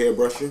personal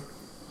hairbrusher?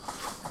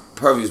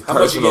 Puffy's How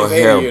much you personal get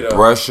paid hair a year, though?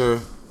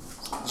 brusher.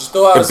 Just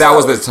throw out If a that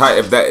was the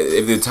salary. title,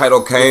 if the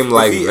title came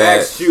like if he that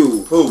asked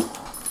you who,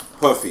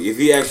 Puffy, if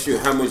he asked you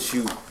how much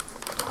you want.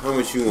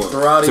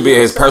 Throw out a to be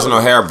year his personal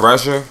salary. hair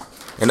brusher,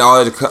 and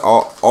all the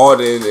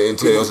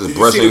entails Did is you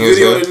brushing see the his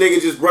video hair. of the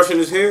nigga just brushing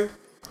his hair?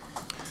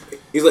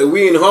 He's like,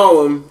 we in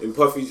Harlem, and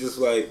Puffy's just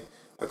like,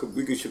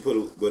 we should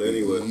put but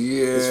anyway.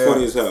 Yeah. It's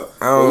funny as hell.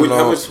 I don't But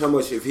know. How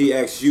much if he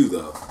asks you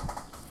though?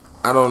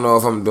 I don't know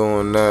if I'm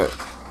doing that.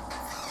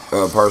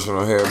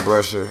 Personal hair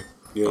brusher.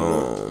 You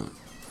know?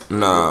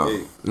 Nah,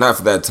 Hey. not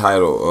for that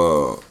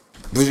title.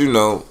 But you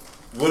know,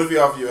 What if he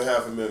offered you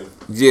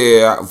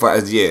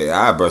 $500,000?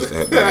 I brush the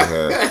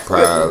hair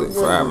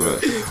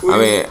probably. I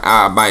mean,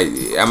 I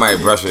might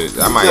brush it.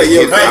 I might like,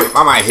 yo, hit. hey,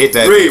 I might hit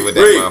that Reef, thing with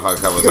that Reef, motherfucker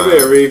a couple Come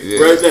times. here, Reef. Yeah.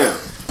 Right now.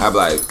 I'd be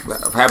like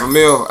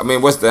 $500,000. I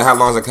mean, how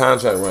long's the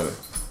contract running?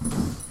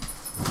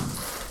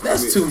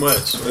 That's too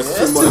much. Man.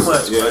 That's too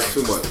much. Yeah, that's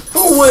too much.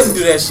 Who wouldn't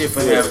do that shit for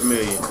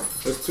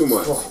 $500,000? That's too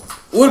much.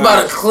 What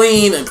about a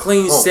clean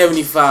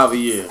 75 a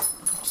year?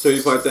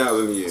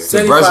 75,000 a year.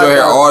 To brush your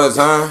hair all the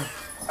time?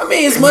 I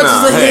mean, as much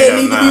as a head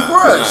need to be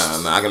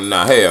brushed.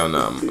 Hell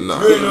no. You ain't doing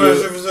that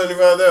shit for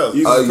 $75,000.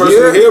 He's A a personal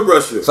year? hair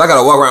brusher. So I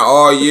gotta walk around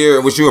all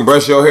year with you and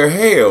brush your hair?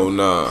 Hell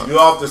no. You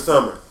off the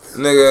summer.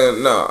 Nigga,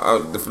 no.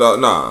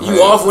 Nah.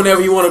 You off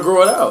whenever you want to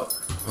grow it out.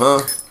 Huh?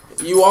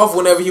 You off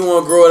whenever you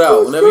want to grow it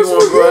out. Whenever you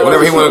want to grow it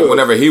Whenever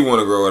out. he want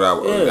to grow it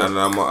out, Yeah.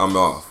 I'm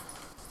off.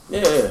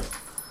 Yeah.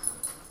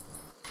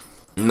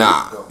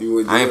 Nah, You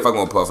would do I ain't it. fucking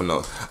with Puff on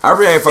those. I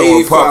really ain't fucking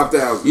with Puff.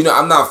 85,000. You know,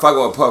 I'm not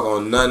fucking with Puff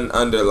on nothing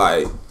under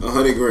like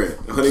 100 grand.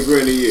 100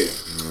 grand a year.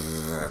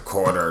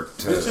 quarter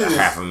to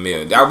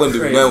 $500,000. I wouldn't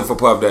do nothing for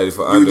Puff Daddy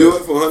for You under. do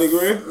it for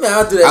 $100,000? Man,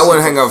 I'll do that. I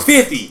wouldn't hang up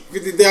 50.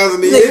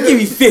 50,000 a Nigga, year. give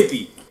me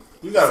 50.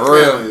 You got a For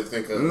real? family to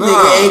think of. Nah.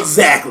 Nigga,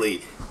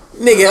 exactly.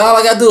 Nigga, all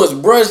I gotta do is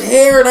brush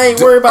hair and I ain't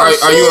worried about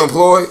shit. Are you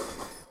employed?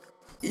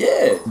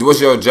 Yeah.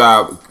 What's your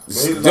job?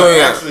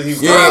 He's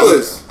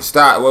stylist.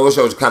 Stop. What's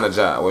your kind of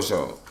job? What's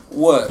your?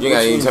 What? You ain't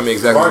gotta even tell me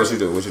exactly what you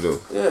do. What you do?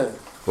 Yeah.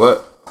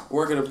 What?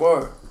 Work at a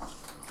bar.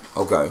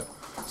 Okay.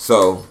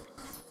 So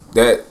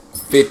that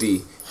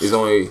 50 is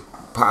only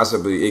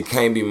possibly, it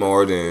can't be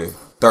more than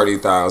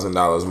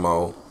 $30,000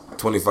 more,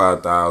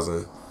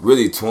 25,000.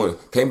 Really 20,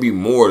 can't be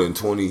more than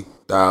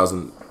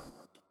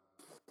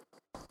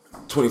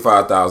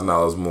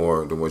 $25,000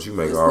 more than what you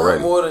make It's already.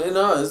 not more than,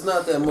 no, it's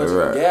not that much of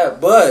Right. a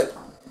gap. But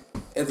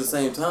at the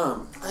same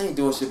time, I ain't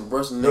doing shit for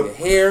brushing nigga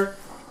hair.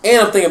 And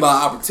I'm thinking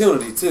about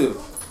opportunity too.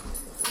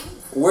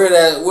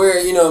 Where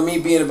you know me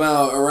being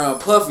around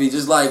Puffy,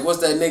 just like what's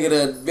that nigga,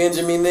 that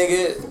Benjamin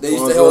nigga? They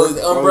used to hold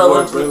his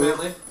umbrella.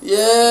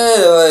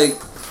 Yeah, like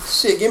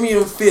shit. Give me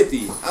them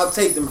 50. I'll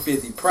take them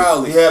 50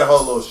 proudly. He had a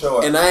whole little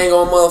show. And I ain't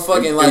gonna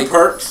motherfucking like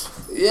perks.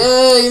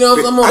 Yeah, you know,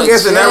 I'm on I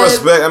guess in that jet.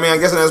 respect, yeah. I mean,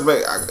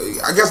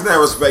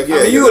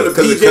 you in the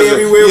PJ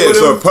everywhere Yeah, with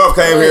so him? if Puff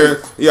came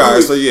here, yeah,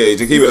 so yeah,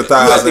 to keep it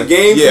 1,000. the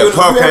game Yeah, field,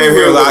 Puff you came here,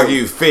 everywhere like, I'll with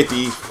give you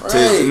 50.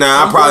 Right.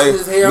 Nah, I'm brushing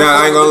his hair,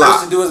 I ain't gonna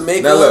lie. to do his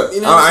makeup, Now look,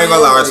 you know I ain't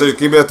gonna lie. what I'm So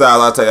keep it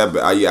 1,000. I'll tell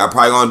you, I'm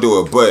probably gonna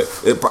do it, but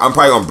I'm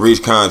probably gonna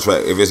breach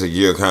contract if it's a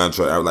year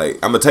contract. I'm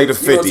gonna take the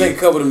 50. take a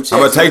couple of them checks I'm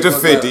gonna take the and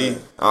fuck 50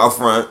 out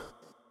front.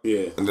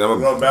 Yeah. And then I'm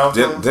gonna bounce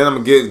on? then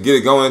I'm gonna get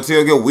it going until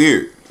it get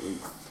weird.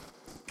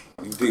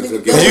 You think so?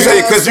 Cause you say,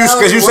 cause this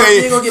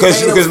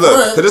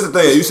is the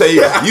thing. You say,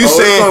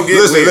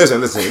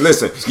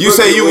 listen. You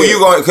say you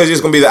going, cause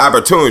it's gonna be the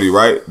opportunity,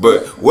 right?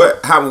 But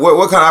what kind of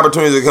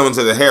opportunities are coming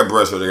to the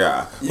hairbrush of the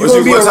guy? What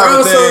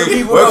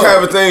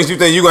type of things you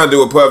think you gonna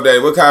do with Puff Daddy?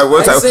 What type?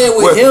 Because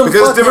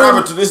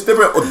it's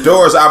different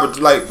doors.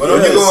 Like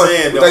when you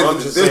going,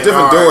 there's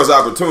different doors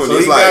opportunities. So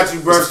he got you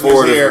brushing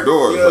his hair.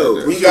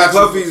 Doors. He got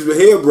Puffy's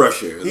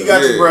hairbrusher. He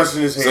got you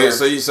brushing his hair.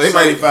 So he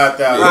might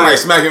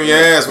smack him in your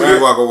ass when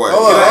you walk away.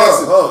 Hold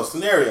on,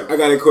 scenario. I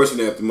got a question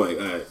after Mike.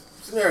 All right.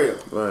 Scenario.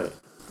 Right.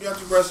 You got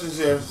your brushing his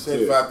hair,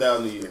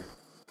 $75,000 a year.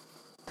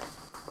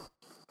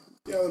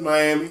 Y'all in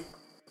Miami.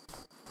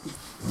 You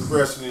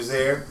brushing his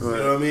hair. Right.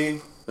 You know what I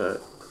mean? Right.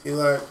 He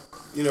like,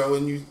 you know,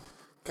 when you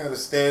kind of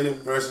standing,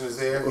 brushing his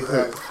hair, he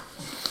like,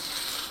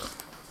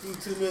 you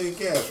 $2 million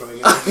cash right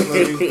now.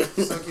 Let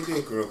me suck your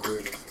dick real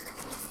quick.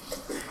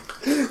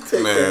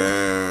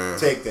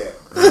 Take that.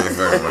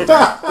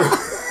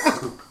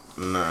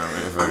 Nah,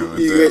 man,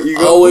 You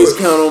always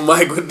count on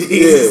Mike with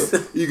these. Yeah.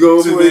 You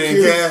going $2 for million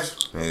it,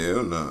 cash?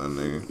 Hell no,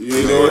 nigga. You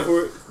ain't going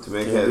for it? To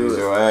make cash is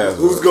your ass.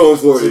 Who's going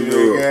for it in $2 the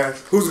million room? cash?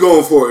 Who's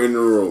going for it in the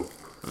room?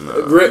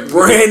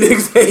 Brandon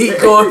said he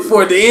going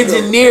for it. The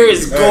engineer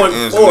is going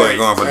for it.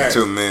 Going for the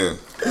 $2 million.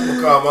 I'm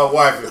gonna call my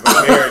wife if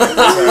I'm married.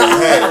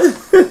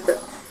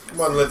 I'm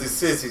gonna let the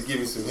sissies give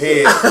me some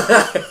head.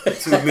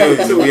 $2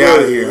 million to be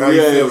out of here. How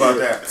you feel about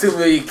that? $2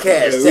 million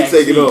cash. Yeah, we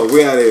take it on.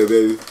 We out of here,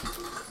 baby.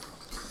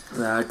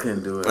 Nah, I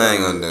couldn't do it. I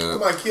ain't gonna do I it.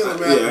 might kill him.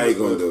 Yeah, I ain't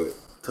gonna do it.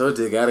 Told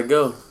you, gotta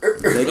go.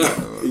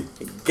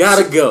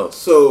 Gotta go.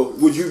 So,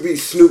 would you be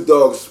Snoop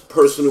Dogg's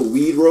personal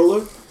weed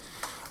roller?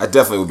 I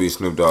definitely would be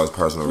Snoop Dogg's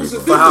personal Who's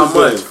reaper. the For how 50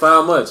 much? cent? For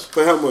how much?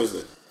 For how much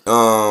then?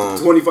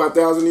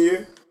 25,000 a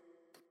year?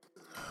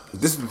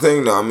 This is the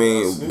thing, though. I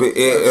mean,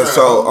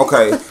 so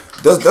okay,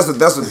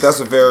 that's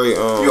a very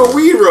You're a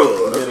weed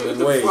roller.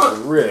 Wait, for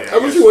real. How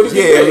much you want to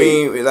get yeah. I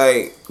paid? mean,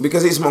 like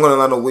because he's smoking a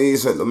lot of weed.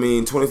 So, I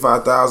mean,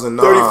 25,000.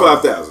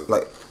 35,000.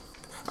 Like,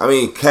 I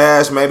mean,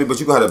 cash maybe, but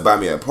you gonna have to buy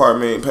me an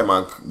apartment, pay my.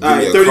 All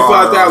right,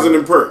 35,000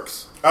 in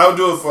perks. I would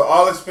do it for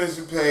all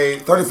expenses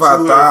paid.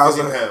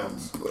 35,000. 250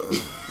 pounds.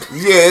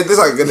 Yeah, it's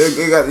like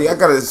I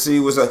gotta see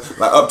what's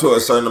like up to a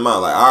certain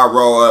amount. Like I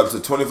roll up to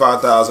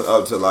 25,000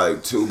 up to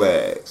like 2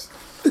 bags.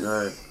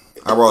 Alright.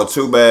 I roll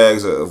 2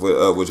 bags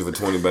with you for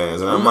 20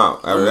 bands, and I'm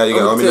out. You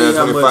got me tell you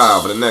how 25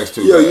 much- for the next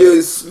 2 Yo, bags.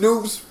 you're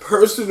Snoop's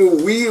personal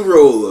weed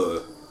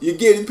roller. You're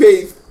getting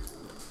paid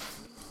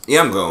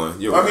Yeah, I'm going.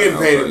 You're I'm right. getting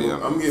paid. Yeah,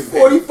 I'm getting paid.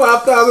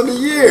 45,000 a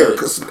year.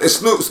 Cause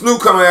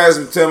Snoop come and ask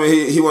me, tell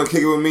me he want to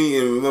kick it with me,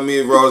 and want me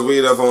to roll his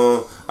weed up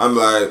on. I'm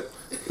like.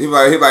 He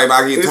like,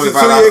 I give It's a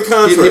 25,000. 2-year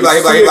contract. He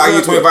like, I give you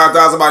It's a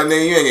 25,000.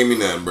 Nigga, you ain't give me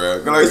nothing,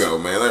 bro. Let's go,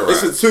 man.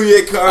 It's a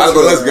 2-year contract.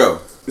 Let's go.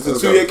 It's a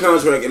 2-year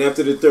contract, and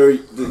after the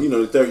third,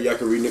 the third year, I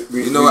can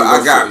You know what?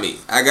 I got me.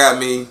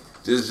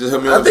 Just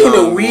help me. I think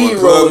the weed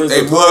roller is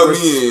a more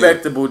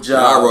respectable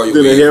job. I'll roll your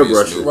than a weed.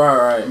 hairbrush.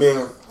 Right.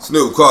 Man,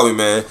 Snoop, call me,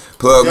 man.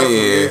 Plug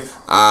me in. man.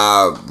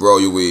 I'll roll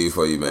your weed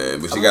for you, man.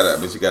 But you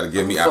gotta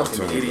give me Fucking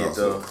opportunities. idiot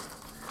also.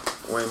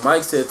 though. When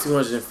Mike said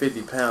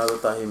 250 pounds, I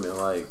thought he meant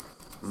like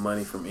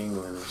money from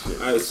England and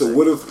shit. All right, so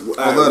what if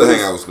I love to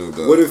hang out with Snoop,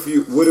 though. What if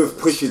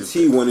Pusha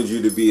T wanted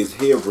you to be his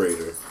hair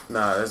braider?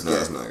 Nah, that's No, good.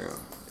 that's not good.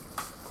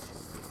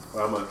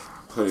 how much?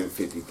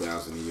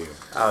 150,000 a year.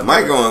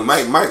 Mike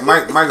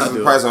is the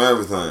price on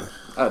everything.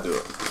 I'll do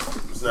it.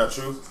 It's not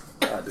true.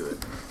 I'll do it.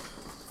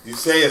 You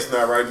say it's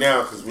not right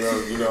now because we're on,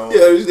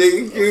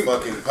 nigga,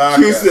 fucking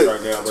podcast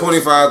right now.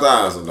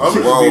 25,000. I'm just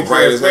be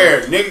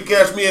transparent. Nigga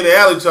catch me in the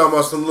alley talking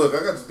about some, look,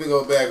 I got this big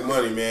old bag of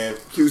money, man.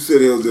 Q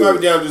said he'll do it.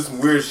 Probably down to do some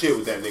weird shit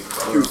with that nigga,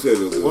 bro. Q said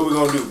he'll do it. What we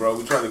gonna do, bro?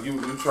 You trying to get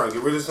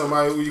rid of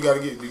somebody who you gotta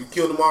get? You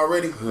killed them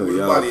already? Where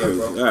your body at,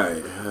 bro?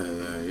 Alright,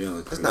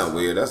 That's not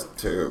weird. That's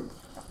terrible.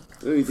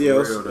 Anything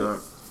else?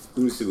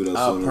 Let me see what else.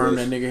 I'll perm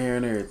that nigga hair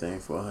and everything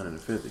for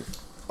 150.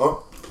 Huh?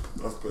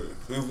 That's pretty.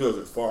 Who feels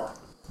it far?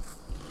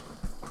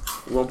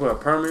 You want to put a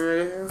perm in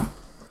your hair?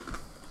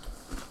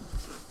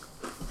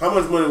 How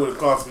much money would it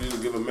cost for you to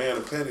give a man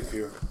a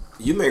pedicure?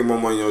 You make more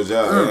money on your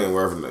job. It ain't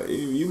worth it.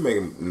 You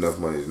making enough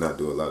money to not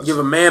do a lot of Give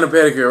shit. a man a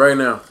pedicure right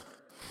now.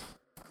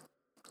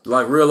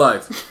 Like real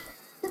life.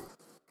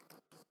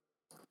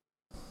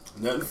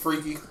 Nothing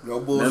freaky. No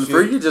bullshit. Nothing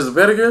freaky, just a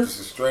pedicure?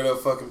 Just a straight up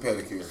fucking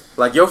pedicure.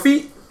 Like your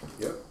feet?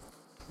 Yep.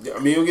 Yeah, I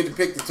mean, you don't get to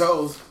pick the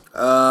toes.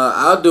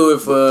 I'll do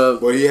it for...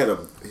 But he had a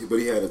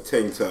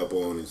tank top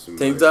on and some...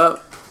 Tank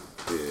top?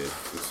 Yeah,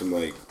 with some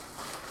like...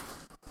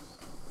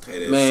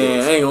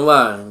 Man, I ain't gonna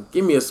lie.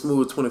 Give me a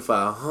smooth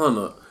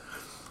 2,500.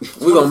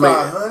 We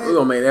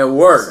gonna make that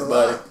work,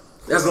 buddy.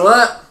 That's a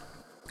lot.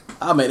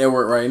 I'll make that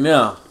work right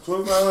now.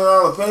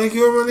 $2,500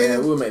 pedicure, my nigga? Yeah,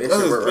 we'll make that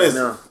shit work right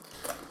now.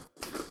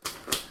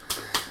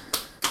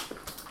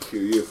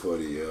 You're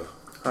funny, yo.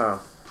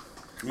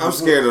 I'm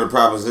scared of the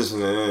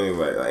proposition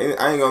anyway. Like,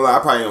 I ain't gonna lie, I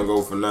probably don't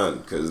go for nothing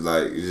because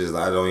like it's just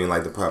I don't even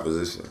like the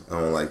proposition. I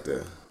don't like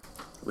that.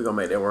 We gonna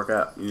make that work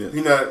out. Yeah.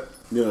 You're not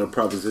a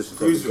proposition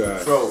type he's of a guy.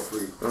 control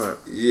freak. Right.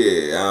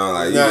 Yeah, I don't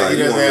like. He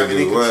doesn't have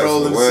any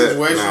control in the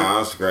situation. Nah,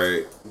 I'm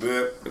straight.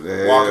 Good.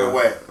 Walking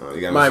away.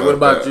 Mike, what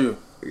about you?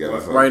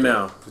 Right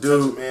now,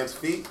 dude. Man's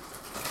feet.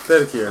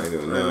 Pedicure. I ain't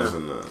doing nothing for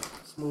nothing.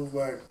 Smooth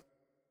like.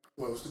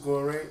 What's the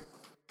going rate?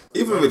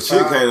 Even if a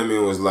chick came to me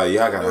and was like,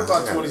 "Yeah, I got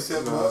about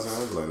 27 bucks." I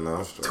was like, "No,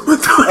 I'm straight."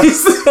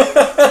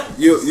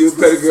 27. You a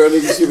pedicure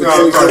nigga? She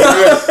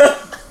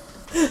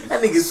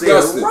That nigga said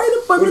right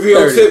up under 30. What if he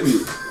don't tip you?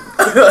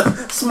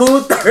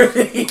 Smooth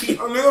 30.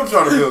 I'm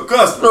trying to build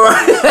custom.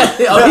 Right.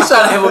 Oh, he's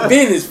trying to have a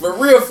business for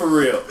real, for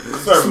real.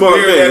 Smart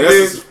man.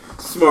 That's a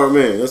smart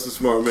man. That's a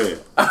smart man.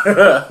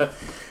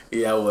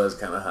 Yeah, I was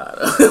kind of hot.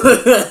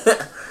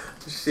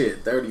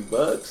 Shit,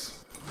 $30.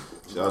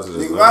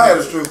 Nigga, if I had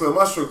a strip club,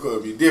 my strip club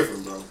would be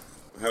different, bro.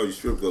 How would your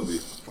strip club be?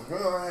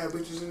 Well, I had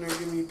bitches in there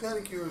giving me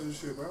pedicures and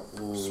shit, bro.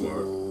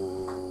 Smart.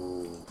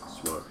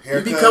 Haircuts.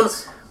 You become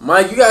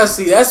Mike. You gotta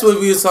see. That's what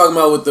we was talking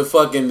about with the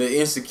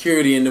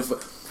insecurity and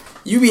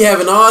you be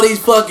having all these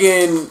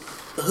fucking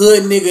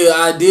hood nigga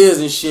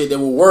ideas and shit that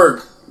will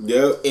work.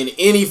 Yep. In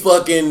any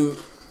fucking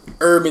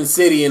urban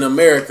city in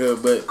America,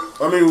 but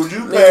I mean, would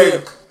you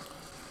pay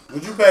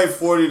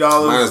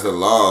 $40? Minus the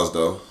laws,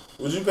 though.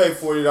 Would you pay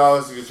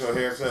 $40 to get your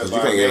hair cut by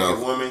a naked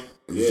woman?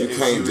 You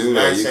can't do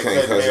that. You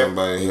can't cut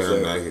somebody's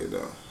hair naked,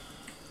 though.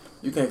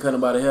 You can't cut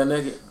nobody's hair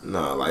naked?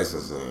 Nah,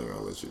 licensing ain't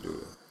gonna let you do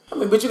that. I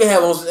mean, but you can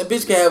have on a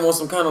bitch can have on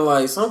some kind of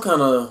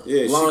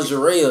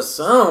lingerie or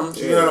something.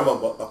 She can have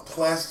a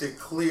plastic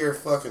clear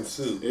fucking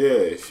suit.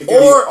 Yeah, she can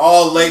be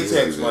all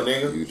latex, my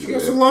nigga. She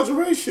got some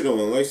lingerie shit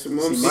on, like some.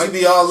 She might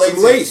be all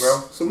latex,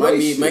 bro. Some might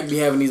be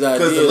having these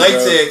ideas. Because the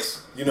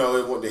latex,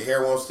 the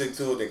hair won't stick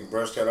to it. They can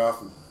brush that off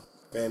and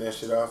fan that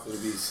shit off.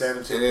 It'll be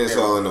sanitary. It is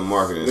all in the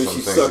marketing. Then some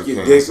she things suck you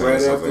your can't dick say, right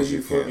some after things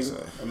you can't fucking.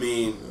 say. I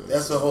mean,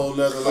 that's a whole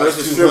nother. Oh, that's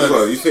a strip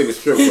club. You say the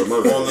strip club,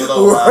 my bad. On the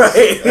low,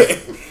 right.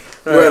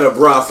 We're at a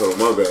brothel,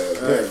 my bad.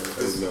 The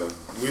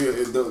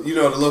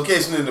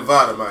location in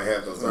Nevada might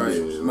have those. Right.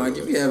 Mike,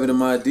 you be having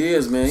them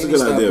ideas, man. It's You a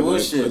good stop idea,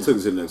 bullshit. man. I took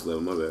it to the next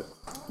level, my bad.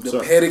 The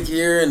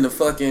pedicure and the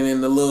fucking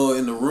in the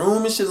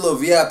room and shit, little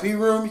VIP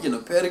room. You getting a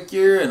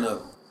pedicure and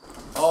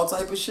all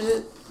type of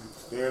shit.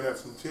 Staring at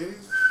some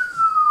titties.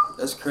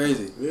 That's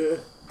crazy. Yeah.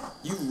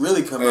 You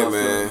really come out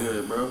man. feeling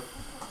good, bro.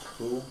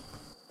 Cool.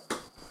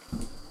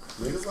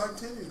 Niggas like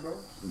titties, bro.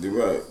 You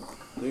right.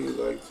 Niggas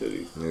like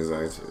titties. Niggas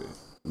like titties.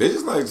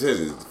 Bitches like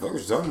titties. The fuck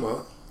what you talking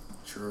about?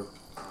 True.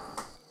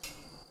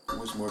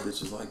 Which more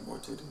bitches like more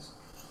titties?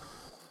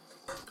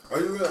 Are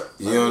you real?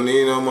 You don't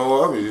need no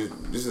more of it.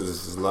 This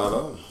is a lot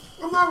of them.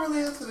 I'm not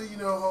really into the,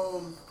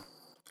 whole.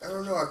 I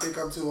don't know. I think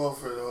I'm too old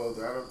for the whole.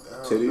 I don't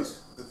titties?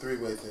 The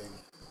three-way thing.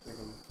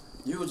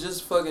 You were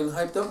just fucking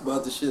hyped up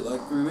about this shit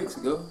like 3 weeks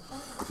ago.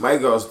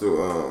 Mike goes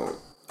through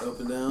up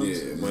and down.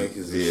 Yeah, Mike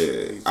is.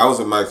 I was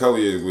with Mike a couple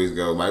weeks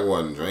ago. Mike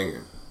wasn't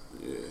drinking.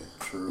 Yeah,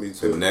 true. Me The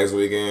too. next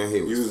weekend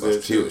he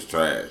was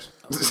trash.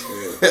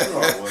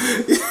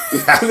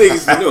 That nigga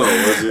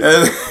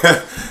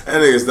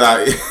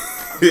stopped.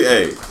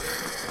 Hey.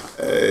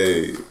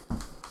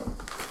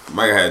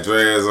 Mike had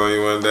dreads on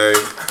you one day.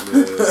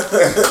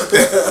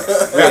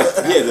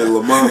 Yeah, the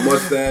Lamont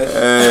mustache.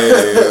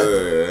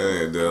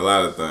 Hey, do a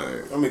lot of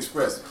things. I'm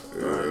expressive.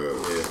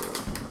 Yeah.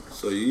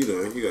 So you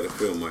gotta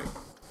feel Mike.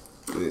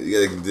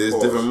 There's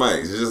different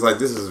mics. It's just like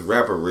this is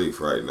rapper Reef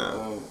right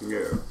now.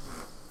 Yeah.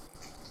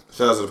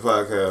 Shout out to the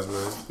podcast,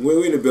 man.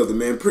 We in the building,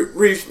 man.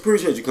 Reef,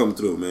 appreciate you coming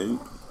through, man.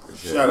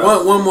 Shout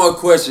out. One more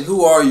question.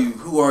 Who are you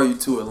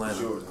to Atlanta?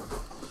 Sure.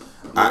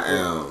 I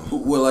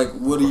am. Well, like,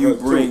 what do you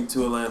bring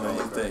to Atlanta?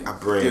 You think? I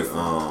bring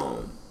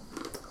different?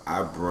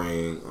 I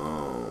bring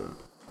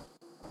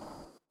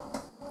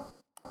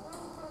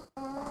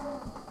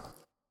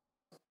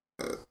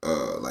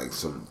like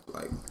some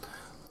like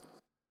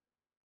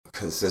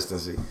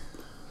consistency.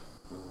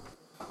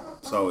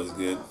 It's always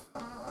good.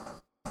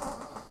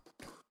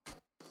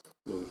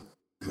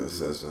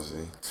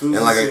 Consistency. And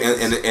like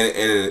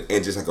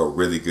and just like a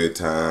really good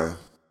time.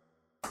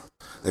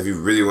 If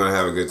you really want to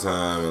have a good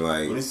time and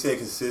like when you say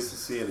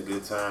consistency and a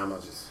good time, I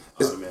just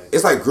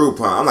it's like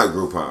Groupon. I'm like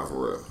Groupon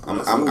for real.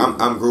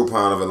 I'm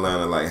Groupon of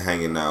Atlanta, like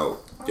hanging out.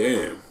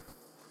 Damn.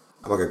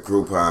 I'm like a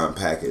Groupon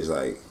package.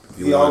 Like if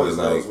you He wanted always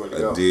like knows where to a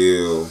go.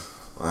 deal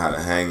on how to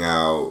hang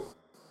out,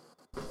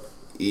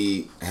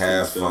 eat,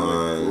 have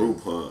fun.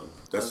 Groupon.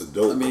 That's a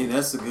dope. I mean,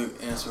 that's a good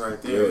answer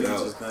right there. Yeah,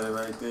 You just got it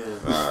right there.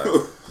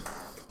 Alright.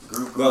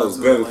 Groupon That was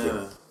to better.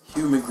 Atlanta.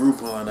 Human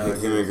Groupon out here.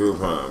 Human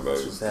Groupon,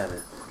 baby. Just had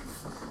it.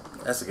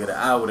 That's a good.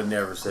 I would have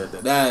never said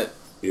that.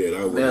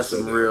 That's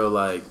Some real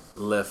like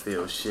left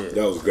field shit.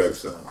 That was great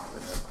stuff.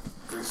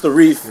 It's the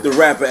Reef, the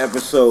rapper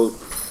episode.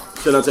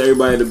 Shout out to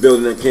everybody in the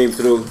building that came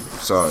through.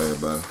 Sorry,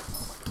 everybody.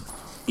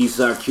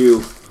 Eastside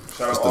Q. Shout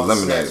It's out the all the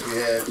lemonade. snacks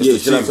we had. Yeah,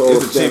 shout out to all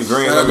It's the cheap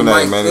green Shout out to lemonade,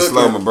 Mike man. It Cooker.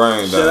 slowed my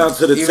brain Shout down. out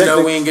to the Even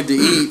though we technical. ain't get to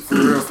eat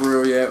for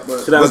real yet,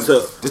 but Shout out to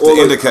Just all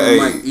the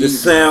indica the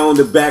sound,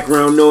 the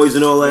background noise,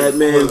 and all that,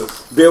 man.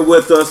 Bear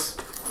with us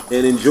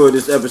and enjoy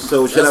this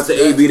episode. Shout out to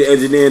That's- AB, the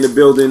engineer in the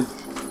building.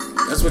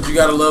 that's what you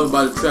gotta love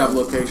about the trap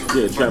location.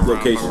 Yeah, trap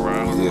location.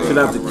 Yeah. Shout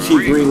out to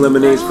Cheap Green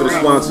Lemonades for the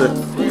sponsor.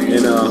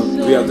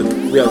 And we out this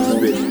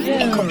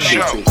bitch.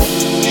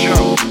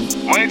 Show.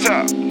 Money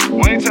top.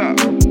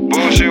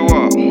 Bullshit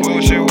walk.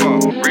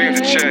 Read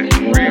the check.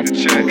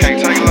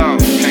 Can't take it long.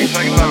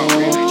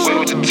 Wait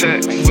with the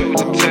tech.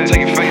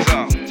 Take your face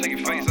off.